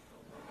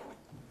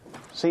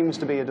 Seems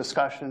to be a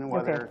discussion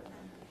whether, Okay.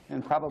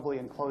 and probably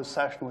in closed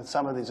session with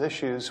some of these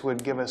issues,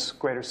 would give us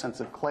greater sense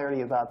of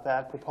clarity about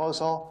that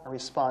proposal, a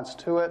response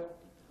to it.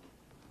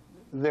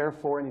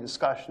 Therefore, any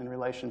discussion in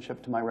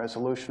relationship to my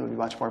resolution would be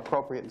much more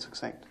appropriate and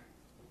succinct.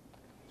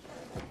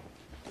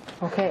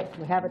 Okay,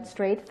 we have it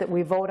straight that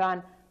we vote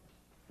on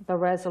the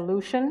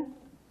resolution.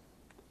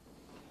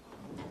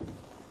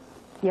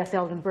 Yes,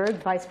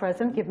 Eldenberg, Vice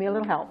President, give me a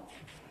little help.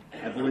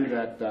 I believe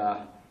that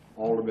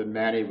Alderman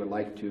Manny would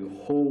like to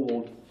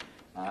hold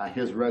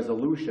his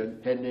resolution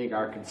pending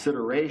our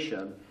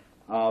consideration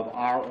of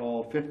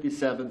RO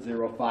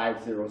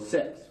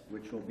 570506,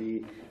 which will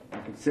be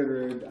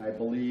considered, I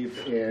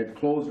believe, in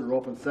closed or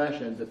open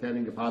session,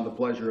 depending upon the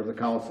pleasure of the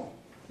council.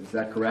 Is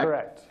that correct?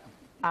 Correct.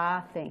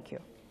 Thank you.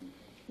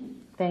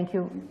 Thank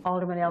you,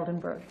 Alderman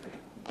Eldenberg.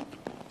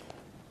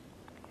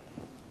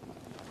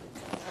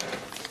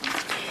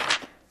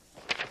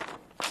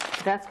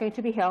 That's going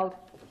to be held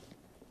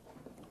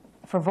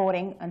for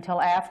voting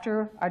until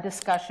after our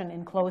discussion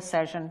in closed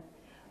session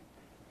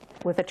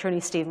with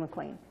Attorney Steve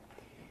McLean.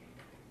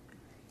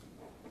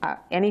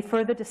 Any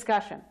further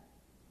discussion?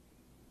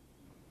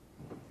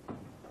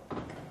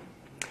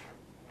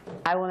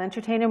 I will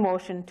entertain a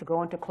motion to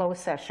go into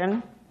closed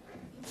session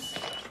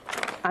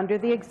under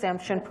the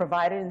exemption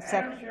provided in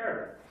section.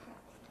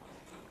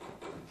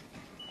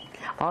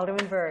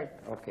 Alderman Byrd.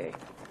 Okay.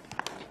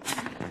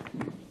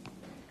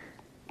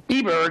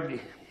 Eberg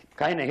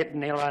kind of hit the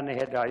nail on the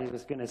head. I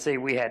was going to say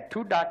we had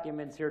 2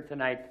 documents here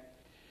tonight,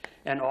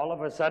 and all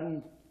of a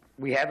sudden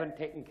we haven't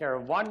taken care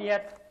of one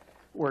yet.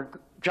 We're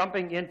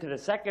jumping into the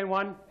second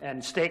one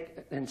and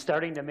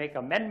starting to make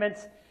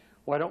amendments.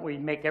 Why don't we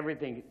make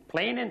everything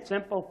plain and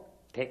simple,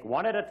 take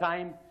one at a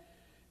time,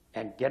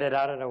 and get it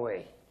out of the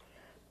way?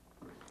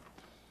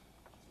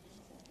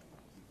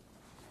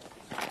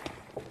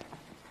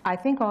 I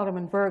think,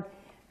 Alderman Berg,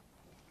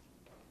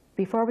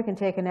 before we can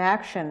take an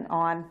action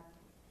on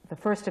the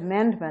First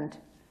Amendment,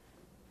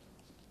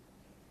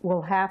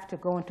 we'll have to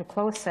go into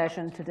closed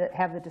session to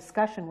have the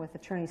discussion with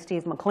Attorney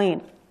Steve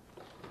McLean,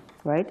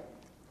 right?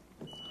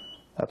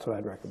 That's what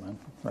I'd recommend,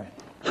 right.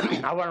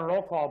 I want a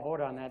roll call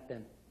vote on that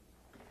then.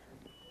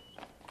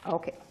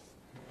 Okay.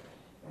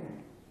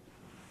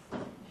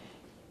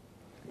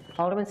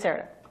 Alderman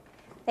Serta.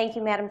 Thank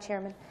you, Madam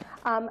Chairman.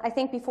 I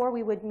think before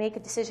we would make a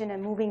decision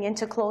on moving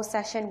into closed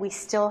session, we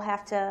still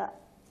have to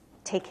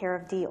take care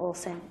of Dee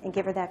Olson and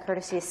give her that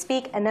courtesy to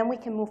speak, and then we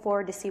can move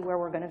forward to see where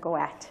we're going to go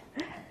at.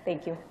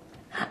 Thank you.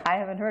 I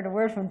haven't heard a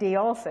word from Dee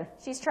Olson.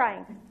 She's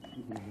trying.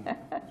 She's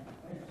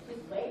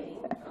waiting.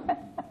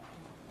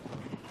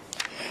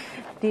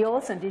 Dee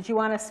Olson, did you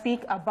want to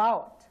speak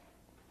about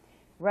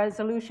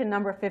resolution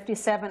number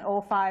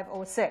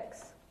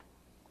 570506?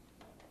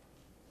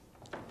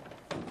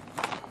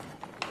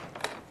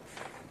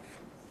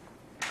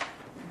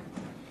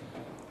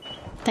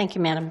 Thank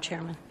you, Madam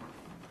Chairman.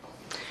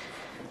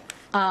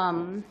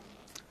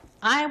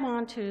 I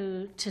want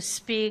to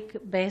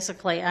speak,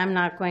 basically, I'm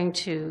not going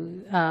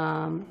to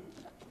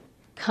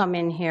come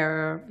in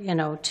here,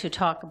 to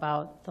talk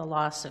about the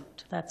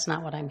lawsuit. That's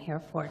not what I'm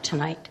here for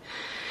tonight.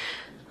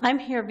 I'm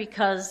here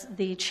because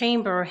the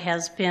Chamber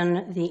has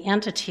been the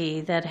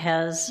entity that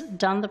has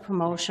done the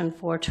promotion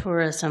for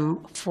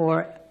tourism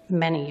for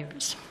many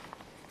years.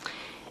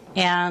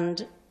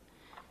 And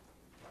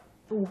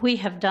we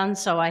have done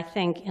so, I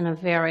think, in a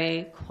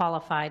very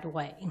qualified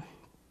way.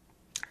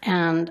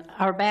 And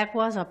our back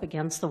was up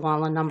against the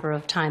wall a number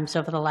of times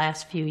over the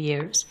last few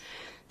years.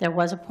 There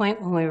was a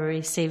point when we were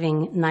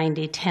receiving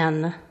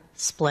 90-10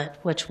 split,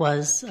 which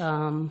was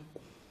the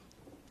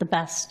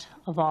best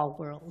of all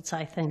worlds,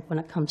 I think, when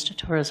it comes to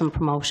tourism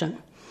promotion.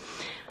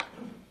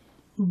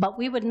 But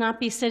we would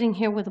not be sitting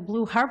here with a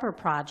Blue Harbor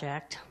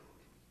project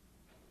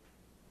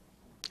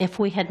if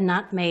we had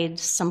not made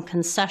some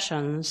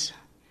concessions.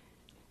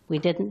 We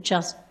didn't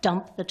just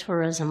dump the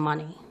tourism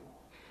money.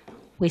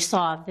 We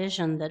saw a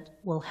vision that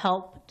will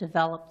help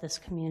develop this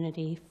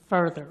community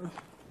further.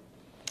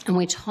 And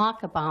we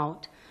talk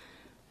about,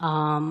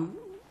 how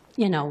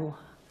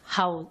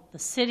the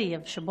city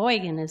of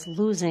Sheboygan is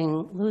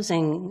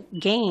losing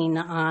gain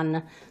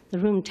on the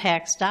room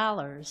tax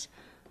dollars.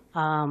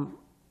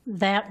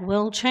 That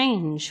will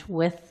change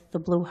with the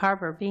Blue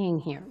Harbor being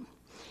here.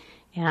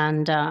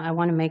 And I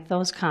want to make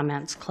those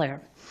comments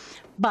clear.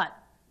 But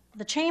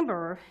the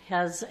Chamber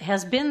has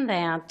been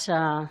that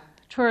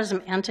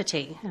tourism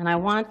entity, and I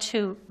want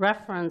to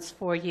reference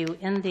for you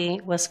in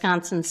the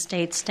Wisconsin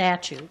State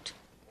Statute,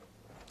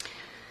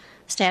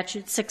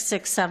 Statute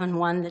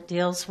 6671, that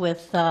deals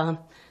with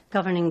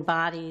governing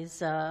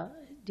bodies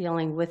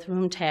dealing with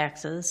room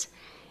taxes.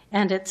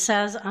 And it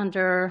says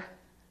under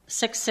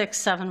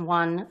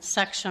 6671,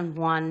 Section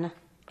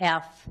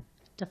 1F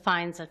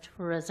defines a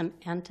tourism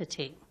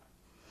entity.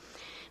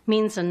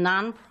 Means a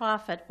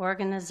nonprofit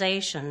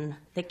organization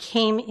that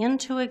came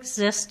into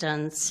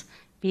existence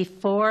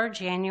before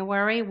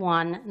January 1,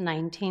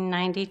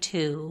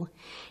 1992,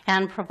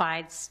 and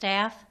provides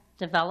staff,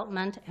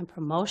 development, and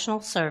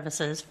promotional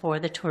services for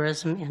the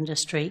tourism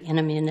industry in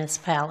a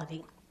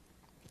municipality.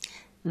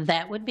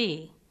 That would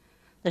be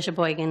the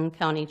Sheboygan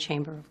County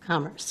Chamber of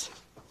Commerce.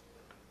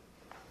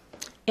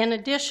 In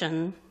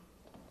addition,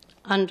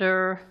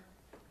 under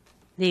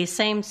the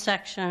same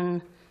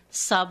section,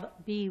 sub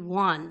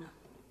B1,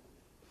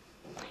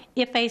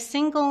 if a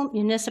single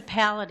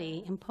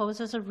municipality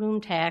imposes a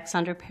room tax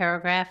under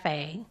paragraph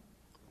A,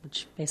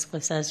 which basically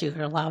says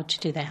you're allowed to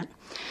do that,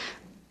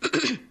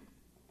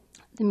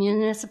 the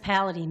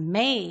municipality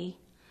may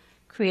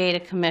create a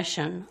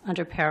commission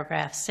under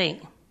paragraph C.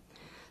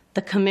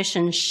 The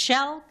commission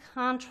shall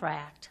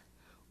contract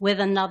with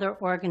another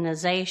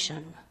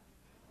organization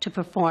to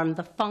perform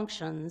the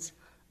functions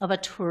of a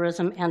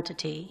tourism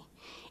entity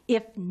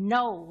if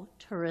no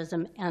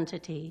tourism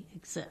entity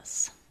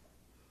exists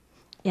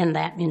in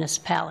that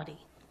municipality.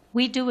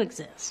 We do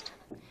exist.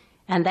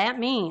 And that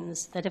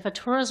means that if a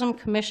tourism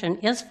commission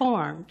is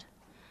formed,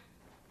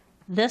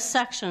 this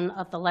section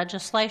of the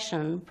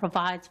legislation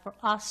provides for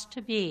us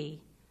to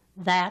be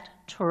that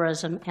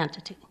tourism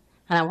entity.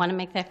 And I want to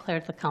make that clear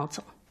to the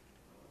council.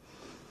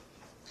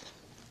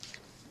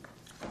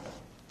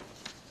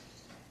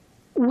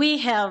 We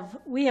have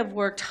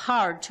worked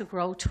hard to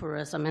grow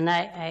tourism, and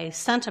I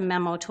sent a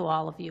memo to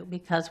all of you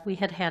because we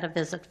had a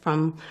visit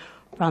from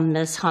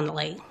Ms.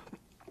 Huntley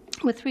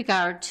with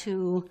regard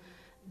to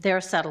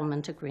their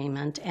settlement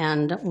agreement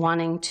and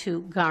wanting to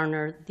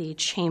garner the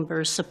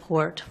Chamber's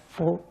support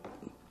for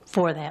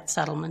that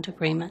settlement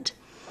agreement.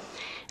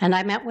 And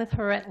I met with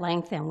her at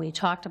length, and we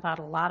talked about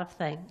a lot of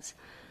things.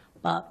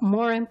 But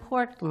more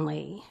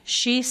importantly,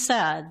 she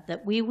said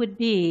that we would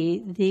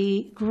be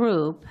the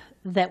group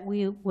that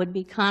we would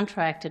be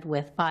contracted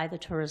with by the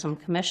Tourism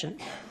Commission.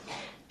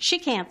 She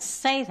can't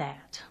say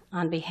that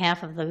on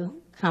behalf of the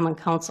Common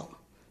Council.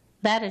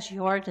 That is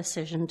your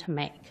decision to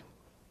make.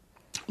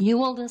 You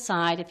will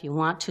decide if you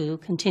want to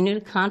continue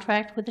to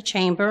contract with the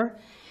Chamber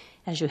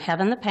as you have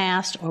in the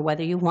past, or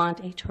whether you want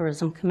a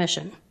tourism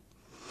commission.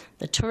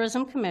 The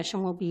Tourism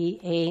Commission will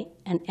be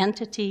an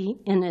entity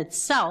in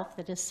itself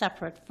that is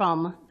separate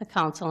from the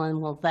council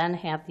and will then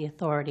have the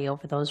authority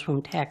over those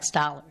room tax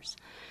dollars,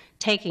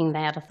 taking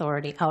that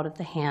authority out of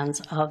the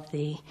hands of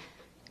the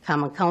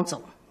Common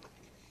Council.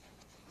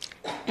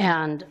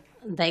 And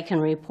they can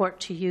report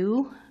to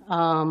you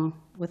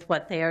with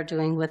what they are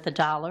doing with the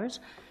dollars.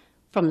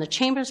 From the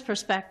Chamber's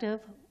perspective,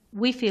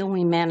 we feel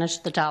we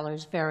manage the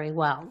dollars very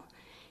well.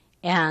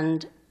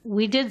 And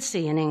we did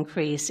see an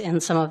increase in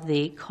some of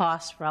the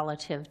costs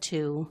relative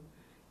to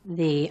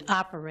the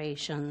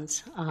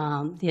operations,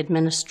 the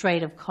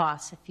administrative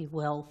costs, if you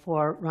will,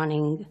 for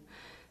running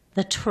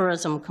the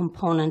tourism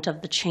component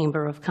of the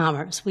Chamber of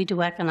Commerce. We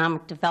do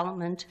economic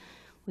development,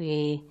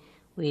 we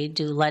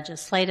do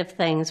legislative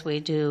things, we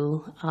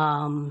do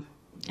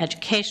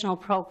educational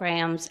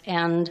programs,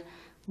 and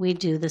we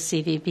do the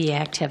CVB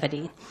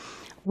activity.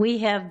 We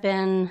have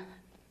been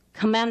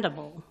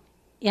commendable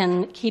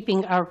in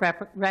keeping our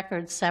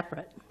records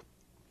separate.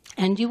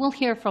 And you will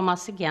hear from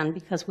us again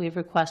because we've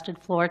requested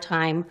floor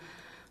time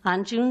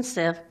on June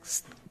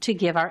 6th to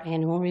give our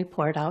annual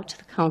report out to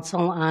the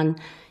council on,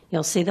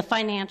 you'll see the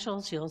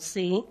financials, you'll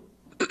see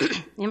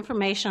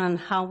information on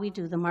how we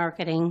do the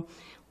marketing,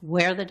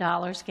 where the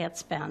dollars get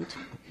spent.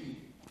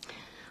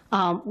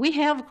 We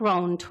have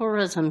grown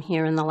tourism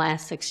here in the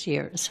last 6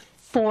 years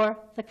for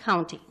the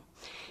county.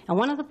 And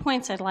one of the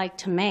points I'd like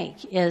to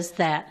make is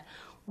that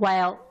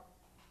while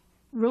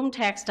room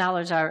tax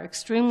dollars are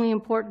extremely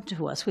important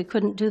to us, we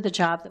couldn't do the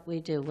job that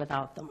we do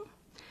without them.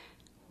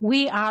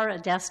 We are a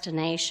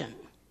destination.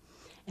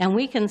 And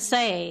we can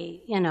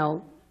say, you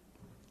know,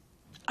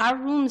 our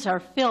rooms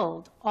are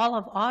filled all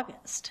of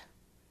August,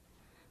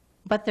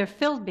 but they're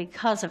filled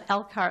because of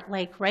Elkhart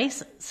Lake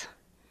races.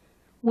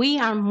 We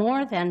are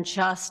more than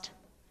just,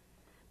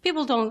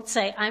 people don't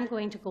say, I'm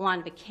going to go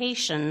on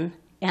vacation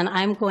and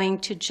I'm going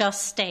to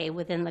just stay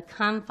within the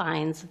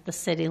confines of the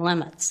city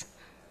limits.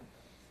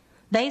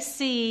 They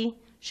see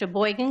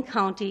Sheboygan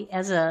County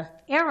as an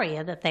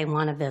area that they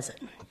want to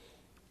visit.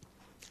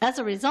 As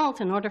a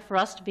result, in order for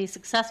us to be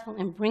successful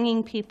in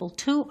bringing people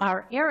to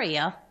our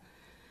area,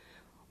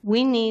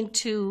 we need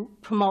to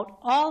promote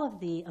all of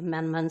the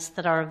amendments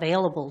that are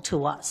available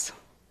to us,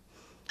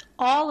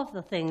 all of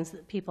the things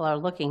that people are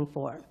looking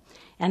for.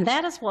 And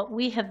that is what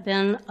we have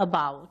been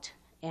about.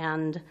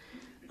 And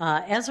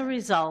as a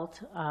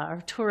result,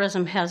 our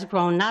tourism has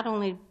grown, not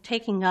only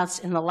taking us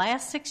in the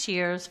last 6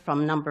 years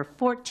from number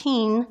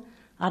 14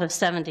 out of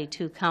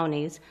 72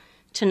 counties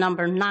to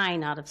number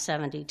 9 out of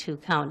 72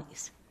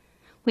 counties.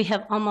 We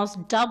have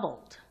almost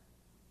doubled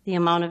the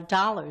amount of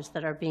dollars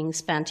that are being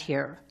spent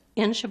here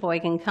in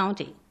Sheboygan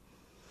County.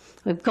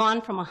 We've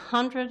gone from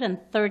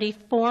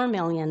 $134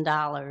 million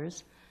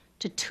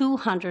to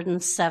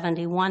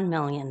 $271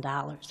 million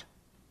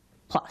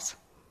plus.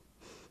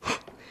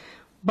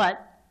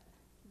 But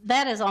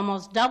that is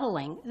almost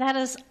doubling. That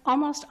is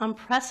almost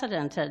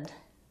unprecedented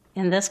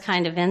in this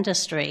kind of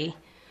industry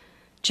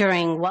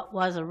during what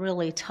was a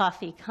really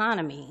tough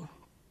economy,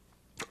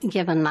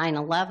 given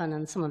 9/11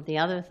 and some of the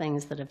other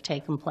things that have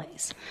taken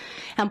place.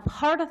 And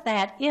part of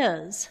that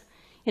is,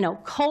 you know,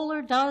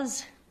 Kohler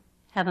does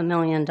have $1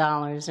 million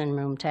in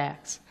room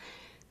tax.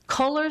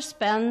 Kohler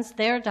spends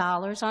their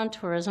dollars on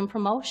tourism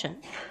promotion.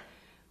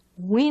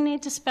 We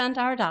need to spend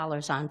our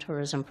dollars on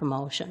tourism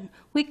promotion.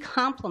 We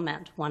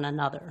complement one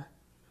another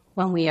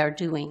when we are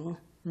doing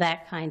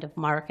that kind of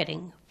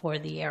marketing for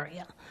the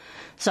area.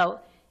 So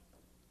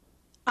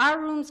our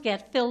rooms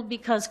get filled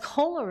because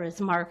Kohler is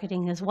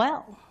marketing as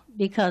well,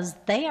 because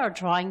they are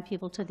drawing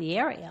people to the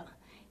area,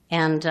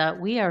 and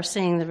we are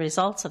seeing the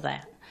results of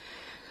that.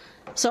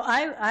 So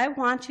I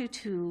want you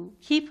to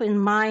keep in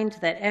mind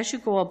that as you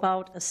go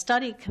about a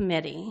study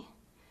committee,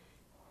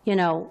 you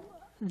know,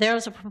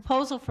 there's a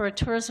proposal for a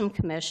tourism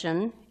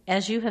commission.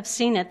 As you have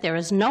seen it, there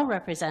is no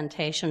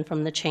representation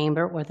from the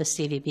Chamber or the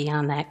CVB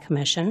on that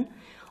commission,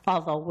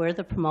 although we're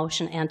the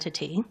promotion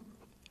entity.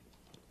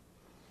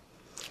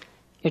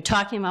 You're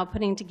talking about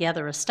putting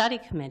together a study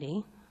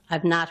committee.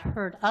 I've not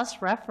heard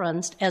us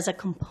referenced as a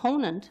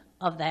component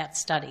of that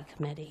study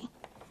committee.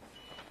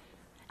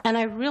 And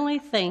I really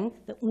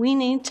think that we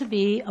need to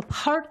be a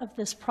part of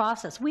this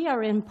process. We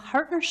are in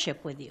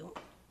partnership with you.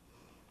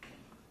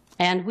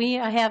 And we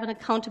have an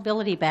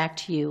accountability back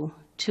to you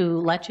to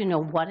let you know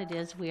what it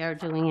is we are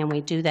doing, and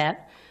we do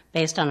that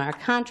based on our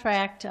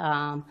contract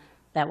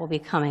that will be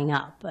coming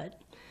up.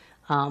 But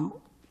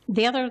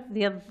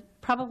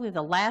probably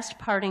the last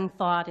parting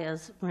thought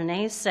is,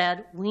 Renee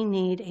said we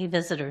need a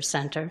visitor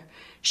center.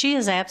 She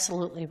is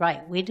absolutely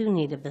right. We do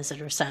need a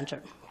visitor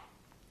center.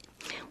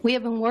 We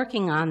have been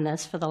working on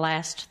this for the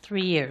last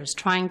 3 years,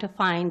 trying to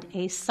find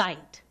a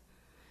site.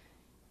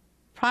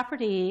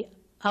 Property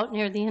out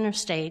near the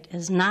interstate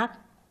is not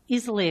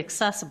easily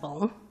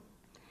accessible,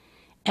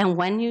 and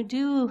when you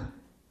do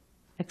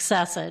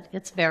access it,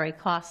 it's very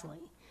costly.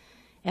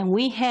 And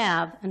we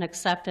have an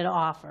accepted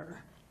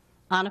offer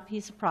on a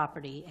piece of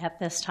property at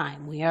this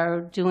time. We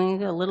are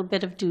doing a little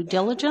bit of due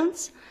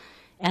diligence,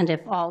 and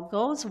if all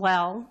goes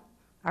well,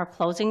 Our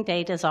closing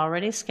date is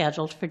already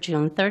scheduled for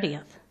June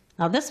 30th.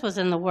 Now, this was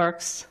in the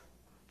works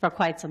for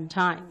quite some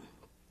time.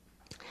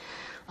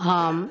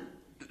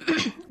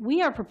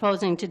 We are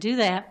proposing to do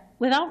that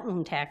without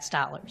room tax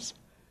dollars.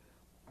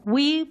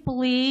 We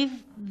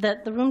believe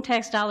that the room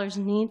tax dollars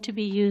need to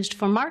be used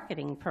for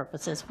marketing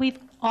purposes. We've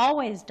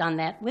always done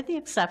that, with the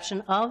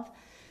exception of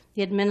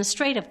the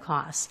administrative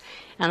costs.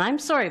 And I'm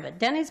sorry, but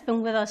Denny's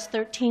been with us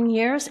 13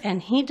 years,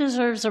 and he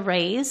deserves a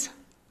raise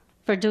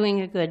for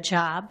doing a good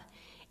job.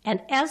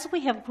 And as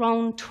we have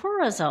grown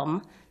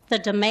tourism, the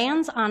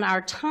demands on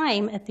our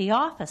time at the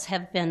office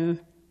have been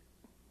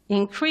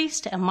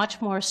increased and much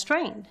more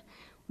strained.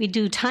 We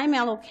do time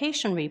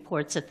allocation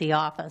reports at the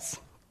office.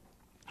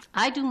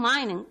 I do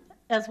mine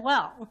as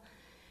well.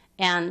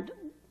 And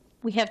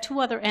we have two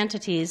other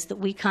entities that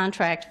we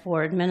contract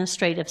for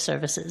administrative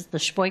services, the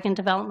Sheboygan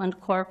Development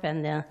Corp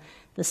and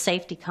the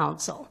Safety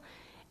Council.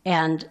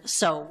 And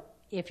so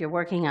if you're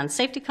working on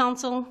Safety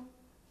Council,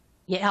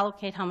 you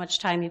allocate how much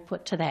time you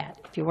put to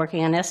that. If you're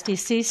working on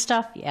SDC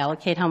stuff, you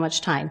allocate how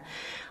much time.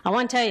 I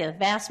want to tell you, the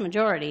vast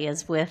majority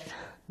is with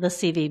the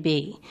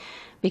CVB.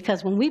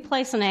 Because when we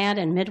place an ad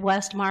in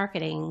Midwest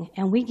Marketing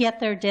and we get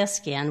their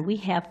disc in, we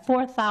have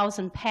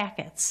 4,000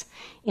 packets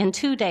in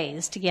 2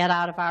 days to get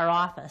out of our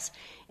office.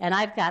 And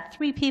I've got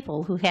 3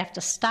 people who have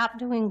to stop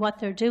doing what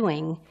they're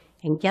doing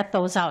and get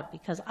those out,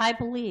 because I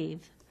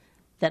believe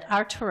that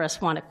our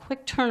tourists want a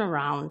quick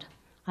turnaround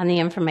on the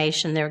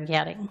information they're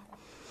getting.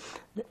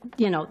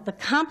 You know, the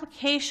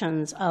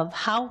complications of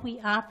how we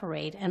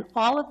operate and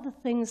all of the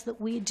things that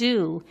we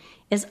do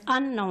is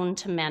unknown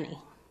to many.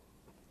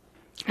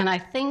 And I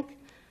think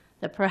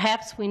that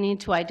perhaps we need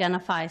to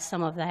identify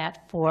some of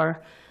that for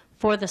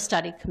the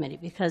study committee,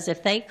 because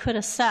if they could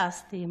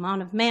assess the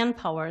amount of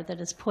manpower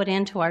that is put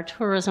into our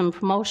tourism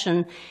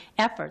promotion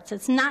efforts,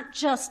 it's not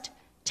just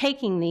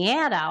taking the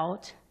ad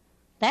out.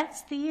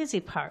 That's the easy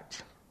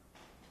part.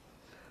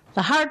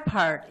 The hard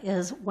part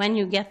is when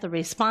you get the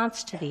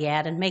response to the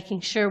ad and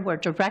making sure we're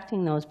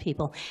directing those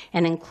people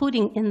and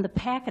including in the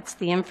packets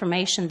the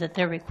information that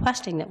they're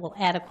requesting that will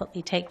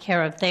adequately take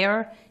care of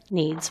their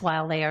needs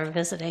while they are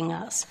visiting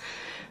us.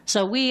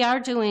 So we are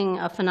doing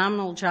a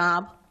phenomenal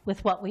job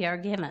with what we are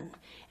given.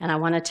 And I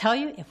want to tell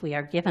you, if we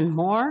are given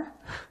more,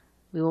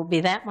 we will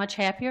be that much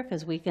happier,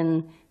 because we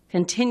can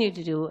continue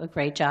to do a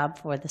great job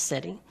for the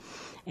city.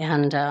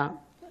 And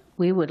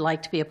we would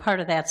like to be a part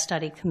of that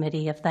study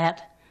committee if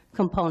that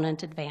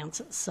component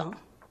advances. So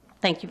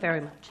thank you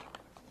very much.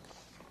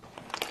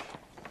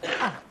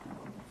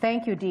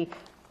 Thank you, Dee.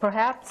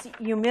 Perhaps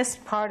you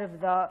missed part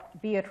of the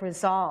be it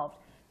resolved,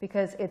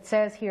 because it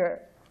says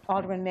here,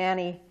 Alderman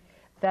Manny,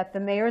 that the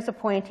mayor's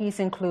appointees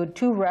include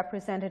 2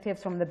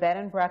 representatives from the Bed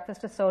and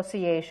Breakfast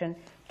Association,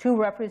 2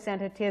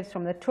 representatives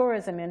from the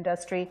tourism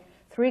industry,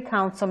 3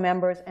 council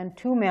members, and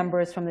 2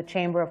 members from the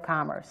Chamber of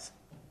Commerce.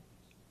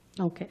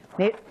 Okay.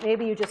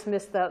 Maybe you just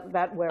missed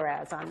that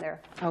whereas on there.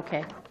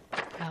 Okay.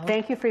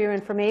 Thank you for your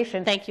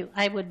information. Thank you.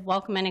 I would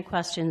welcome any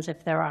questions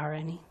if there are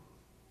any.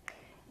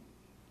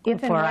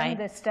 If and when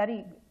the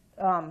study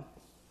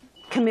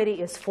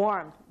committee is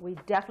formed, we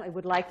definitely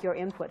would like your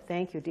input.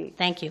 Thank you, Dee.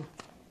 Thank you.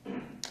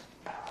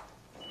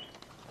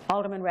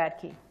 Alderman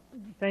Radke.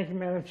 Thank you,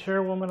 Madam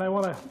Chairwoman. I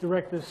want to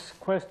direct this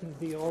question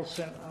to Dee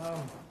Olson.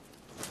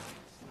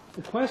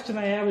 The question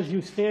I have is,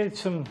 you stated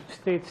some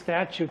state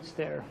statutes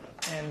there,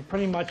 and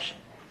pretty much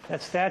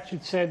that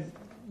statute said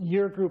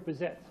your group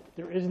is it.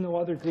 There is no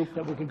other group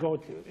that we could go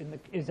to.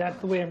 Is that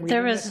the way I'm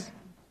reading it?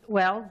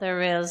 Well,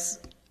 there is,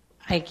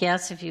 I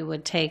guess if you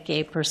would take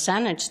a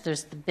percentage,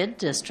 there's the bid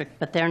district,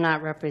 but they're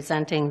not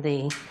representing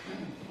the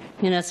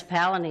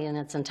municipality in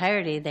its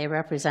entirety. They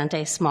represent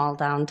a small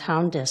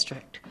downtown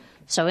district.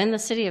 So in the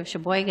city of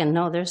Sheboygan,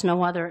 no, there's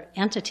no other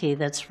entity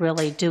that's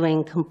really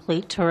doing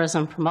complete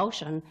tourism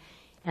promotion.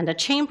 And a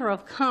Chamber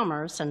of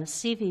Commerce and a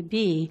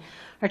CVB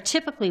are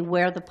typically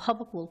where the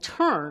public will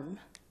turn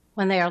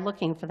when they are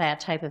looking for that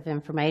type of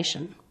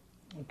information.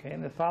 Okay,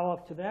 and the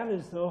follow-up to that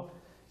is, though,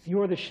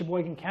 you're the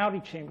Sheboygan County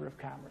Chamber of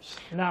Commerce.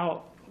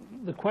 Now,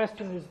 the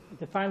question is,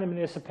 define the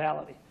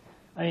municipality.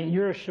 I mean,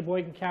 you're a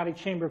Sheboygan County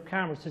Chamber of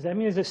Commerce. Does that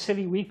mean as a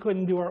city we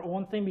couldn't do our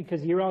own thing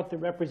because you're out there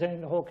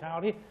representing the whole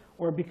county?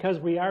 Or because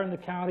we are in the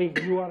county,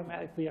 you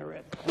automatically are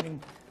it? I mean,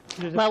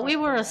 well, we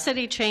were a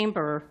city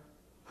chamber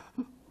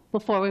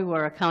before we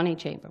were a county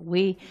chamber.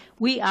 We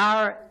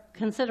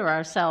consider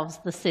ourselves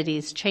the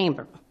city's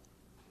chamber.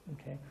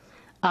 Okay.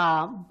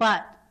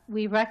 But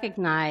we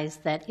recognize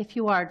that if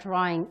you are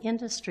drawing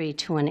industry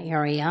to an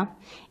area,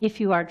 if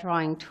you are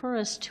drawing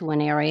tourists to an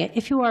area,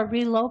 if you are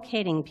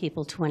relocating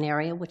people to an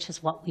area, which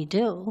is what we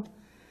do,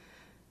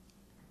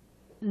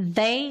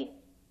 they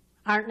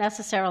aren't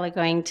necessarily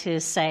going to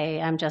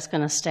say, I'm just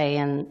going to stay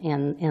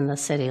in the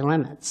city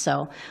limits.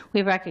 So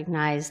we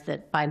recognize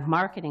that by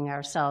marketing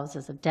ourselves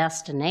as a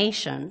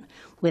destination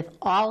with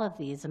all of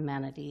these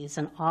amenities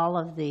and all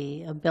of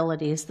the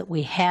abilities that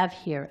we have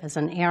here as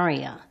an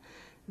area,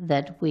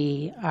 that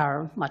we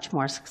are much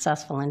more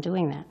successful in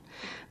doing that.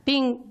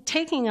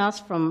 Taking us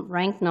from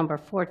rank number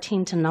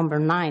 14 to number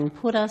 9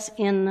 put us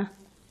in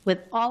with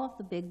all of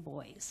the big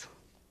boys.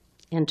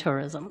 in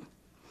tourism.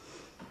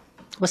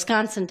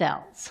 Wisconsin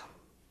Dells,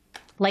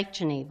 Lake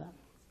Geneva,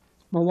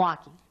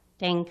 Milwaukee,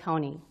 Dane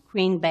County,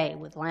 Green Bay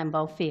with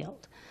Lambeau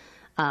Field.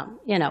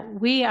 You know,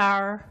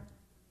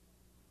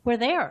 we're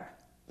there.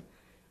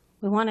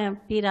 We want to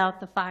beat out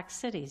the Fox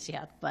cities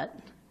yet, but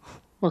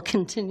we'll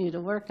continue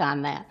to work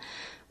on that.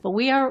 But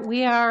we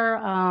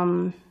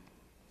are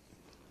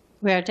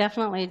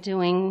definitely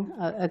doing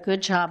a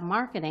good job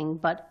marketing,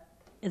 but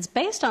it's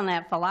based on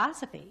that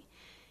philosophy.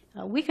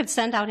 We could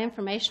send out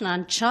information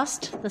on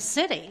just the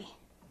city,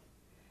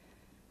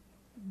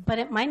 but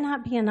it might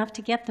not be enough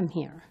to get them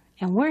here.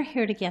 And we're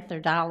here to get their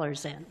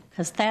dollars in,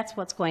 because that's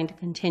what's going to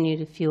continue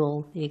to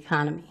fuel the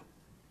economy.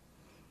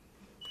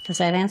 Does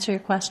that answer your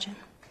question?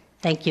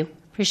 Thank you.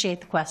 Appreciate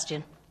the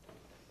question.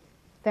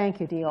 Thank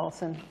you, Dee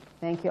Olson.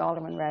 Thank you,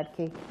 Alderman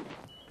Radke.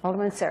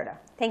 Alderman Serta.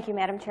 Thank you,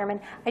 Madam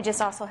Chairman. I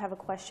just also have a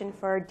question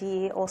for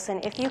Dee Olson.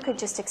 If you could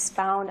just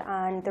expound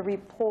on the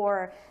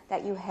rapport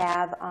that you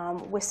have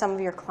with some of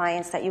your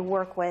clients that you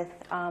work with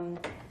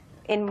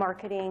in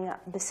marketing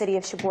the city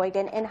of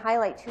Sheboygan, and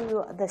highlight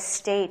to the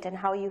state and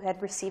how you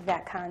had received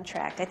that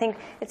contract. I think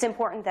it's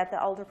important that the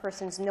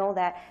alderpersons know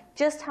that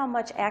just how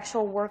much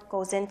actual work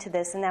goes into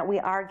this, and that we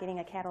are getting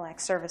a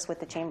Cadillac service with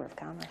the Chamber of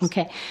Commerce.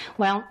 Okay.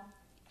 Well,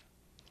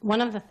 one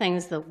of the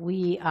things that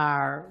we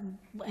are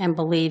and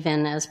believe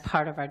in as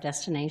part of our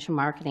destination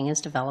marketing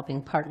is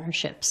developing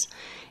partnerships.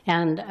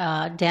 And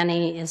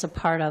Denny is a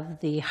part of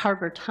the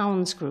Harbor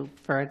Towns Group,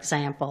 for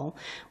example,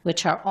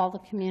 which are all the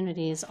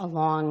communities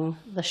along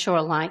the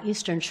shoreline,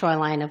 eastern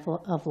shoreline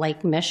of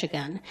Lake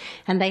Michigan.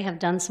 And they have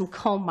done some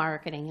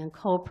co-marketing and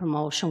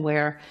co-promotion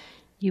where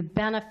you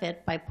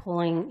benefit by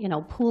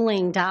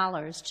pooling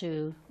dollars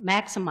to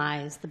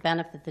maximize the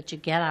benefit that you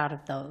get out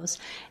of those,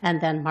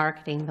 and then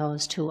marketing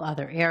those to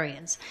other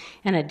areas.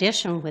 In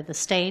addition, with the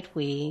state,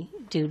 we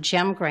do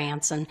GEM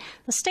grants, and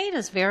the state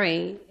is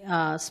very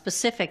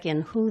specific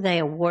in who they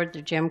award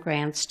their GEM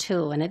grants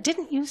to, and it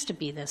didn't used to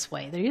be this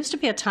way. There used to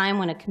be a time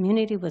when a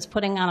community was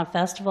putting on a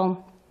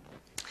festival,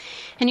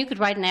 and you could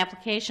write an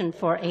application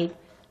for a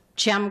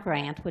GEM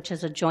grant, which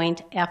is a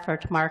joint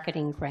effort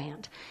marketing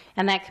grant,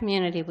 and that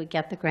community would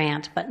get the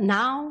grant. But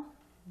now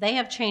they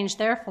have changed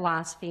their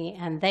philosophy,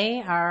 and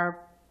they are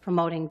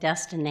promoting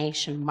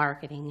destination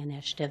marketing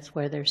initiatives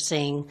where they're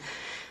seeing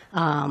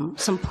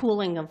some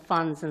pooling of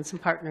funds and some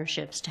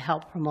partnerships to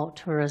help promote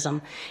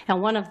tourism.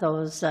 And one of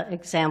those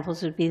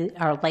examples would be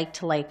our Lake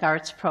to Lake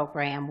Arts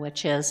program,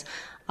 which is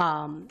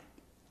Fond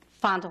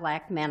du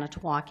Lac,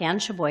 Manitowoc,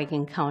 and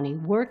Sheboygan County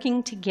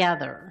working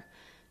together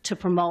to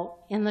promote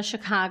in the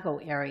Chicago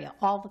area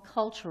all the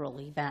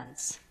cultural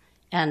events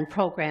and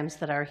programs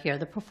that are here,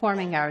 the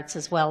performing arts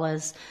as well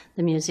as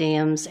the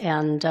museums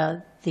and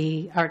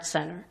the Art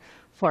Center,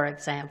 for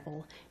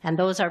example. And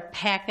those are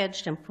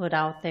packaged and put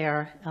out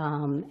there,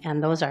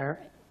 and those are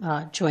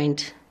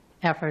joint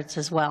efforts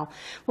as well.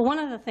 But one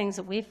of the things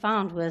that we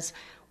found was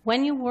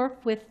when you work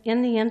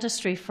in the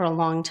industry for a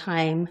long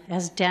time,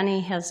 as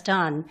Denny has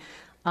done,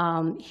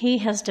 he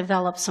has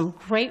developed some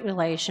great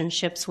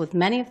relationships with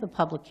many of the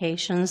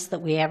publications that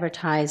we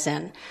advertise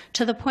in,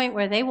 to the point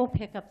where they will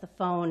pick up the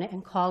phone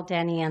and call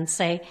Denny and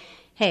say,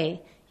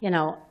 hey, you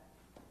know,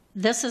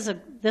 this is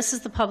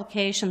the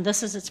publication,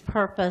 this is its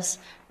purpose,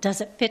 does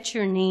it fit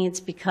your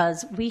needs?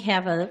 Because we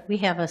have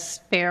a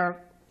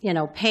spare, you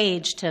know,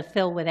 page to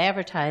fill with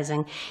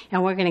advertising,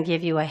 and we're going to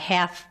give you a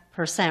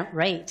 0.5%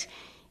 rate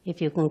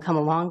if you can come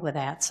along with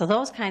that. So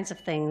those kinds of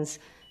things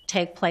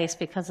take place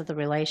because of the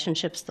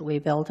relationships that we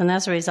build, and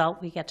as a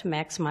result, we get to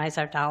maximize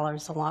our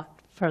dollars a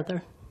lot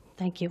further.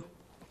 Thank you.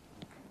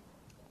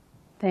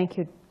 Thank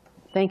you.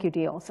 Thank you,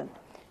 Dee Olson.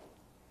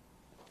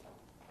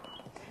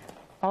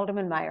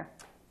 Alderman Meyer.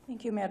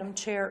 Thank you, Madam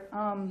Chair.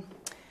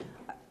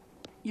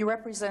 You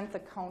represent the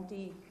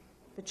county,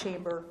 the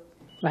chamber.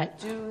 Right.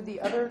 Do the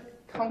other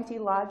county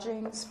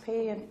lodgings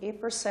pay an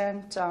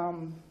 8%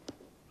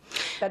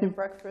 bed and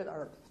breakfast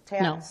or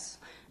tax?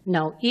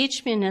 No,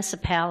 each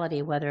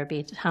municipality, whether it be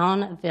a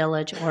town, a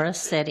village, or a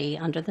city,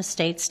 under the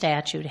state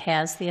statute,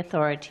 has the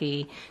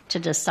authority to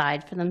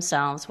decide for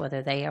themselves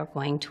whether they are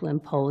going to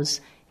impose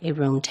a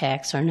room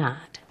tax or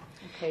not.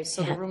 Okay,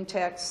 so the room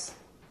tax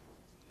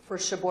for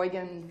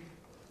Sheboygan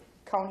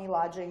County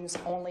lodgings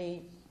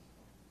only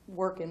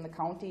work in the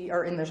county,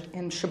 or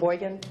in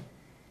Sheboygan,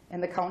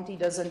 and the county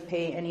doesn't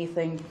pay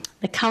anything?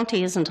 The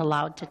county isn't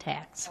allowed to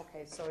tax.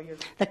 Okay, so you're...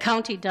 The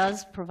county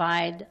does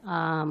provide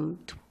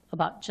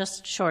about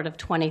just short of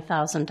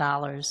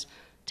 $20,000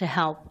 to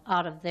help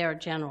out of their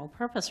general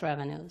purpose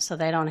revenue. So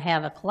they don't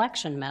have a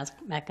collection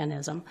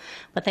mechanism,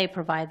 but they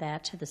provide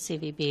that to the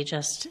CVB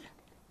just,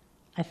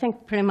 I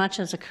think, pretty much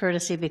as a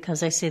courtesy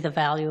because they see the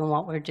value in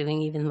what we're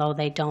doing, even though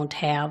they don't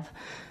have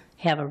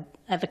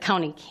the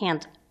county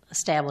can't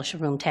establish a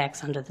room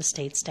tax under the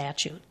state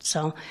statute.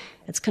 So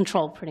it's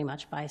controlled pretty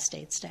much by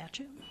state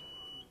statute.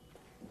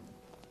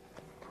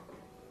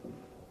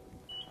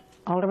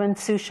 Alderman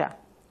Susha.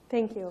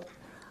 Thank you.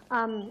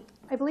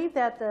 I believe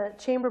that the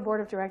Chamber Board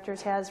of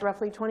Directors has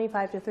roughly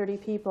 25 to 30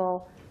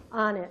 people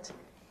on it.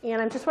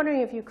 And I'm just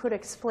wondering if you could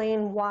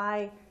explain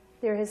why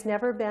there has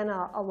never been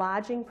a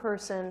lodging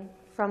person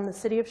from the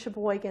city of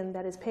Sheboygan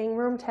that is paying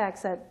room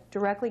tax that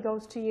directly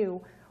goes to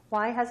you.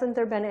 Why hasn't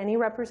there been any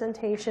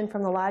representation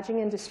from the lodging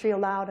industry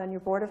allowed on your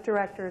board of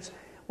directors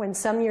when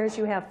some years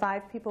you have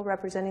 5 people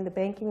representing the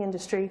banking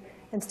industry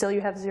and still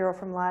you have 0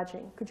 from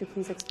lodging? Could you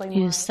please explain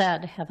You why?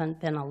 said haven't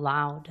been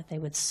allowed. They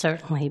would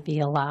certainly be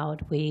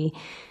allowed.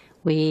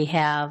 We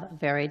have a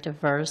very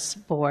diverse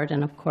board,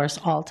 and of course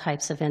all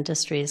types of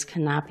industries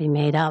cannot be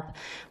made up.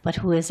 But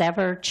who is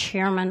ever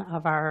chairman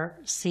of our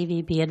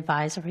CVB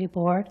advisory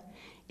board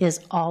is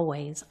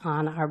always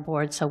on our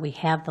board, so we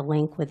have the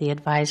link with the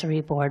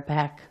advisory board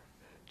back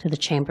to the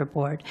chamber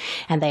board,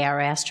 and they are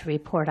asked to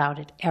report out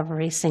at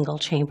every single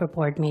chamber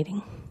board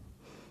meeting.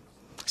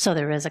 So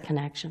there is a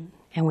connection,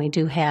 and we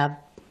do have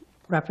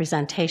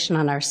representation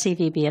on our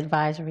CVB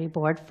advisory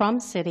board from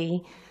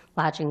city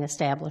lodging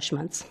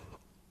establishments.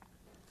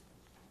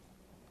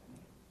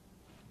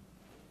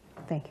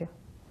 Thank you.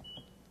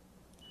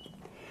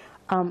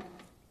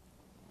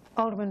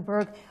 Alderman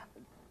Berg,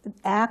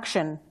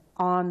 action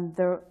on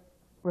the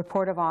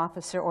report of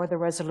officer or the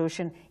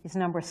resolution is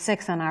number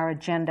 6 on our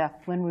agenda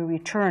when we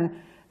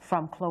return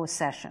from closed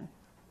session.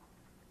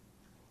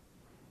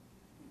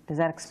 Does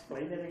that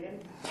explain it again?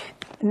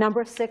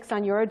 Number 6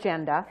 on your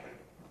agenda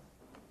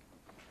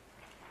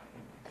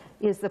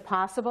is the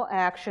possible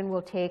action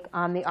we'll take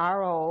on the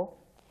RO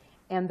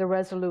and the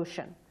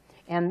resolution.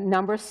 And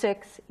number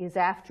 6 is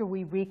after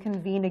we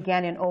reconvene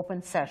again in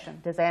open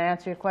session. Does that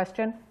answer your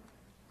question?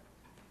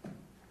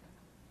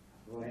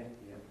 Go ahead.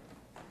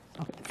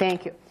 Okay,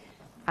 thank you.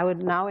 I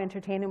would now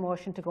entertain a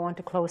motion to go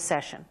into closed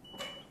session.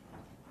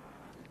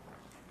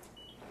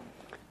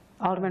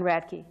 Alderman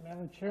Radke.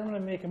 Madam Chairman, I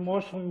make a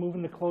motion we move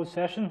into closed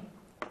session.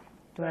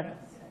 Do I?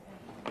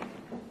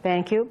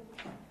 Thank you.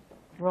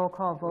 Roll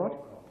call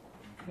vote.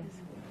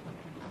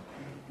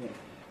 Yes.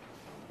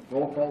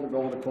 Roll call to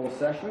go into closed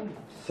session.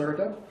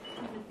 Serta.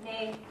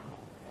 Nay.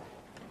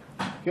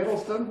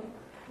 Kittleson.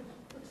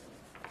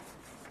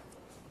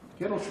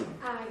 Kittleson.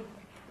 Aye.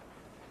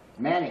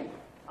 Manning.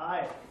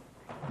 Aye.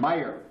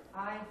 Meyer.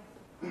 Aye.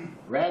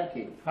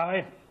 Radke.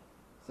 Aye.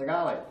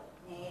 Sagali.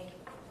 Nay.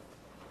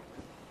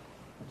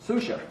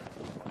 Susha.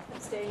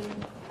 Abstain.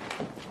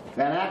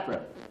 Van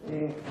Akron.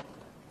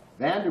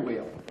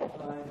 Vanderweel.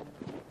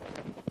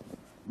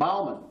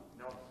 Bauman.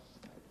 No.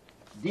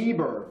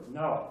 Deberg.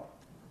 No.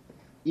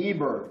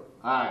 Eberg.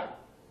 Aye.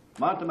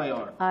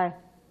 Montemayor. Aye.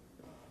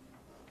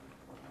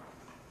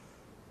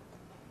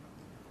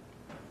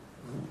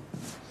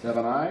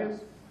 Seven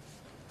ayes.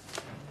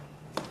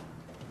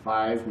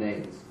 5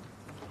 nays.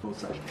 Closed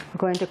session. We're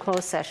going to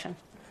closed session.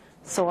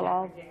 So we'll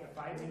all. Take a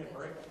 5-minute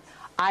break.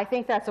 I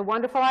think that's a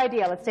wonderful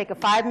idea. Let's take a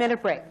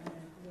 5-minute break.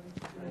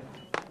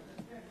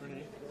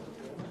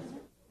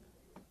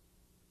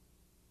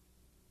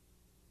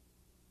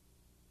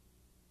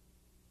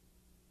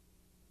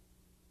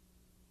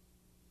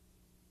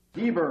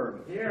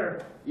 Deberg.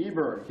 Here.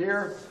 Eberg.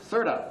 Here.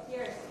 Serta.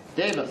 Here.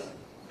 Davis.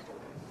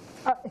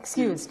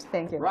 Excused.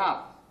 Thank you.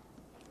 Roth.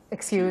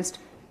 Excused.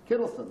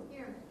 Kittleson.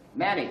 Here.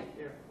 Manning.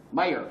 Here.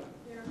 Meyer.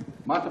 Here.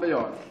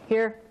 Montemayor.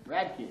 Here.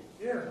 Radke.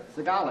 Here.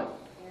 Sagali.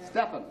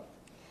 Stefan.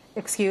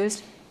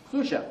 Excused.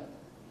 Susha.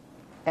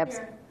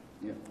 Here.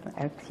 Yeah.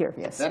 Here,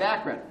 yes. Van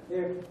Akron.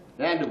 Here.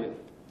 Vanderweel.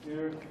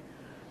 Here.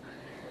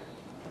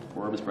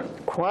 Quorum is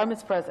present. Quorum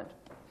is present.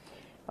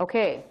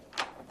 Okay.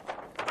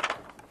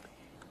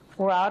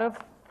 We're out of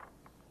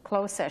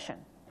closed session.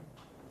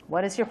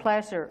 What is your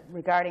pleasure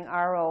regarding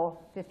RO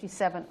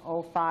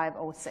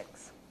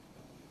 570506?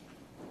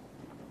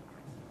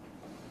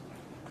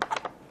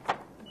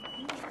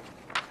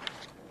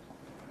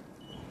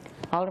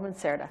 Alderman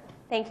Serta.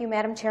 Thank you,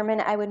 Madam Chairman.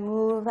 I would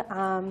move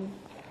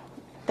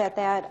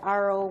that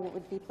RO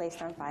would be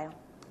placed on file.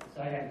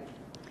 Second.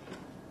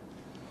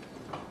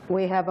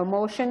 We have a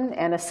motion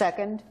and a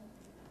second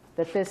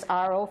that this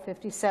RO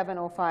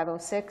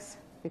 570506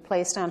 be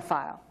placed on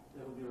file.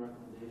 That would be a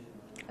recommendation.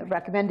 A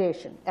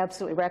recommendation,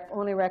 absolutely,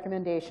 only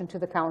recommendation to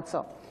the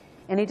council.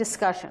 Any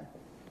discussion?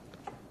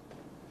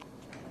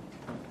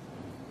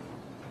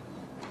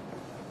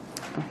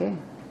 Okay.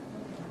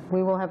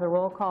 We will have a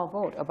roll call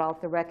vote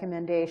about the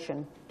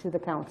recommendation to the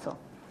council.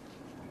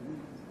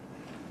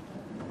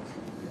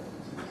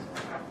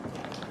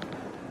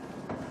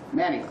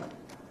 Manning.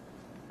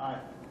 Aye.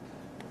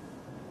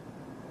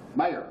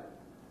 Meyer.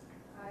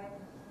 Aye.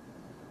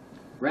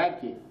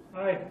 Radke.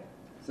 Aye.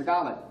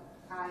 Sagali.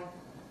 Aye.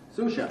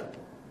 Susha.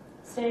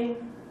 Abstain.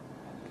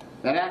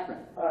 Van Akron.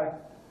 Aye.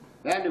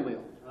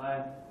 Vanderweel.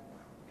 Aye.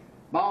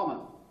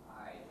 Bauman.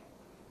 Aye.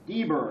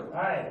 Deberg.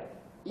 Aye.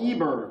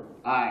 Eberg.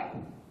 Aye.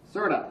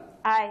 Serta.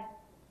 Aye.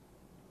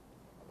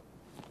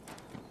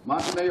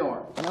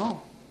 Montemayor.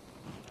 No.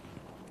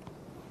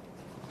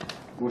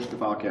 Motion to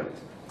file carries.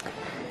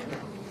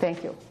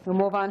 Thank you. We'll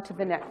move on to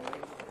the next.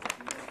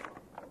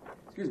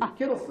 Excuse me,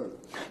 Kittleson.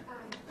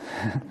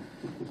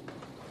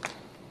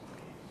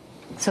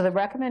 So the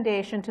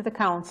recommendation to the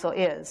council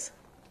is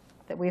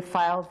that we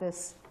file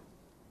this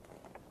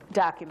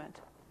document.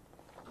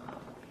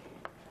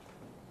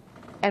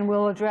 And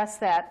we'll address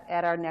that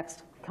at our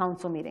next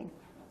council meeting.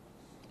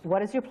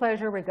 What is your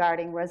pleasure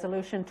regarding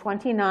Resolution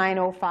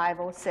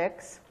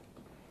 290506,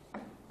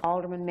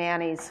 Alderman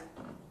Manny's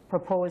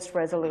proposed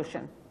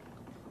resolution?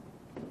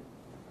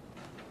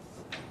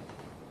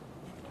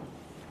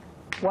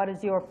 What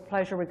is your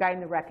pleasure regarding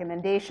the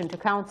recommendation to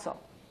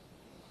council?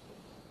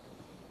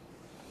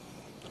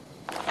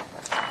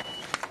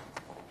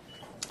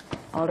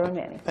 Alderman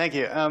Manny. Thank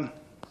you.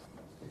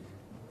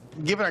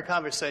 Given our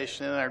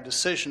conversation and our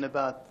decision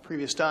about the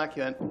previous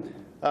document,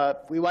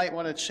 we might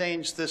want to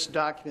change this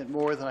document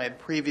more than I had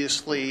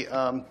previously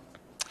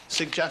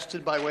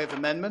suggested by way of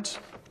amendments.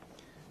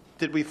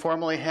 Did we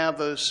formally have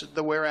those,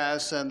 the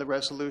whereas and the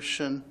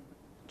resolution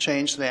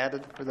changed and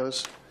added? Were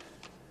those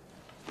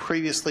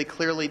previously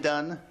clearly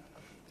done?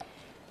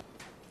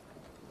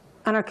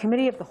 On our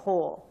committee of the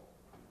whole,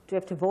 do we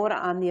have to vote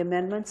on the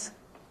amendments?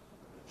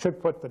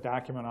 Should put the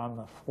document on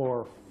the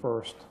floor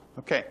first.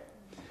 Okay.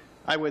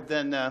 I would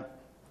then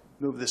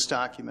move this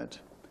document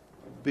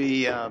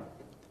be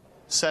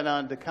sent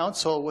on to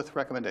council with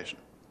recommendation.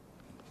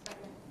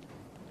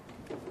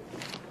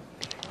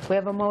 We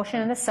have a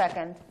motion and a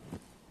second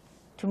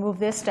to move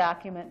this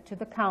document to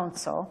the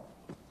council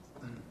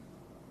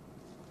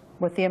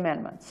with the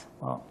amendments.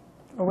 Well,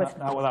 or with,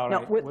 not without.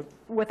 no,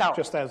 without.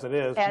 Just as it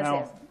is. As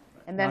now, is.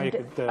 And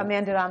then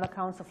amend it on the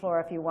council floor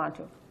if you want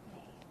to.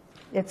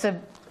 It's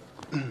a,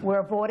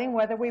 we're voting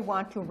whether we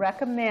want to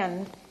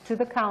recommend to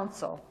the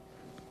council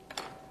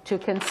to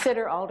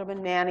consider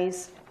Alderman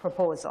Manny's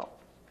proposal.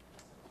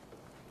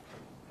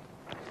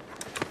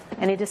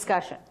 Any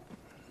discussion?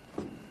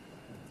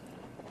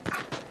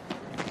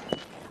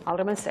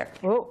 Alderman Serda.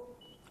 Whoa.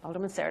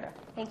 Alderman Serda.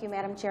 Thank you,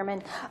 Madam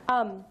Chairman.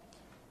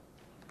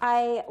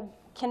 I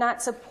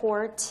cannot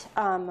support,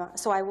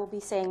 so I will be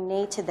saying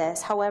nay to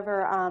this.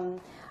 However,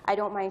 I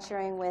don't mind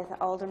sharing with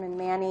Alderman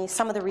Manny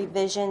some of the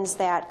revisions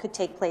that could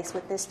take place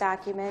with this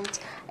document.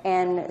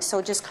 And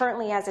so just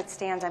currently as it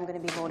stands, I'm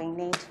going to be voting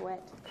nay to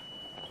it.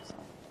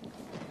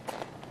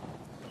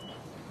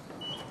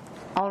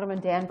 Alderman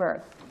Dan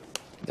Berg.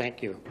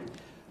 Thank you.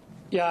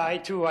 Yeah, I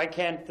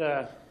can't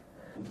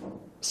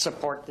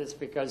support this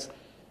because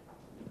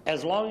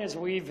as long as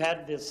we've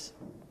had this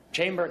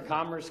Chamber of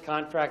Commerce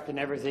contract and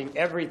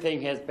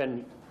everything has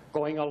been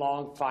going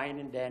along fine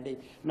and dandy.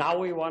 Now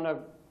we want to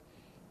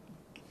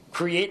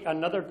create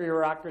another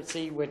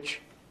bureaucracy, which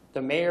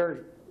the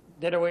mayor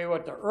did away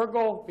with the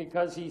ergo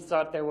because he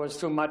thought there was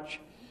too much.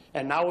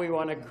 And now we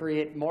want to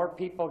create more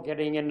people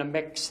getting in the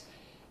mix.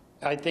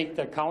 I think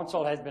the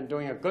council has been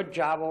doing a good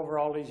job over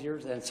all these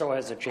years, and so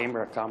has the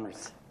Chamber of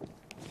Commerce.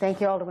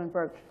 Thank you, Alderman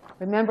Berg.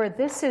 Remember,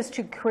 this is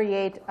to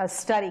create a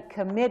study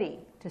committee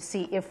to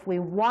see if we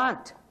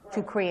want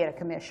to create a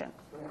commission.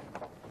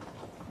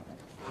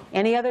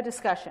 Any other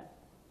discussion?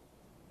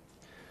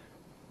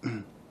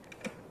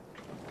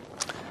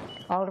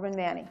 Alderman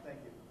Manny. Thank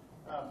you.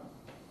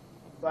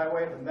 By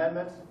way of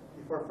amendment,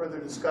 before further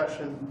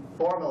discussion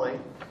formally,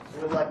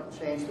 we would like to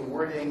change the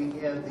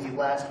wording in the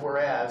last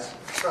whereas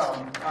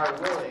from are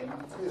willing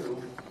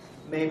to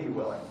may be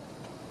willing.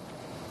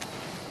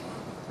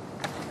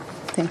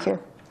 Thank you.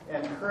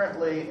 And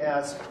currently,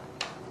 as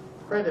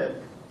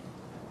printed,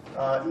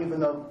 even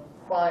though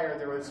prior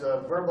there was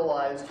a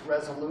verbalized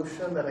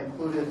resolution that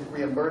included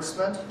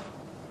reimbursement,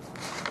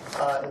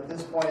 at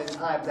this point in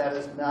time that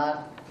is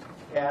not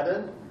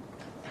added.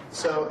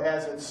 So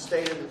as it's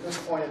stated at this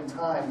point in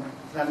time,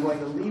 and I'm going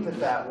to leave it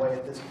that way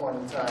at this point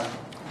in time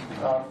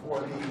for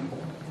the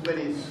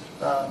committee's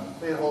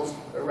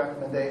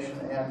recommendation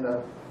and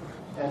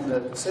the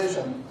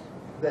decision,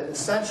 that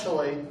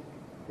essentially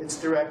it's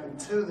directed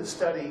to the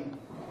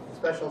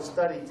special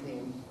study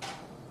team.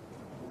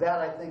 That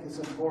I think is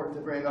important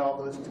to bring all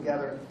those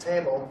together at the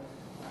table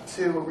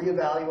to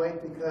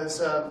reevaluate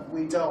because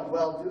we don't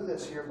well do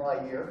this year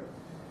by year.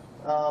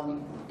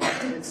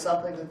 It's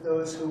something that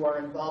those who are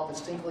involved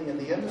distinctly in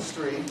the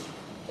industry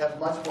have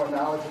much more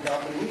knowledge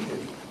about than we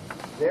do.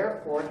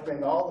 Therefore, to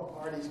bring all the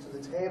parties to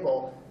the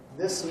table,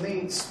 this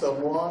meets the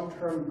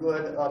long-term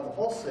good of the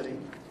whole city.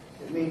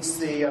 It meets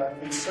the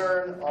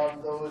concern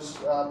of those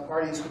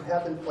parties who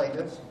have been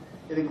plaintiffs.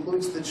 It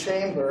includes the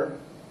chamber.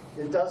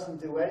 It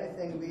doesn't do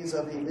anything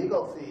vis-a-vis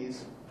legal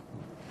fees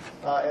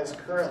as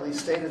currently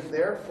stated.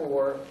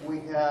 Therefore, we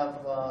have,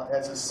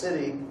 as a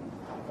city,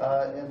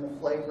 in the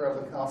flavor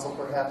of the council,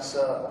 perhaps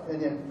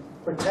opinion,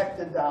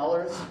 protected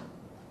dollars,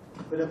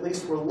 but at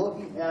least we're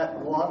looking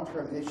at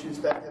long-term issues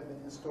that have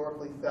been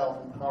historically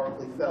felt and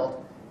powerfully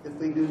felt. If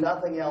we do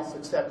nothing else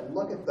except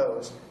look at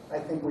those, I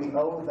think we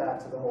owe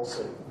that to the whole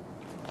city.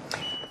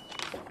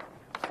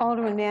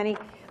 Alderman Manny,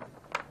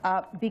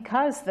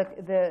 because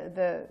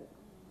the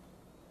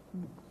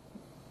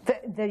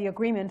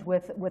agreement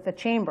with the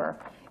chamber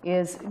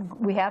is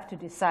we have to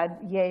decide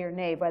yay or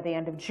nay by the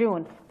end of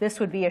June. This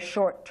would be a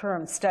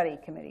short-term study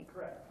committee.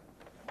 Correct.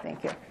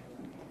 Thank you.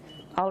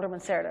 Alderman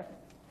Serda.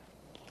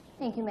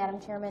 Thank you, Madam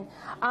Chairman.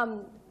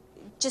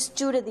 just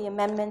due to the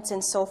amendments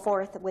and so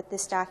forth with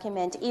this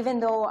document, even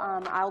though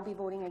I'll be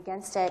voting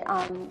against it,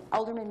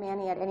 Alderman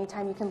Manny, at any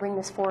time you can bring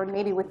this forward,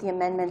 maybe with the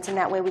amendments, and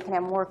that way we can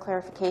have more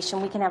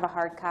clarification. We can have a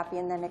hard copy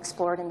and then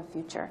explore it in the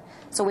future.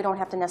 So we don't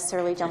have to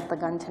necessarily jump the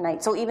gun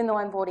tonight. So even though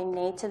I'm voting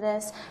nay to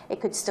this,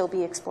 it could still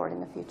be explored in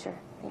the future.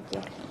 Thank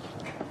you.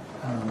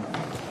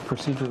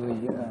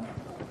 Procedurally,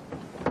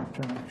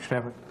 should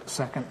have a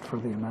second for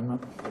the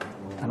amendment.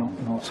 I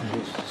don't know if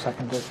somebody's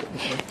seconded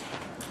it.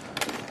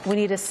 We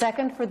need a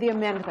second for the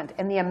amendment,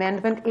 and the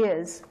amendment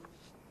is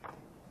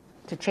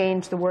to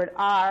change the word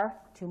 "are"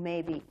 to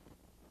 "maybe."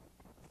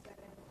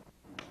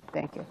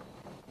 Thank you.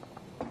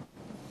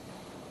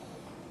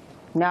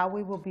 Now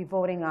we will be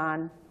voting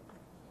on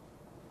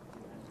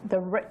the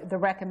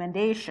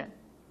recommendation.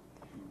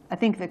 I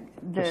think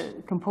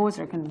the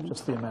composer can...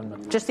 Just the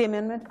amendment. Just the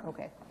amendment?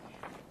 Okay.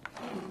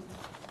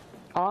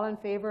 All in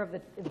favor of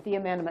the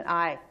amendment?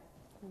 Aye.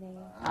 Nay.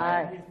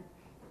 Aye.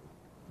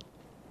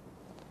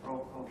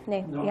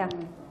 Nay. No. Yeah.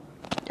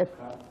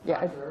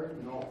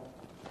 No.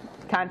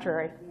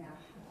 Contrary.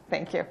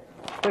 Thank you.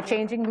 We're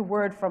changing the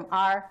word from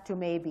 "are" to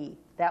 "maybe."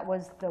 That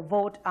was the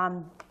vote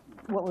on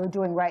what we're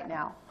doing right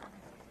now.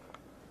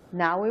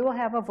 Now we will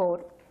have a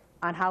vote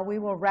on how we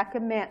will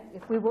recommend,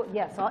 if we will,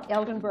 yes,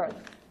 Eldenberg.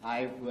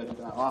 I would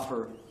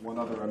offer one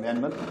other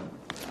amendment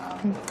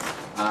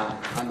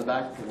on the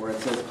back where it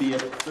says, be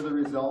it further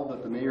resolved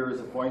that the mayor's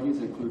appointees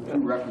include 2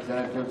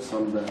 representatives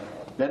from the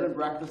Bed and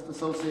Breakfast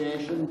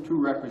Association,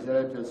 2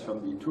 representatives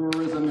from the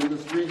tourism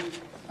industry,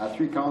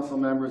 3 council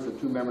members, and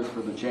 2 members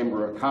for the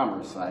Chamber of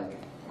Commerce.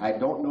 I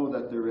don't know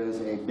that there is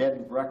a Bed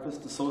and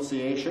Breakfast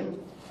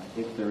Association. I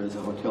think there is a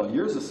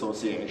Hoteliers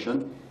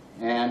Association.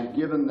 And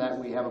given that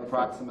we have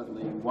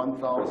approximately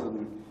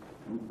 1,000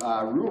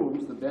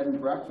 rooms, the bed and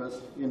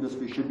breakfast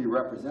industry should be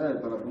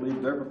represented, but I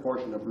believe their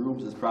proportion of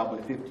rooms is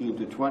probably 15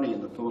 to 20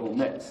 in the total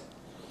mix.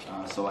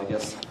 So I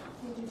guess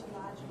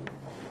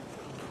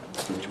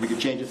we could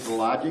change it to the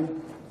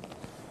lodging.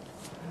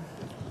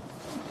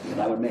 And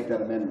I would make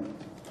that amendment.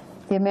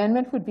 The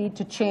amendment would be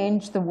to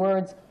change the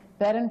words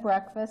Bed and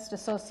Breakfast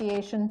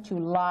Association to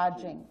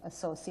Lodging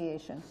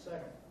Association.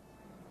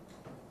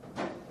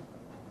 Second.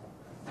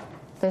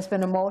 There's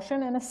been a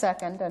motion and a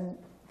second on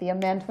the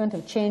amendment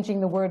of changing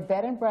the word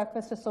Bed and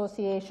Breakfast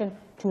Association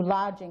to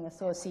Lodging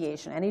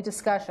Association. Any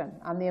discussion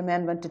on the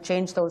amendment to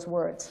change those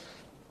words?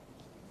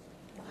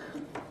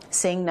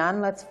 Seeing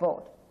none, let's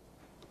vote.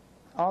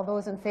 All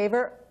those in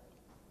favor?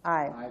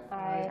 Aye. Aye.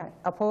 Aye.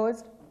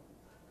 Opposed?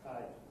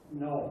 Aye.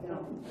 No.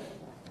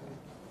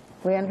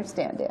 We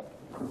understand it.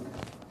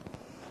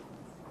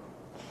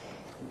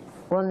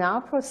 We'll now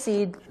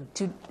proceed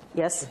to,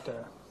 yes?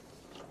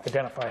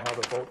 Identify how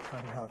to vote,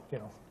 and how, you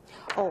know.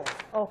 Oh,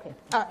 okay.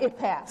 It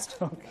passed.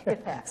 Okay.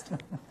 It passed.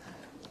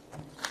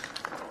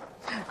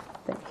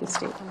 Thank you,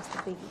 Steve.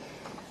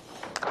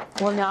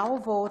 We'll now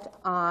vote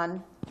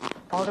on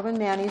Alderman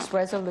Manny's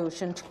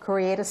resolution to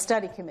create a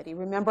study committee.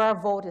 Remember, our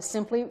vote is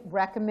simply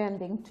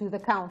recommending to the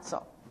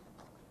council.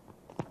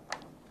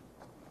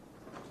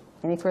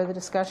 Any further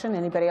discussion?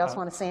 Anybody else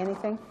want to say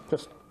anything?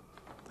 Just,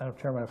 Madam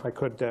Chairman, if I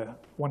could,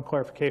 one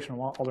clarification,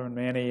 Alderman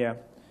Manny.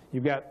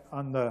 You've got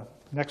on the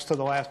next to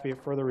the last, be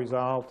it further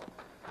resolved,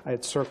 I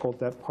had circled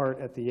that part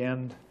at the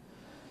end.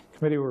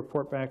 Committee will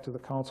report back to the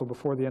council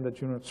before the end of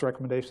June its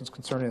recommendations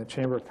concerning the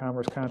Chamber of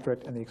Commerce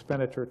contract and the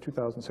expenditure of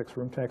 2006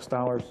 room tax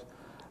dollars.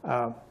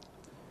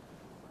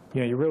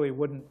 You really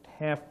wouldn't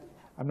have,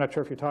 I'm not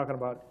sure if you're talking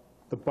about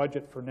the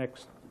budget for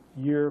next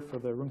year for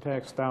the room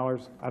tax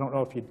dollars. I don't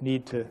know if you'd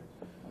need to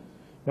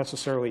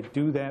necessarily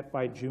do that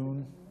by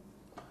June.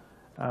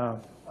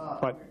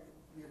 But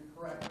you're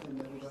correct in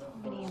that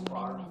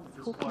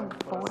who can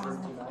vote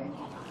on tonight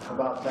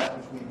about that,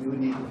 which we do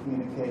need to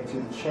communicate to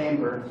the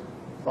chamber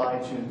by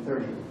June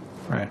 30th.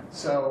 Right.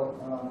 So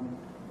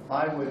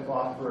I would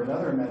offer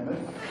another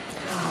amendment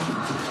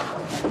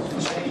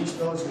to change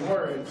those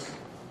words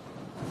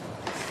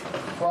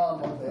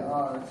from what they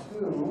are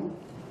to,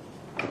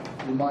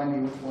 remind me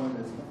which one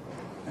it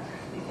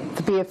is.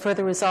 To be it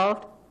further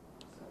resolved?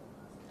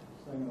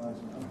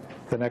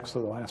 The next to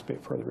the last, be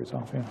it further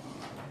resolved, yeah.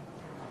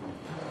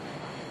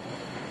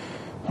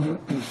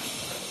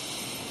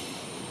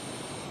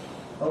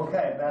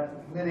 Okay, that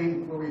the committee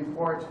will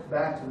report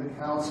back to the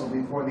council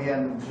before the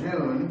end of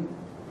June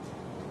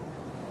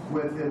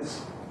with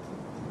its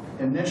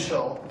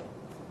initial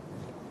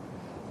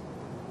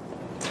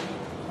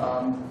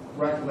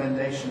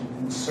recommendation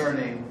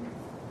concerning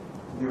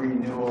the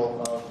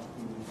renewal of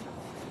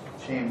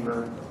the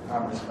Chamber of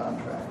Commerce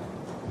contract.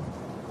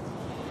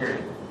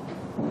 Period.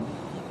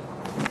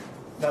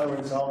 In other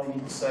words, all they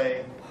need to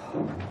say,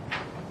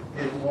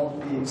 it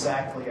won't be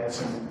exactly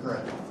as in the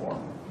current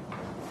form,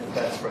 if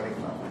that's right.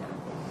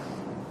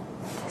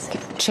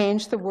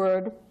 Change the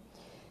word.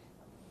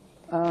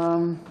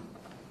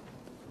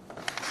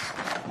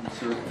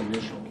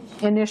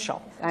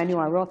 Initial. I knew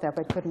I wrote that,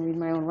 but I couldn't read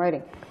my own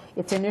writing.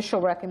 Its initial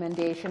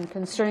recommendation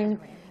concerning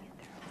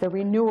the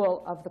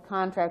renewal of the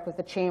contract with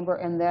the Chamber,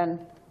 and then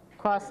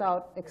cross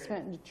out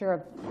expenditure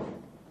of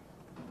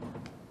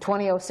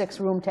 2006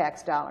 room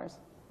tax dollars.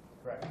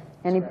 Correct.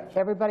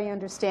 Everybody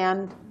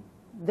understand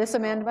this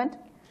amendment?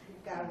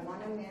 You've got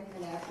one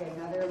amendment after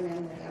another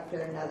amendment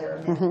after another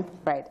amendment.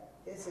 Right.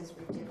 This is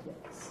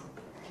ridiculous.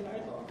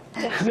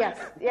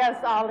 Yes,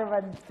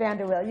 Alderman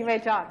Vanderwill. You may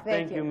talk.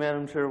 Thank you.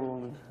 Madam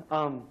Chairwoman.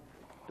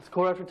 It's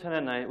quarter after 10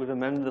 at night. We've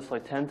amended this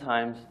like 10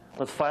 times.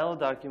 Let's file a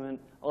document.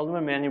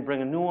 Alderman Mannion,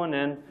 bring a new one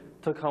in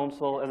to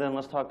council, and then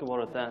let's talk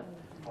about it then.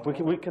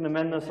 We can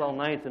amend this all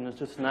night, and it's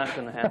just not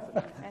going to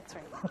happen. That's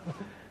right.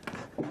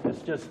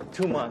 It's just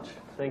too much.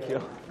 Thank you.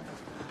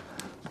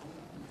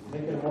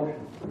 Make a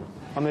motion.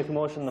 I'll make a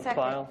motion to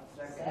file.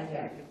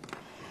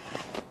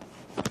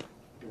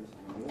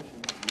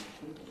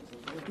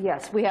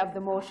 Yes, we have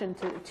the motion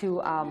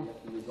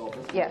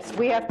yes,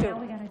 we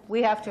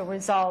have to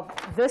resolve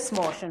this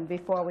motion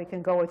before we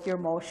can go with your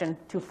motion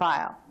to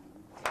file.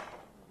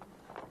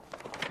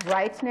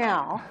 Right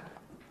now,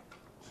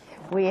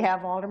 we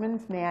have Alderman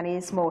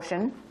Manny's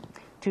motion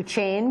to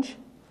change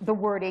the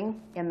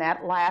wording in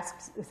that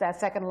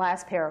second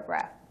last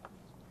paragraph.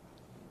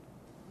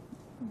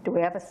 Do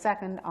we have a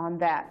second on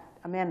that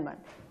amendment?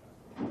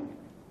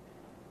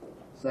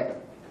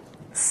 Second.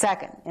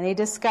 Second. Any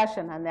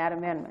discussion on that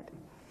amendment?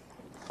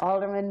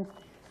 Alderman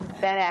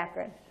Van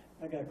Akkeren.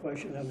 I got a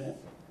question on that.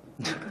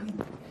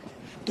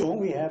 Don't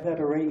we have that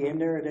already in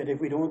there, that if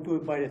we don't do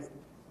it by the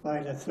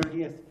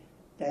 30th,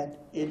 that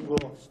it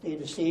will stay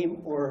the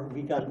same, or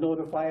we got to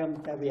notify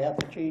them that we have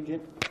to change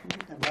it?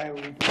 And why are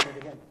we doing it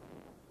again?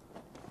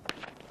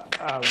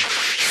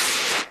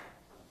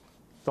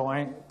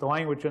 The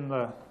language in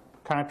the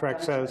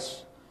contract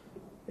says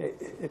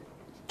it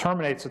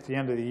terminates at the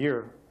end of the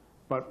year,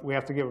 but we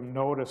have to give them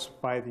notice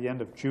by the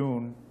end of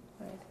June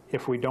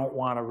if we don't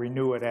want to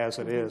renew it as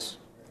it is.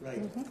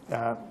 Right.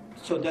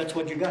 So that's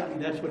what you got, and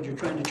that's what you're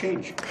trying to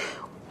change.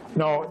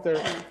 No,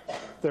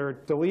 they're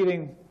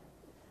deleting,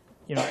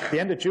 the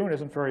end of June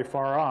isn't very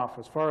far off.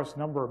 As far as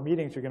number of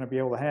meetings you're going to be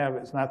able to have,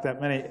 it's not that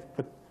many.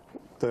 But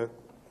the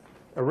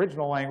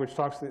original language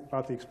talks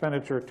about the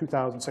expenditure of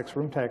 2006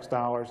 room tax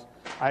dollars.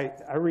 I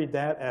read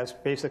that as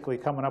basically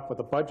coming up with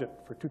a budget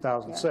for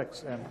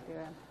 2006, and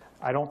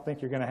I don't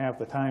think you're going to have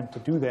the time to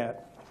do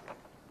that.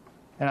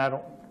 And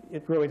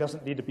it really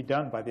doesn't need to be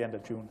done by the end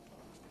of June.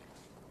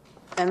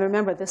 And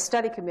remember, this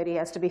study committee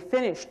has to be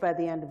finished by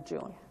the end of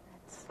June.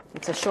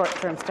 It's a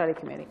short-term study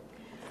committee.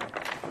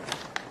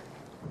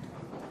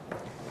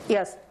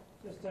 Yes?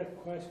 Just a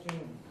question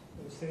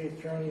for the city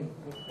attorney.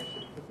 I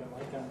should put the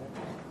mic on there.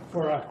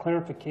 For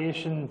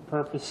clarification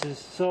purposes,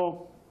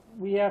 so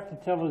we have to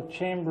tell the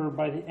chamber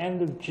by the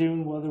end of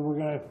June whether we're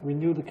going to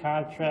renew the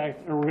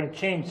contract or we're going to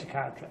change the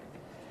contract.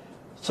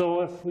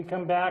 So if we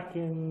come back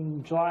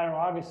in July or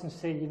August and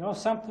say,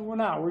 something, we're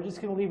not. We're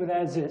just going to leave it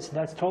as is.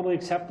 That's totally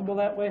acceptable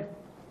that way?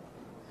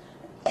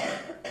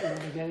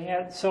 Getting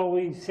at? So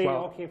we say,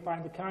 okay,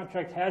 fine, the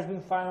contract has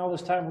been fine all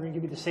this time. We're going to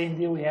give you the same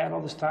deal we had all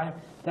this time.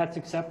 That's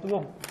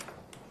acceptable?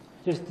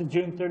 Just the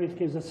June 30th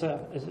gives us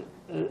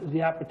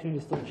the opportunity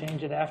to still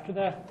change it after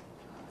that?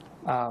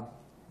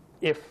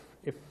 If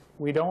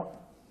we don't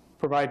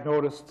provide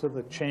notice to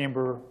the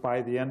chamber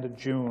by the end of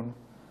June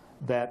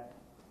that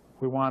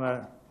we want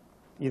to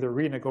either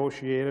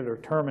renegotiate it or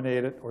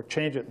terminate it or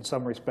change it in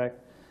some respect,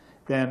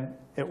 then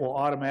it will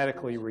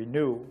automatically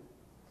renew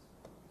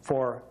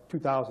for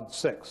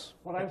 2006.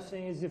 What I'm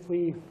saying is if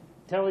we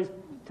tell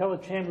the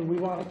chamber we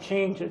want to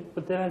change it,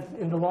 but then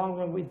in the long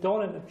run we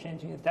don't end up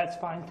changing it, that's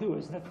fine too,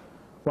 isn't it?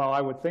 Well,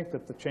 I would think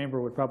that the chamber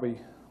would probably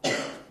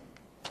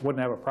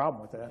wouldn't have a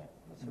problem with that.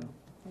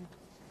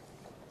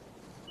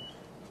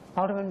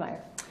 Alderman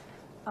Meyer.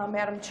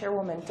 Madam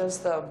Chairwoman, does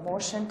the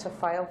motion to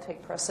file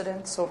take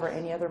precedence over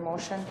any other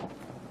motion?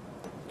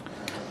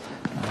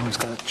 Who's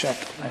got to check?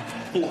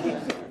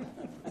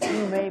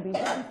 You may be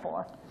done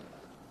for.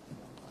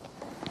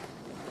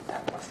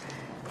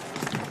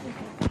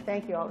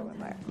 Thank you, Alderman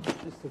Meyer.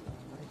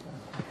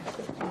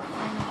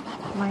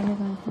 Mine is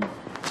on here.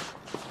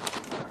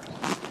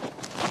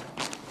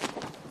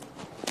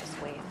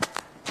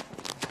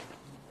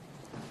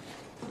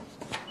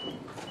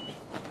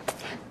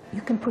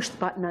 You can push the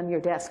button on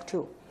your desk,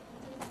 too.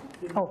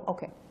 Oh,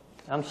 okay.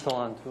 I'm still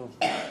on, too.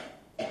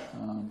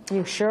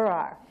 You sure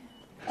are.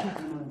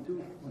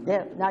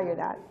 Yeah, now you're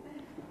not.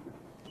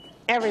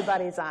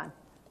 Everybody's on.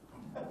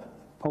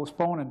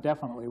 Postpone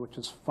indefinitely, which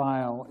is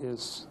file,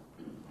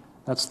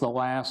 that's the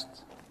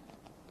last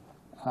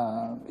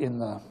in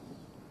the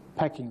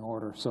pecking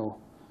order. So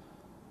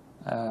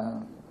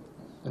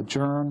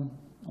adjourn,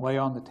 lay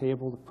on the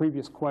table. The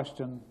previous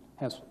question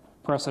has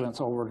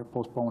precedence over to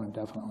postpone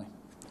indefinitely.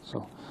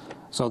 So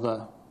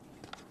the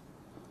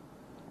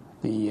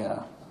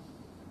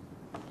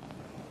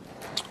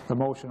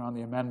motion on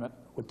the amendment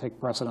would take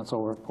precedence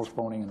over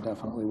postponing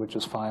indefinitely, which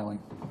is filing.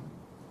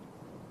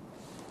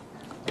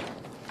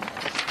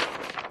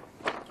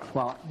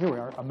 Well, here we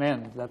are,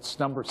 amend, that's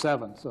number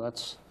 7, so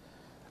that's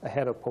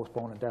ahead of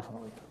postpone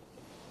indefinitely.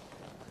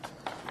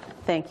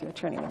 Thank you,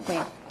 Attorney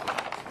McLean.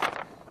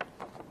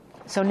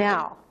 So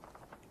now,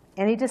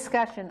 any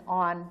discussion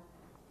on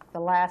the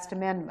last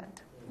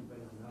amendment?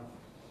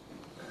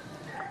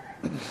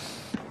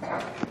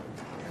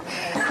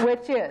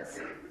 which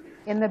is,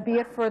 in the be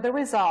it further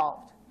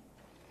resolved,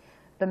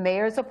 the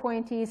mayor's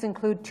appointees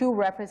include 2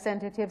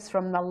 representatives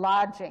from the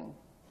lodging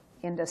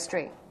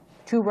industry,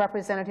 2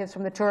 representatives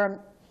from the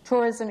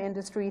tourism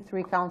industry,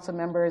 3 council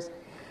members,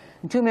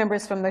 and 2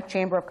 members from the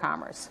Chamber of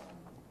Commerce.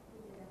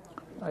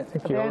 I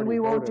think But you then already we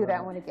won't voted do that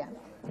on one again.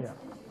 Yeah.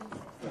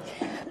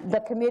 The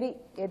committee,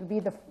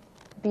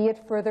 be it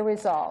further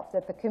resolved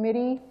that the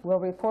committee will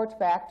report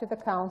back to the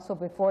council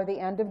before the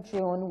end of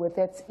June with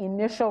its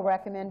initial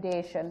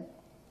recommendation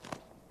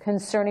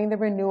concerning the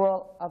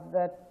renewal of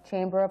the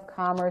Chamber of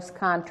Commerce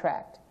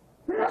contract.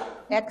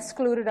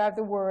 Excluded are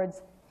the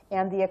words,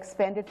 and the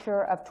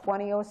expenditure of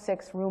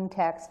 2006 room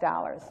tax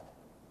dollars.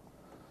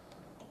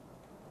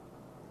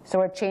 So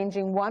we're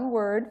changing one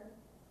word,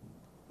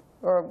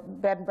 or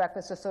bed and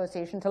breakfast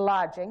association, to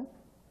lodging.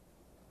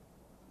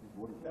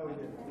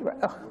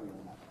 Oh,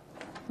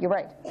 you're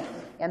right.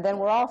 And then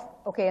we're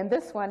all, okay, and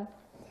this one,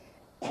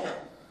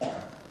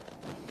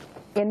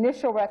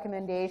 initial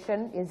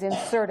recommendation is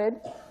inserted,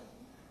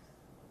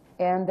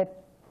 and the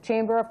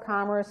Chamber of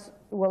Commerce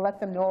will let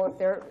them know if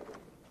their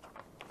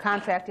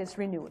contract is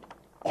renewed.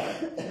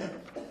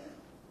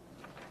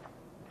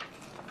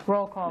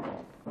 Roll call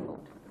vote.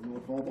 Roll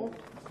call vote.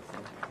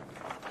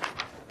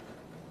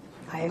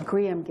 I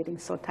agree. I'm getting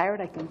so tired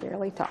I can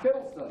barely talk.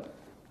 Fiddleston.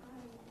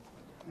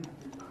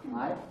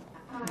 Aye.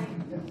 Aye.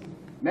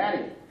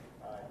 Maddie.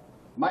 Aye.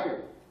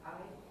 Meyer.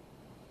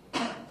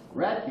 Aye.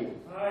 Radke.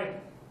 Aye.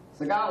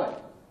 Segali.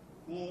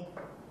 Nay.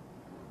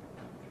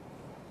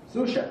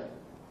 Susha.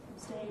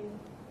 Abstain.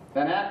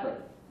 Van Akron.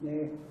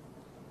 Nay.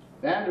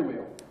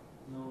 Vanderweel.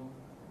 No.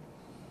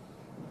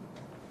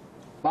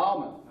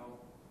 Bauman. No.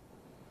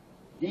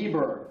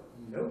 Eberg.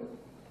 No.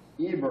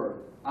 Eberg.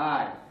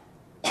 Aye.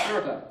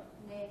 Schurter.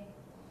 Nay.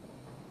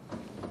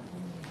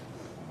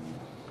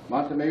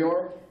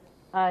 Montemayor.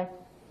 Aye.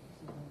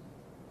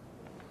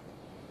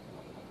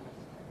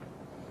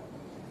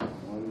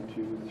 1,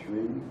 2, 3,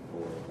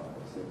 4, 5,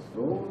 6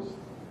 goes.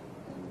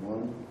 And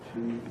 1,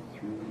 2,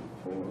 3,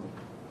 4,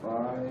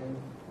 5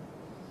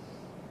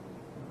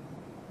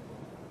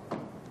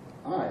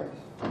 ayes.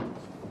 I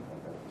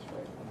got this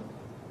right.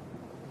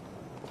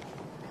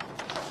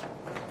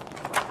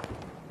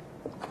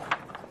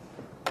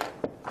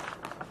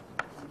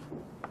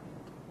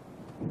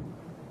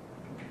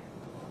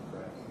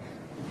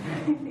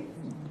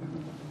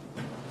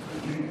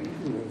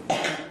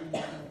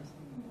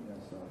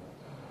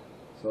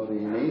 So the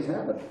nays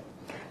have it.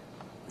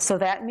 So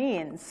that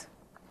means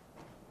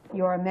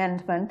your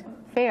amendment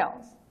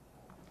fails.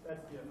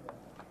 That's the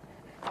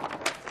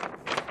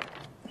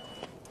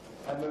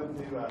I move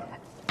to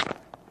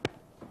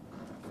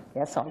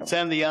Yes, Alderman.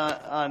 send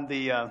on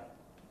the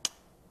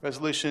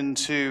resolution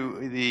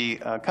to the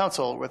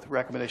council with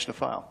recommendation to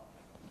file.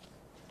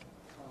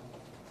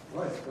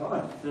 Oh, it's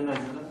gone. Didn't I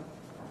do that?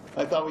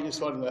 I thought we just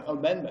voted the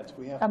amendment.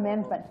 We have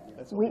Amendment.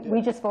 That's what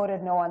We just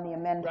voted no on the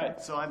amendment. Right,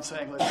 so I'm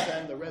saying let's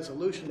send the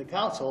resolution to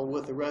council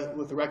with the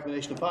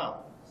recommendation to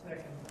file.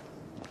 Second.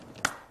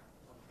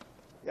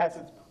 As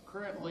it's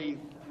currently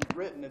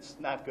written, it's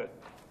not good.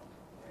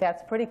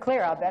 That's pretty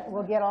clear. I'll bet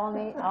we'll get all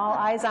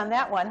eyes on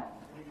that one.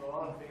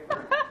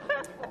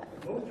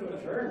 Move to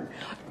adjourn.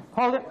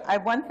 Hold it. I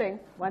have one thing.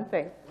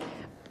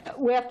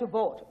 We have to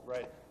vote.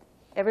 Right.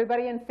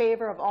 Everybody in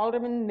favor of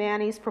Alderman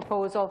Manny's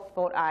proposal,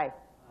 vote aye.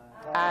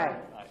 Aye.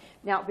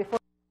 Now, before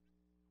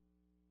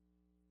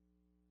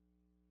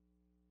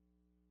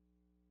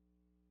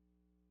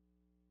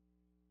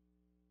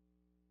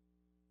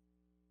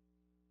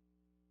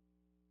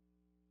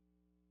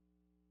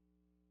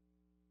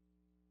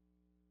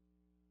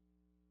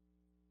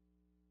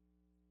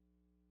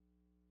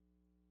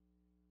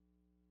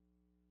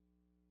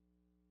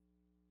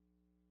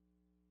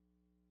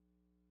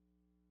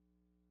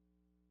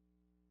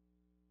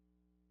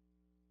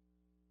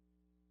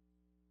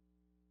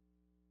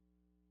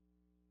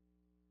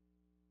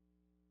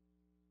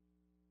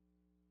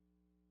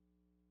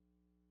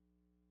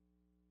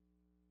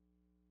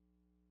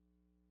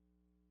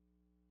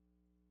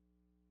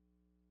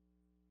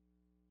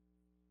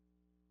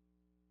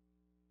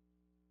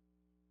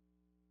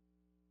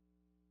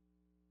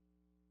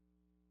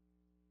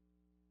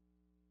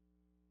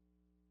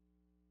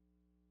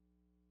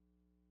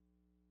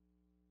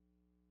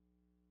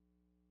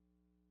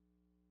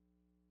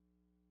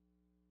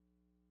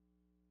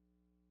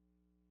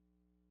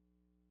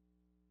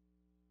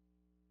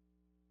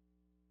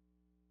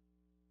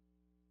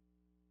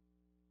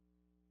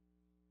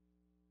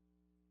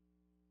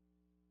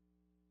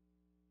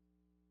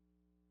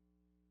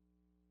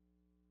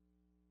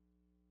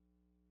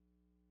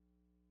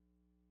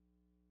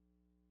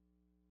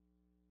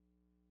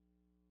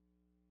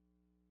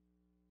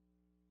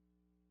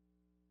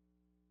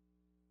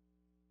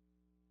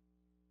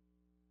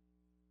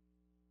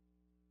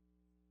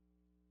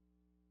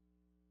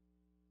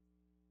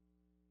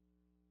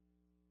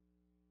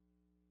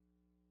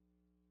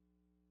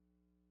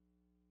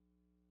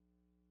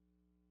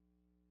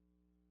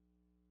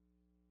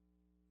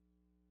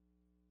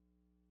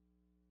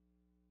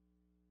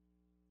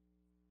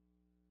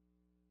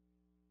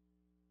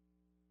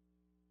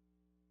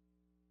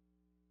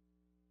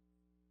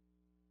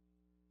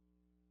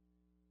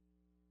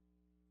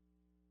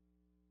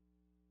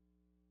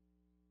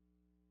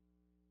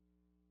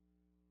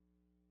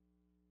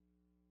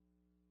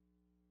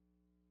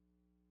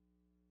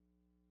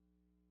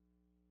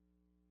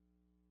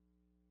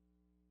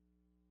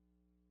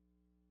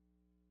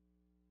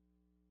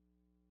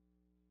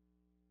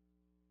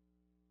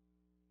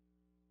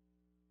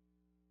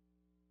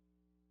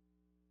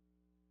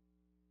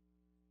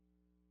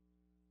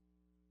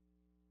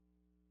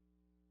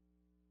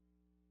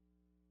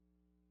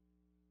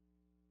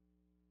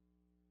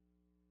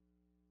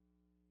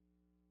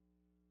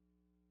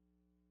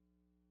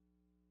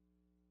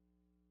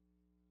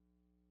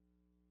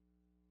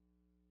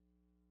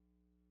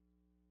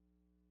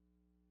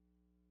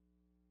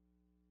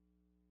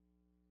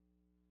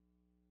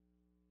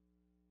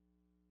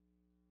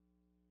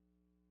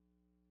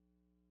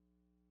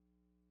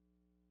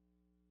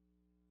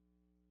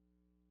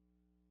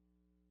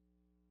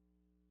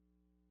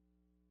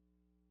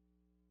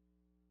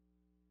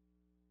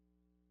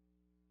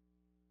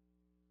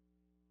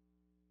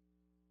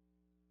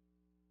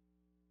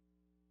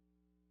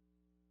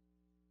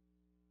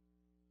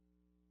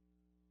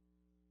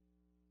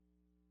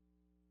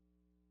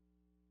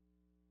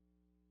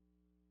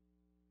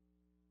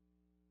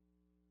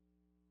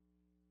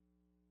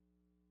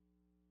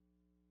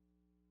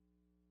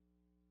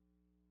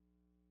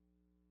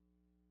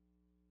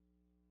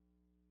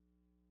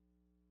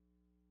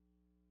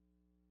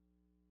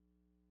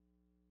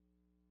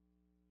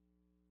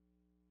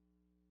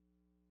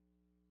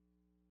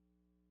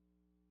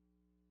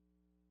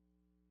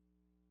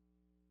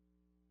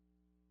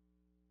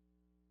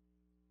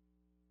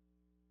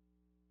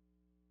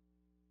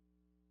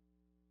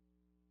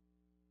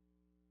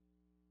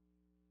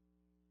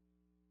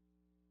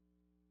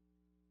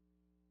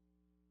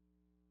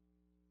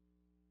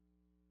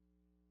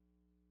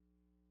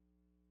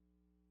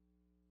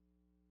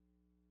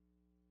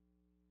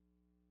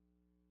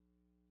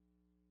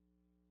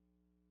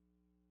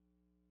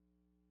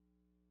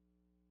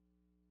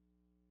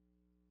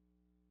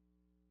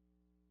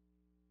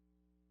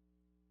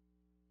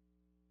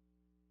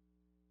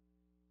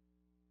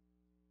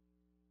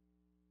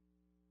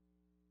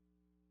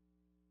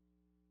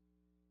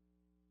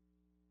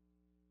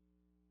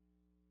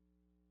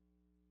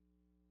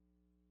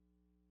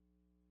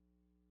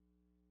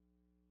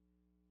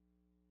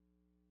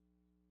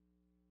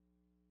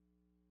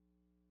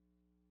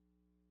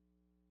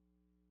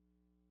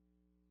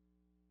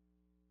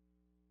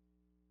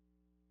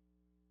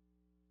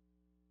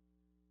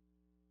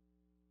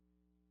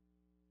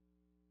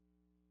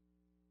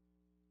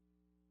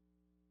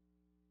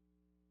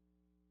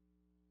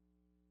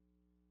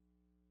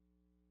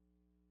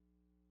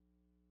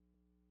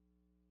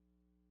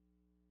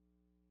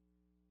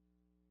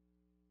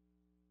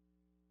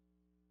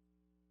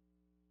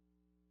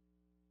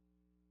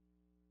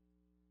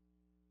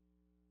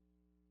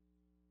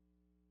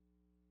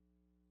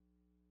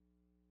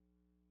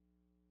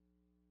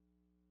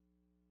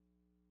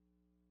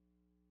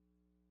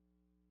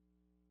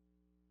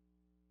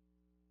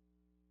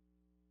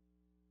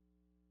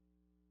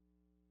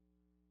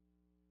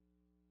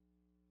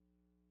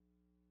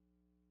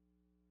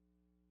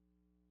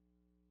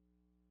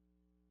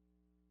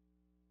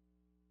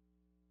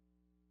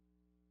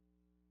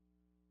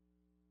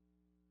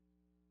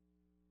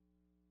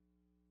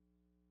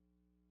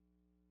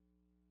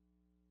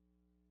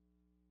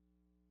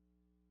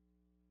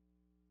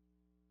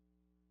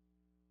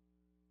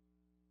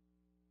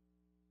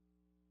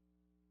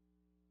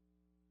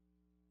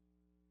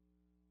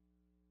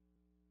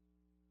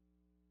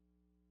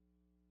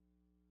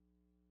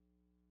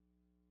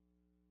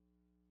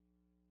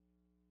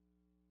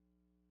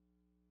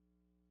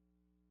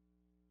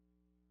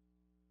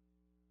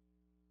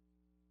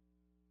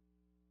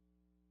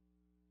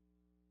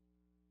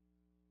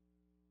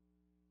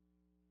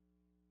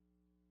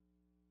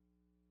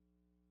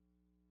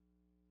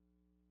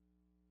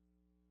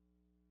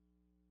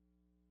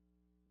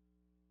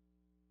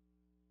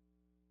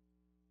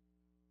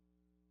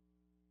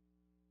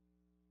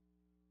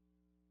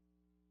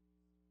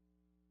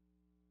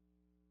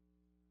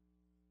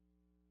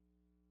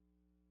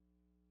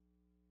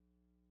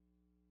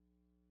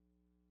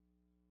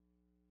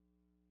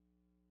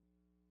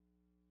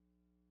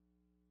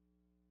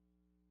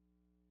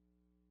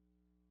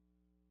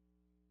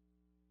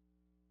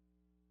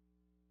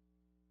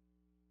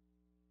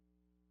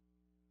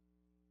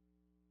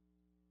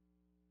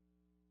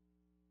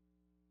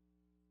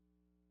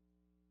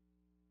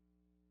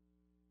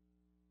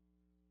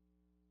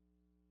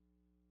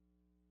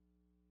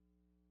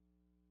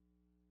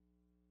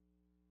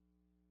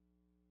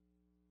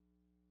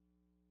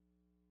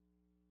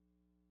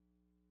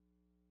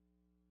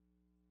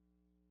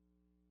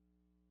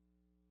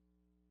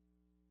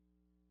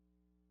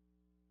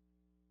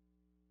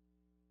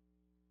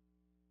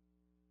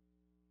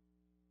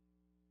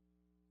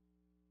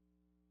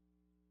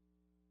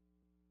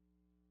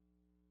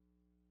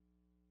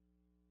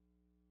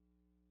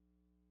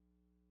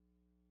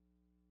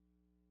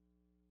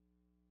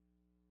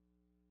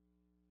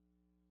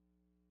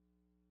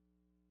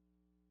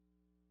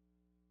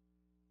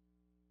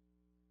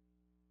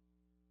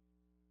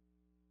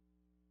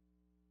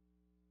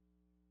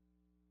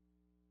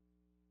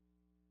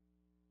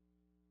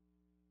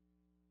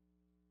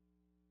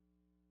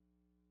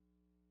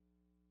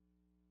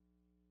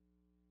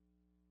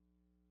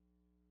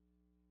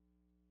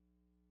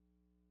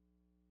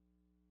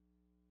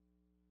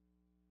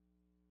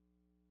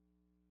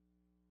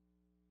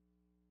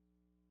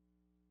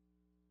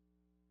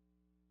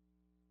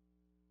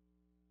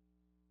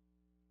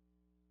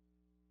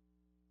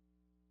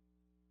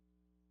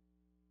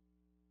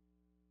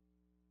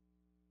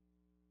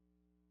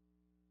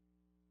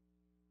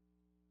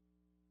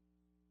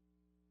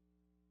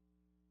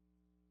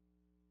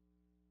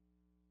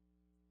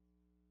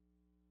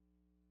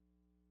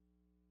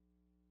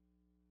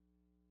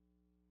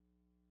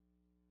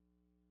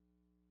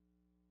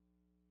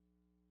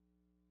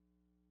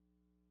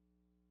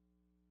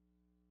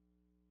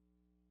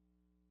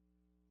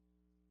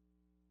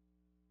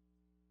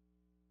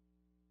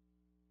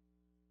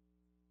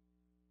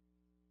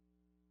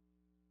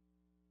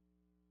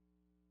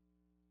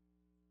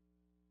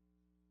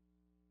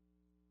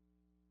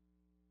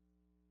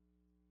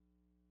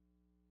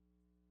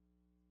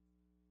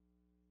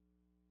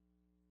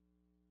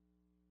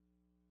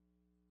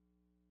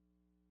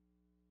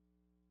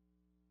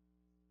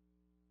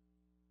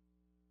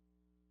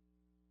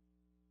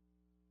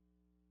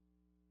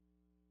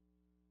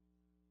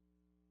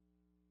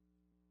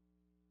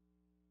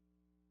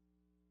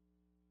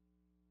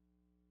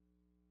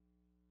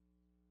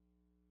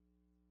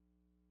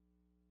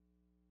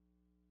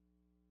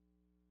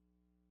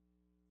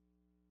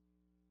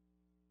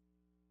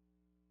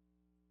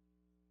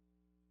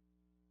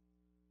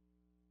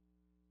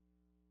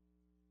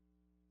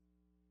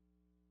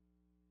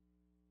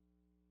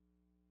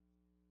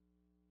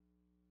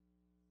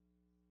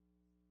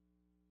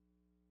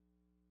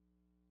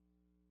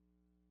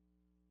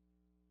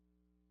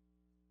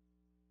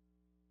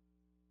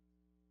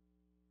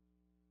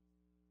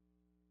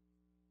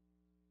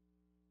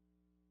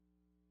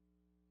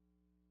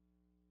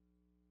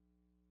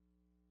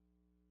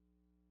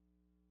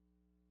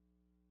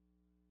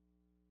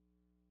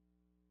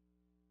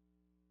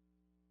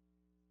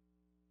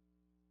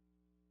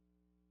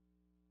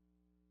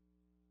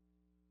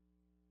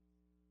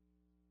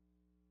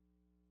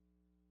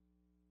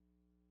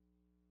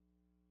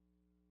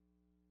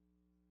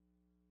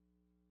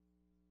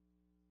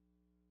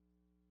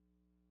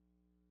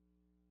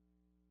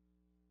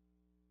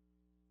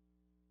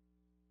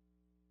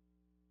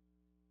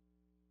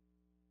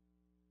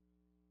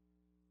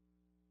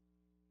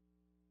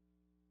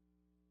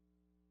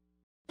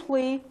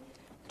simply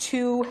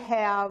to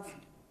have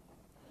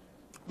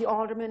the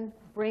aldermen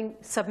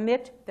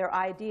submit their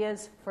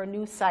ideas for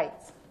new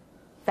sites.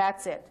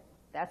 That's it.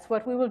 That's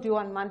what we will do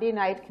on Monday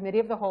night, Committee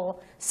of the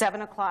Whole,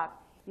 7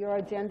 o'clock. Your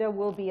agenda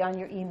will be on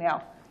your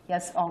email.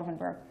 Yes, Alderman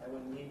Berg. I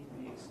would need to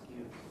be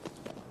excused.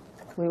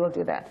 We will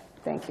do that.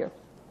 Thank you.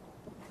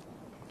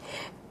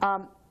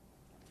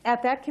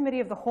 At that Committee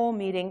of the Whole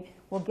meeting,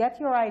 we'll get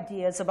your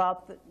ideas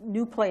about the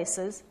new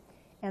places,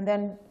 and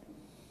then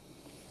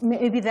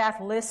maybe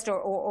that list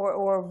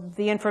or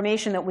the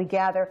information that we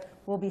gather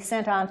will be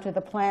sent on to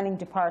the planning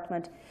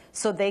department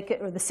so they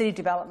can, or the city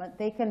development.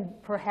 They can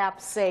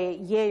perhaps say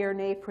yay or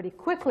nay pretty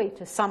quickly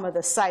to some of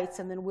the sites,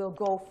 and then we'll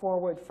go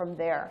forward from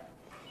there.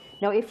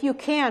 Now, if you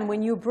can,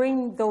 when you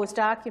bring those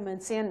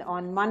documents in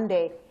on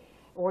Monday,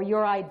 or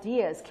your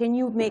ideas, can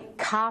you make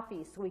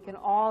copies so we can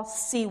all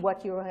see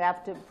what you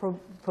have to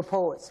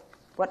propose,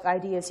 what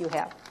ideas you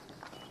have?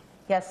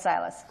 Yes,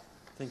 Silas?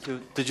 Thank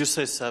you. Did you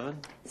say 7?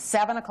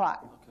 7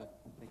 o'clock. Okay,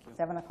 thank you.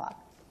 7 o'clock.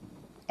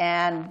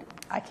 And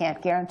I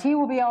can't guarantee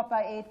we'll be out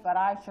by 8, but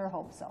I sure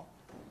hope so.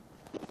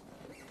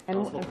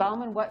 And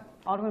Bauman,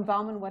 Alderman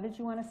Bauman, what did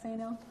you want to say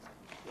now?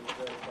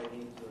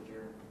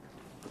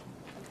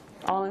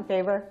 All in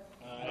favor?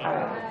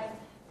 Aye.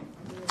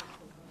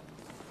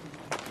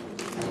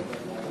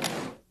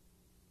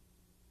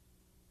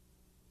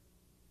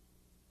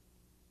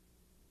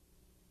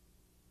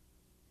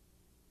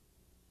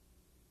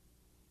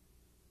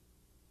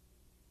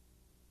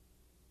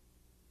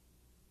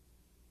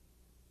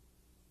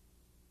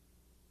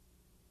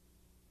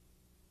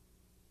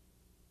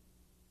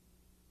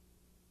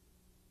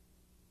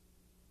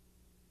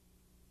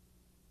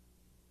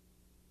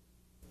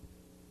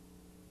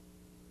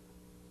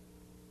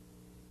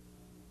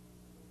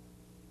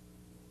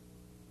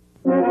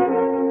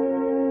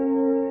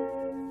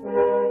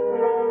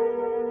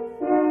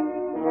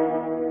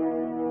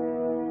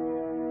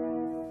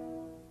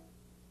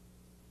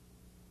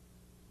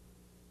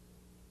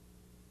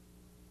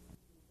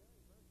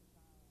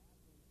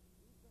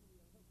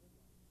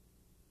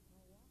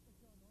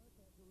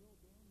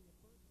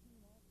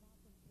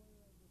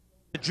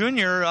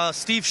 Junior,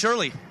 Steve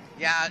Shirley.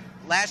 Yeah,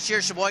 last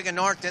year Sheboygan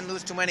North didn't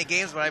lose too many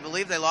games, but I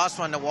believe they lost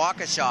one to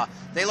Waukesha.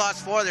 They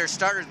lost 4 of their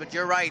starters, but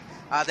you're right.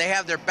 They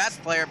have their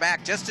best player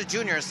back, just a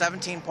junior, a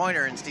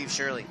 17-pointer in Steve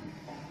Shirley.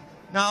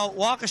 Now,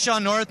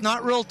 Waukesha North,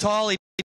 not real tall.